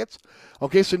 pockets.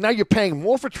 Okay, so now you're paying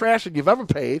more for trash than you've ever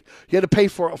paid. You had to pay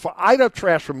for Ida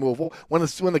trash removal when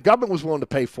the government was willing to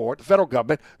pay for it, the federal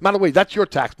government. By the way, that's your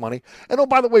tax money. And oh,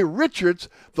 by the way, Richards,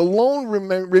 the lone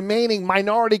remaining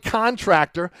minority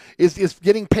contractor, is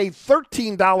getting paid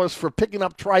 $13 for picking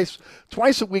up twice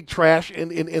a week trash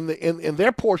in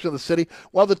their portion of the city,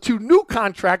 while the two new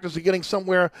contractors are getting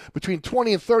somewhere between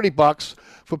 $20 and $30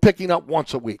 for picking up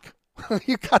once a week.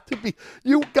 You got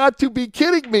to be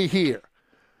kidding me here.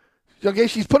 Okay,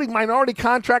 she's putting minority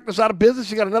contractors out of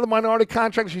business. You got another minority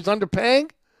contractor she's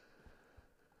underpaying.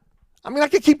 I mean, I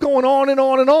could keep going on and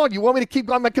on and on. You want me to keep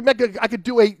going? I could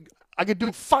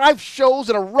do 5 shows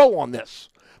in a row on this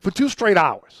for 2 straight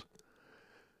hours.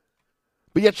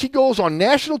 But yet she goes on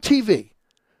national TV,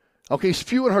 okay,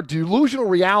 spewing her delusional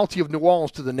reality of New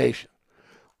Orleans to the nation.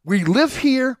 We live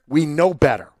here. We know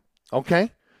better.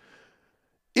 Okay?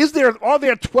 Are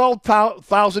there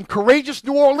 12,000 courageous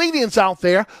New Orleanians out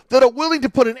there that are willing to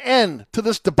put an end to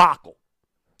this debacle?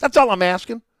 That's all I'm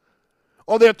asking.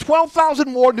 Are there 12,000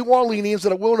 more New Orleanians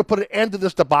that are willing to put an end to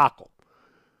this debacle?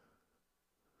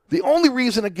 The only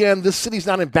reason, again, this city's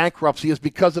not in bankruptcy is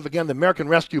because of, again, the American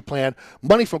Rescue Plan,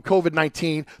 money from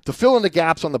COVID-19 to fill in the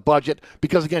gaps on the budget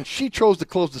because, again, she chose to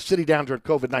close the city down during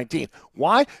COVID-19.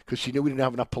 Why? Because she knew we didn't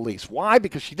have enough police. Why?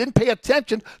 Because she didn't pay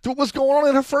attention to what was going on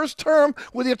in her first term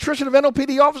with the attrition of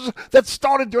NOPD officers that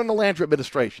started during the Landry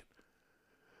administration.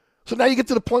 So now you get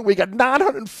to the point where you got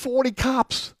 940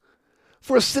 cops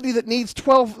for a city that needs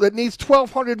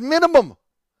 1,200 minimum.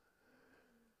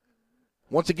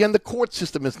 Once again, the court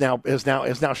system is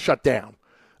now shut down,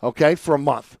 okay, for a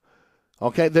month.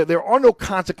 Okay, there are no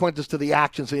consequences to the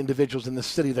actions of individuals in the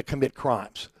city that commit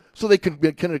crimes, so they can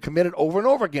commit it over and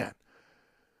over again.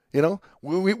 You know,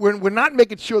 we're not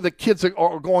making sure that kids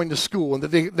are going to school and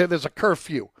that there's a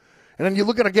curfew, and then you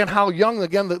look at again how young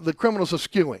again the criminals are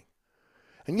skewing.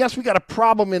 And yes, we got a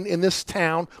problem in this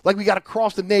town, like we got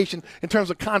across the nation in terms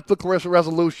of conflict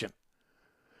resolution.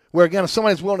 Where, again, if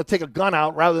somebody's willing to take a gun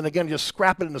out rather than, again, just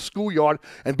scrap it in the schoolyard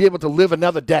and be able to live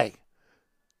another day.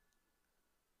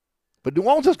 But New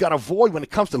Orleans has got a void when it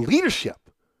comes to leadership.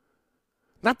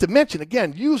 Not to mention,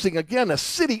 again, using, again, a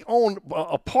city-owned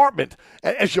apartment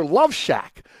as your love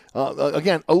shack.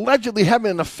 Again, allegedly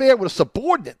having an affair with a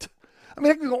subordinate. I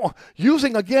mean,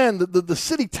 using, again, the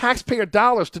city taxpayer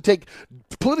dollars to take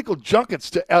political junkets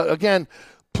to, again,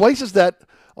 places that...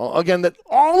 Again, that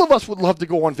all of us would love to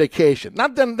go on vacation.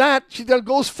 Not then that, she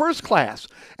goes first class,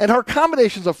 and her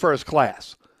accommodations are first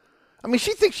class. I mean,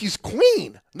 she thinks she's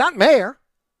queen, not mayor.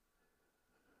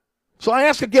 So I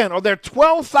ask again, are there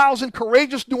 12,000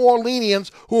 courageous New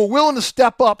Orleanians who are willing to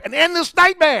step up and end this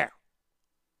nightmare?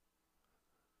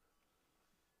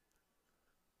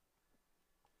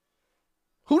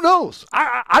 Who knows?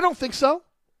 I don't think so.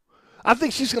 I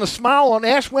think she's going to smile on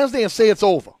Ash Wednesday and say it's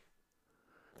over.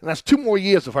 And that's 2 more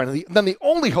years of her. And then the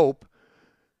only hope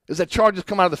is that charges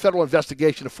come out of the federal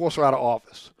investigation to force her out of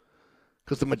office.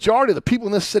 Because the majority of the people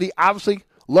in this city obviously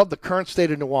love the current state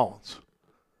of New Orleans.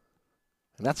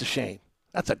 And that's a shame.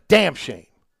 That's a damn shame.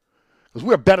 Because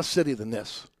we're a better city than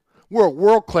this. We're a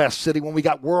world-class city when we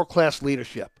got world-class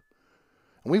leadership.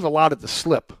 And we've allowed it to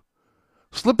slip.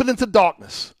 Slip it into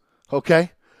darkness,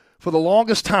 okay, for the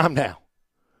longest time now.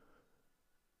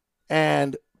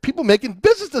 And people making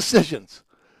business decisions.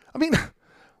 I mean,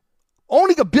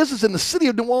 owning a business in the city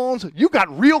of New Orleans, you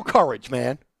got real courage,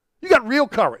 man. You got real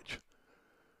courage.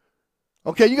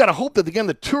 Okay, you got to hope that, again,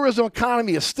 the tourism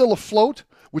economy is still afloat,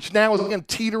 which now is, again,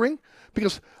 teetering.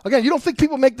 Because, again, you don't think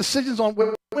people make decisions on when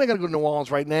they're going to go to New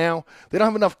Orleans right now. They don't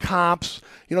have enough cops.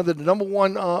 You know, they're the number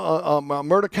one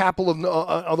murder capital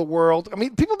of the world. I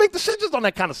mean, people make decisions on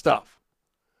that kind of stuff.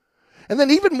 And then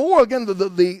even more, again,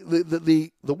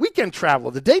 the weekend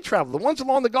traveler, the day traveler, the ones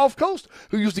along the Gulf Coast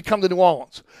who usually come to New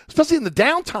Orleans, especially in the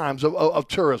downtimes of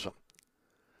tourism.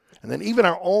 And then even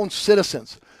our own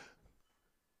citizens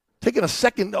taking a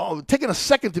second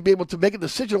to be able to make a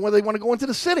decision on whether they want to go into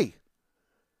the city.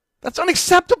 That's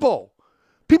unacceptable.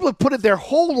 People have put their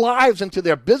whole lives into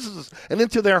their businesses and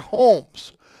into their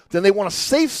homes. Then they want a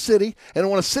safe city and they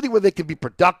want a city where they can be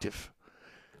productive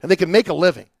and they can make a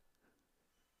living.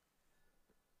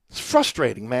 It's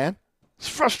frustrating, man. It's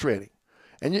frustrating.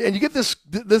 And you get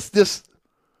this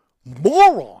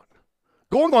moron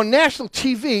going on national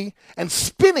TV and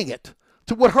spinning it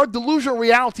to what her delusional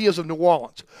reality is of New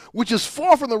Orleans, which is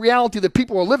far from the reality that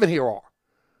people who are living here are.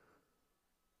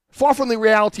 Far from the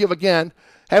reality of, again,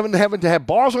 having to have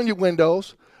bars on your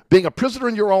windows, being a prisoner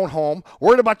in your own home,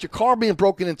 worried about your car being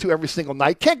broken into every single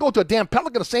night, can't go to a damn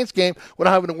Pelican or Saints game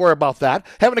without having to worry about that,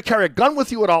 having to carry a gun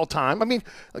with you at all time. I mean,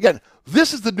 again,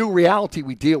 this is the new reality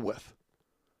we deal with.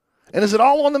 And is it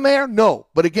all on the mayor? No.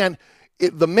 But again,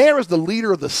 the mayor is the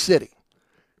leader of the city.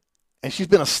 And she's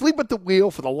been asleep at the wheel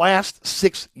for the last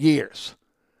 6 years.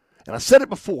 And I said it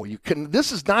before.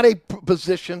 This is not a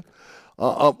position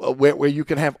where you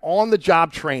can have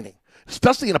on-the-job training,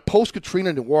 especially in a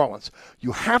post-Katrina New Orleans.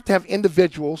 You have to have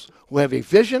individuals who have a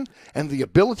vision and the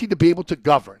ability to be able to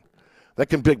govern, that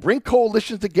can bring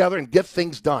coalitions together and get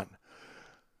things done.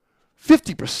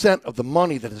 50% of the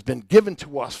money that has been given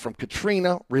to us from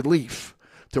Katrina relief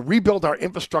to rebuild our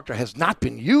infrastructure has not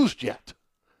been used yet.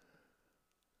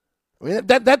 I mean,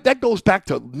 that goes back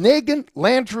to Nagin,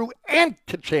 Landrieu, and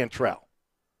Chantrell.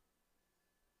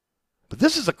 But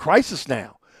this is a crisis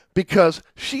now because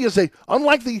she is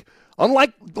unlike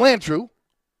Landrieu,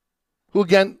 who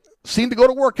again seemed to go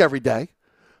to work every day,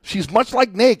 she's much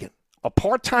like Nagin, a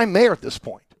part-time mayor at this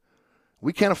point.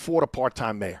 We can't afford a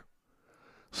part-time mayor.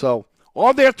 So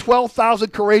are there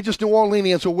 12,000 courageous New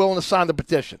Orleanians who are willing to sign the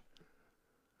petition?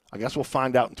 I guess we'll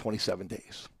find out in 27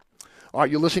 days. All right,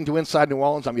 you're listening to Inside New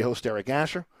Orleans. I'm your host, Eric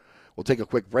Asher. We'll take a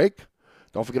quick break.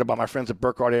 Don't forget about my friends at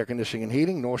Burkhardt Air Conditioning and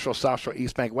Heating, North Shore, South Shore,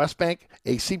 East Bank, West Bank.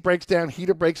 AC breaks down,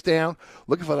 heater breaks down.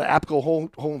 Looking for the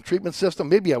APCO home treatment system.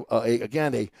 Maybe, a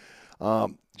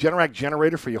Generac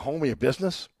generator for your home or your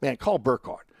business. Man, call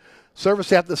Burkhardt.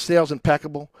 Service after sales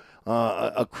impeccable.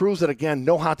 Crews that, again,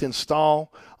 know how to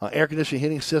install air conditioning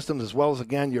heating systems as well as,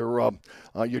 again, your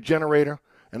generator.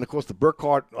 And, of course, the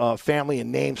Burkhardt family and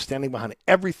name standing behind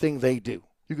everything they do.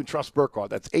 You can trust Burkhardt.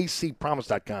 That's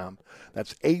acpromise.com.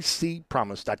 That's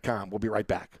acpromise.com. We'll be right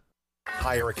back.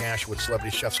 Hi, Eric Asher with celebrity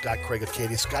chef Scott Craig of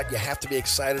Katie's. Scott, you have to be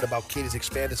excited about Katie's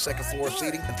expanded second floor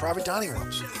seating and private dining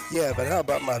rooms. Yeah, but how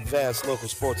about my vast local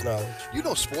sports knowledge? You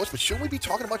know sports, but shouldn't we be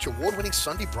talking about your award-winning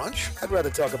Sunday brunch? I'd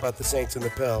rather talk about the Saints and the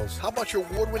Pels. How about your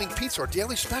award-winning pizza or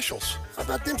daily specials? How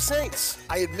about them Saints?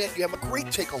 I admit you have a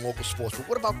great take on local sports, but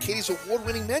what about Katie's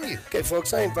award-winning menu? Okay,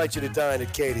 folks, I invite you to dine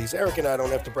at Katie's. Eric and I don't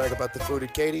have to brag about the food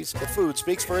at Katie's. The food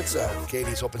speaks for itself.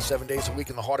 Katie's open 7 days a week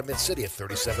in the heart of Mid-City at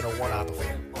 3701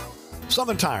 Opperville.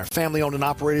 Southern Tire, family owned and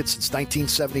operated since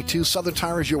 1972. Southern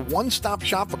Tire is your one-stop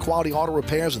shop for quality auto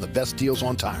repairs and the best deals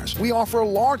on tires. We offer a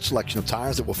large selection of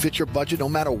tires that will fit your budget no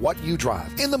matter what you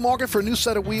drive. In the market for a new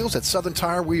set of wheels at Southern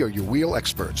Tire, we are your wheel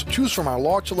experts. Choose from our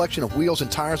large selection of wheels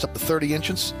and tires up to 30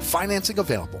 inches. Financing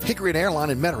available. Hickory and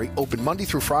Airline in Metairie, open Monday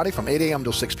through Friday from 8 a.m.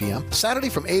 till 6 p.m. Saturday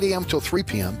from 8 a.m. till 3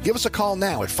 p.m. Give us a call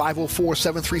now at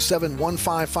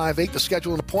 504-737-1558 to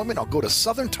schedule an appointment or go to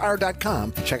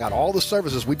southerntire.com and check out all the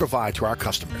services we provide to our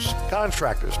customers.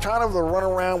 Contractors, tired of the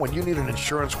runaround when you need an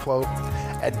insurance quote?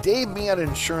 At Dave Miata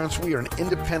Insurance, we are an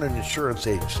independent insurance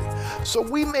agency, so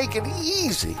we make it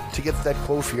easy to get that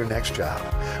quote for your next job.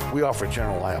 We offer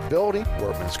general liability,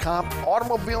 workman's comp,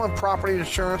 automobile and property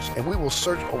insurance, and we will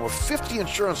search over 50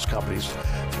 insurance companies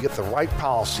to get the right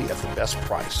policy at the best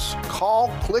price. Call,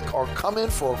 click, or come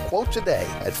in for a quote today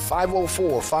at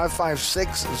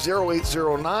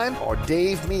 504-556-0809 or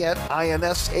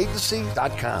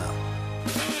DaveMe@INSAgency.com.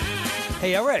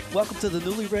 Hey, Eric, welcome to the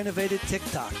newly renovated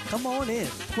TikTok. Come on in.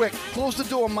 Quick, close the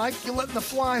door, Mike. You're letting the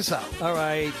flies out. All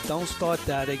right, don't start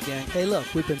that again. Hey,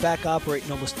 look, we've been back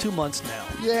operating almost 2 months now.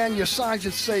 Yeah, and your sign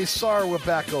should say, sorry, we're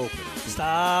back open.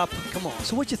 Stop. Come on.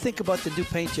 So what you think about the new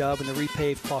paint job and the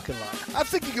repaved parking lot? I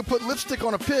think you could put lipstick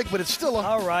on a pig, but it's still a...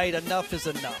 All right, enough is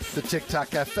enough. The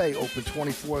TikTok Cafe, open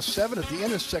 24/7 at the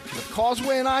intersection of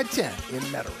Causeway and I-10 in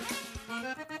Metairie.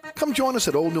 Come join us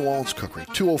at Old New Orleans Cookery,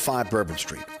 205 Bourbon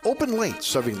Street. Open late,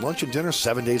 serving lunch and dinner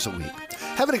 7 days a week.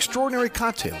 Have an extraordinary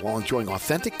cocktail while enjoying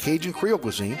authentic Cajun Creole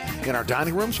cuisine in our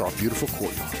dining rooms or our beautiful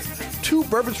courtyard. 2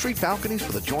 Bourbon Street balconies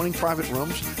with adjoining private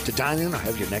rooms to dine in or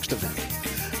have your next event.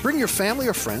 Bring your family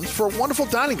or friends for a wonderful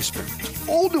dining experience.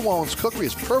 Old New Orleans Cookery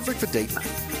is perfect for date night.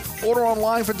 Order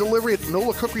online for delivery at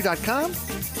nolacookery.com.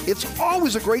 It's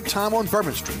always a great time on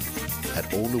Bourbon Street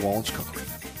at Old New Orleans Cookery.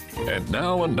 And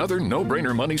now another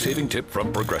no-brainer money-saving tip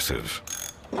from Progressive.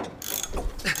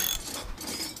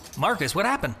 Marcus, what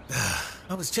happened?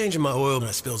 I was changing my oil and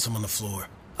I spilled some on the floor.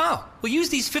 Oh, we'll use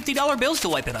these $50 bills to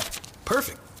wipe it up.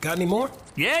 Perfect. Got any more?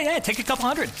 Yeah, take a couple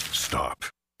hundred. Stop.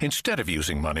 Instead of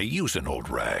using money, use an old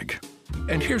rag.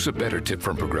 And here's a better tip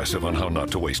from Progressive on how not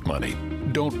to waste money.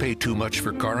 Don't pay too much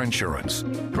for car insurance.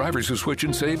 Drivers who switch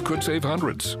and save could save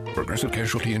hundreds. Progressive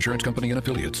Casualty Insurance Company and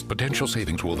Affiliates. Potential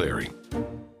savings will vary.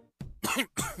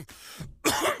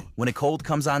 When a cold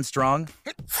comes on strong,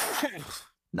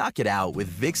 knock it out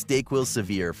with Vicks DayQuil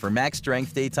Severe for max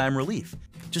strength daytime relief.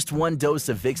 Just one dose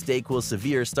of Vicks DayQuil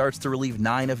Severe starts to relieve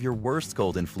 9 of your worst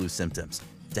cold and flu symptoms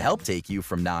to help take you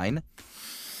from 9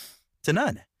 to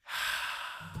none.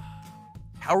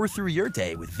 Power through your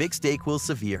day with Vicks DayQuil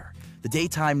Severe, the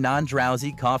daytime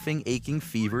non-drowsy, coughing, aching,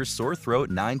 fever, sore throat,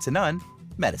 9 to none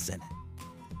medicine.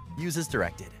 Use as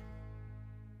directed.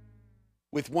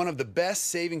 With one of the best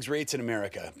savings rates in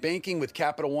America, banking with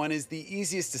Capital One is the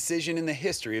easiest decision in the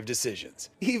history of decisions.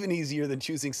 Even easier than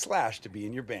choosing Slash to be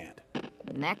in your band.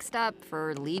 Next up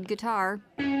for lead guitar.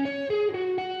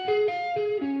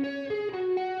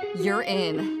 You're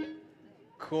in.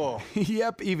 Cool.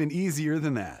 Yep, even easier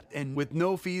than that. And with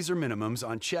no fees or minimums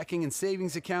on checking and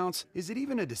savings accounts, is it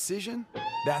even a decision?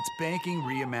 That's banking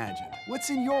reimagined. What's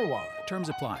in your wallet? Terms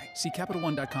apply. See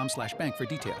CapitalOne.com/bank for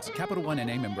details. Capital One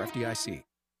N.A. member FDIC.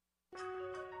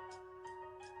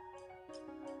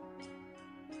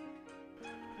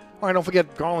 All right, don't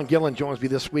forget, Garland Gillen joins me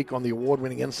this week on the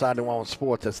award-winning Inside New Orleans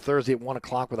Sports. That's Thursday at 1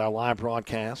 o'clock with our live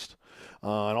broadcast.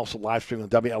 And also live stream on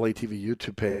the WLATV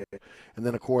YouTube page. And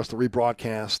then, of course, the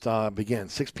rebroadcast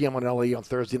begins 6 p.m. on LE on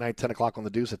Thursday night, 10 o'clock on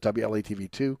the Deuce at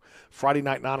WLATV2. Friday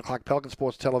night, 9 o'clock, Pelican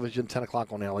Sports Television, 10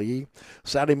 o'clock on LE.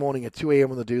 Saturday morning at 2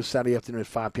 a.m. on the Deuce. Saturday afternoon at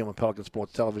 5 p.m. on Pelican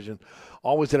Sports Television.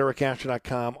 Always at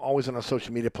ericasher.com, always on our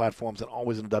social media platforms, and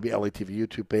always on the WLATV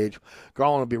YouTube page.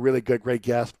 Garland will be a really good, great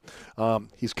guest.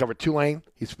 He's covered Tulane.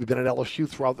 He's been at LSU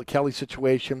throughout the Kelly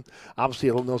situation. Obviously,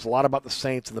 he knows a lot about the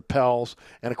Saints and the Pels.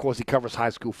 And, of course, he covers high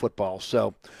school football.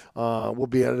 So it'll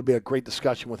be a great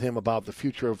discussion with him about the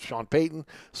future of Sean Payton,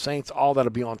 Saints, all that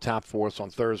will be on tap for us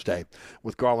on Thursday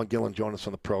with Garland Gillen joining us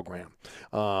on the program.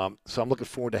 So I'm looking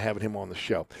forward to having him on the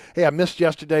show. Hey, I missed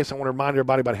yesterday, so I want to remind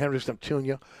everybody about Henry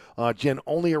Stemptunia. Jen,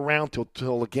 only around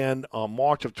till again,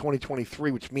 March of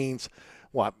 2023, which means,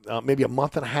 maybe a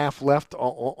month and a half left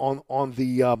on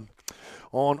the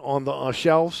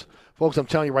shelves. Folks, I'm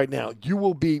telling you right now, you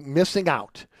will be missing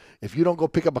out if you don't go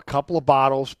pick up a couple of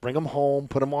bottles, bring them home,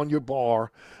 put them on your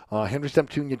bar. Henry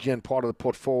Stemptunia Gin, part of the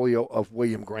portfolio of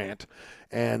William Grant.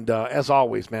 And as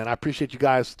always, man, I appreciate you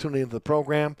guys tuning into the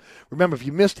program. Remember, if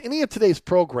you missed any of today's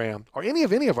program or any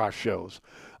of our shows,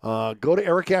 go to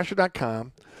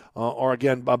ericasher.com. Or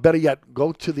again, better yet,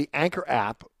 go to the Anchor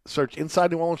app, search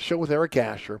Inside New Orleans Show with Eric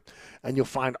Asher, and you'll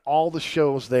find all the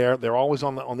shows there. They're always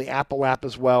on the Apple app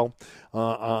as well.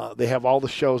 They have all the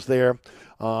shows there,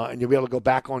 and you'll be able to go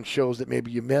back on shows that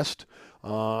maybe you missed.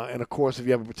 And, of course, if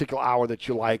you have a particular hour that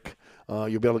you like,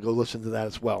 you'll be able to go listen to that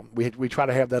as well. We try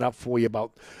to have that up for you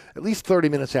about at least 30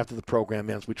 minutes after the program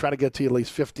ends. We try to get to you at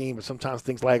least 15, but sometimes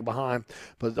things lag behind.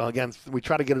 But, again, we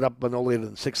try to get it up no later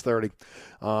than 6:30.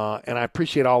 And I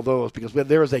appreciate all those because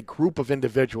there is a group of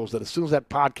individuals that as soon as that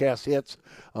podcast hits,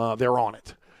 they're on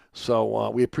it.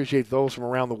 So we appreciate those from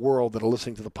around the world that are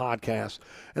listening to the podcast.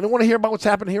 And they want to hear about what's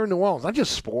happening here in New Orleans, not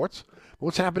just sports, but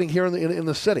what's happening here in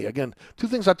the city. Again, two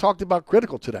things I talked about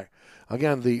critical today.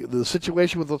 Again, the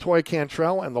situation with LaToya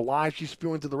Cantrell and the lies she's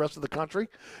spewing to the rest of the country,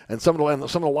 and some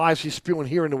of the lies she's spewing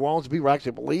here in New Orleans, people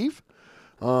actually believe.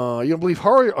 You don't believe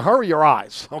her or your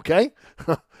eyes, okay?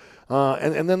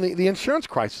 And then the insurance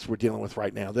crisis we're dealing with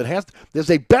right now.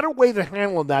 There's a better way to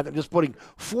handle that than just putting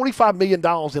 $45 million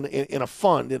in a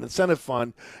fund, an incentive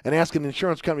fund, and asking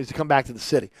insurance companies to come back to the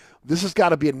city. This has got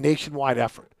to be a nationwide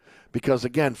effort. Because,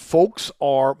 again, folks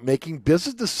are making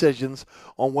business decisions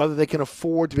on whether they can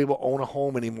afford to be able to own a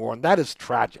home anymore, and that is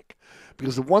tragic.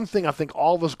 Because the one thing I think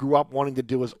all of us grew up wanting to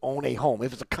do is own a home.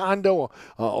 If it's a condo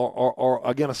or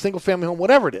again, a single-family home,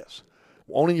 whatever it is,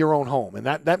 owning your own home. And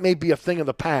that may be a thing of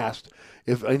the past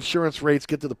if insurance rates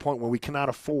get to the point where we cannot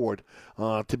afford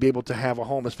to be able to have a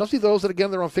home, especially those that,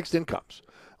 again, they're on fixed incomes,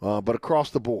 but across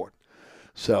the board.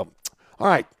 So, all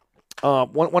right.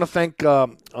 Want to thank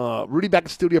Rudy back in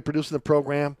studio producing the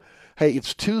program. Hey,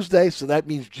 it's Tuesday, so that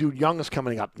means Jude Young is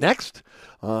coming up next.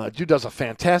 Jude does a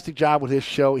fantastic job with his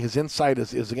show. His insight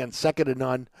is again, second to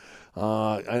none,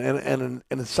 and an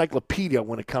encyclopedia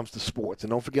when it comes to sports. And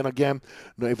don't forget, again,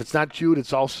 if it's not Jude,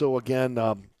 it's also, again,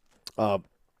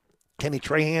 Kenny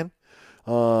Trahan.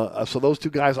 So those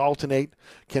two guys alternate.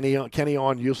 Kenny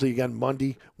on usually again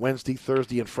Monday, Wednesday,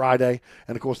 Thursday, and Friday.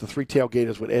 And, of course, the three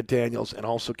tailgaters with Ed Daniels and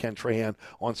also Ken Trahan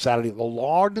on Saturday. The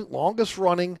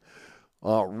longest-running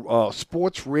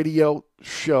sports radio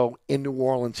show in New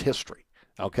Orleans history.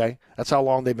 Okay? That's how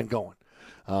long they've been going.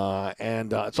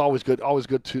 And it's always good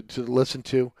to listen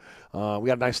to. We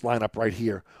got a nice lineup right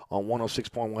here on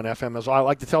 106.1 FM. As I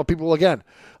like to tell people again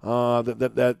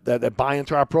that buy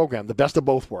into our program, the best of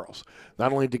both worlds.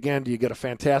 Not only, again, do you get a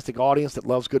fantastic audience that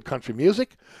loves good country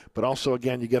music, but also,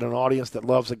 again, you get an audience that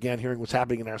loves, again, hearing what's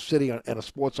happening in our city, and a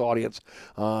sports audience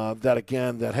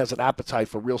that has an appetite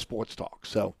for real sports talk.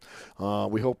 So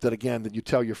we hope that, again, that you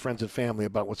tell your friends and family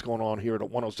about what's going on here at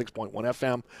 106.1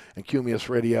 FM and QMS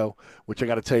Radio, which I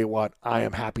got to tell you what, I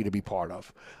am happy to be part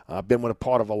of. I've been with a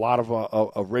part of a lot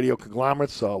of radio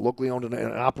conglomerates, locally owned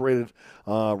and operated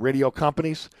radio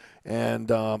companies.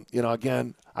 And,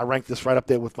 again, I rank this right up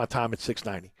there with my time at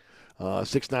 690.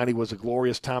 690 was a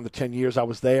glorious time, the 10 years I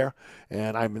was there,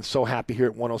 and I've been so happy here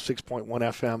at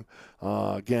 106.1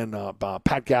 FM. Again,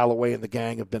 Pat Galloway and the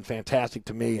gang have been fantastic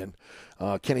to me, and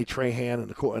Kenny Trahan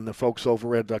and the folks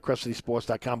over at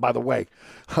CrestCitySports.com, by the way,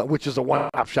 which is a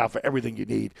one-stop shop for everything you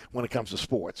need when it comes to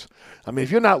sports. I mean,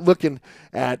 if you're not looking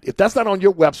if that's not on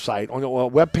your website, on your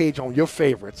webpage, on your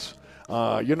favorites,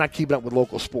 you're not keeping up with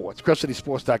local sports.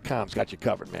 CrestCitySports.com's got you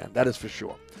covered, man. That is for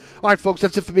sure. All right, folks,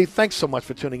 that's it for me. Thanks so much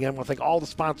for tuning in. I want to thank all the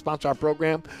sponsor our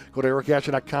program. Go to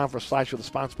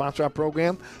ericasher.com/sponsor our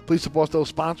program. Please support those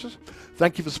sponsors.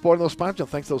 Thank you for supporting those sponsors, and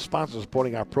thanks to those sponsors for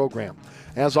supporting our program.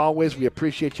 As always, we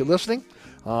appreciate you listening.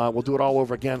 We'll do it all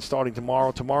over again starting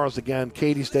tomorrow. Tomorrow's, again,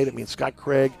 Katie's Day. That means Scott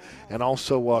Craig and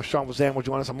also Sean Wazan will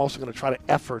join us. I'm also going to try to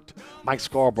effort Mike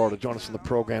Scarborough to join us in the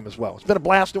program as well. It's been a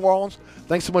blast, New Orleans.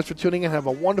 Thanks so much for tuning in. Have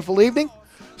a wonderful evening.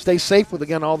 Stay safe with,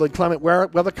 again, all the inclement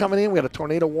weather coming in. We had a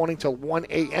tornado warning till 1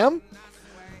 a.m.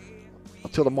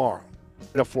 Until tomorrow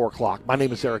at 4 o'clock. My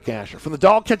name is Eric Asher. From the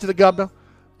dog catch to the governor,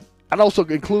 that also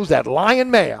includes that lion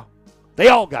mayor. They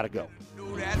all got to go.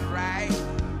 That's right.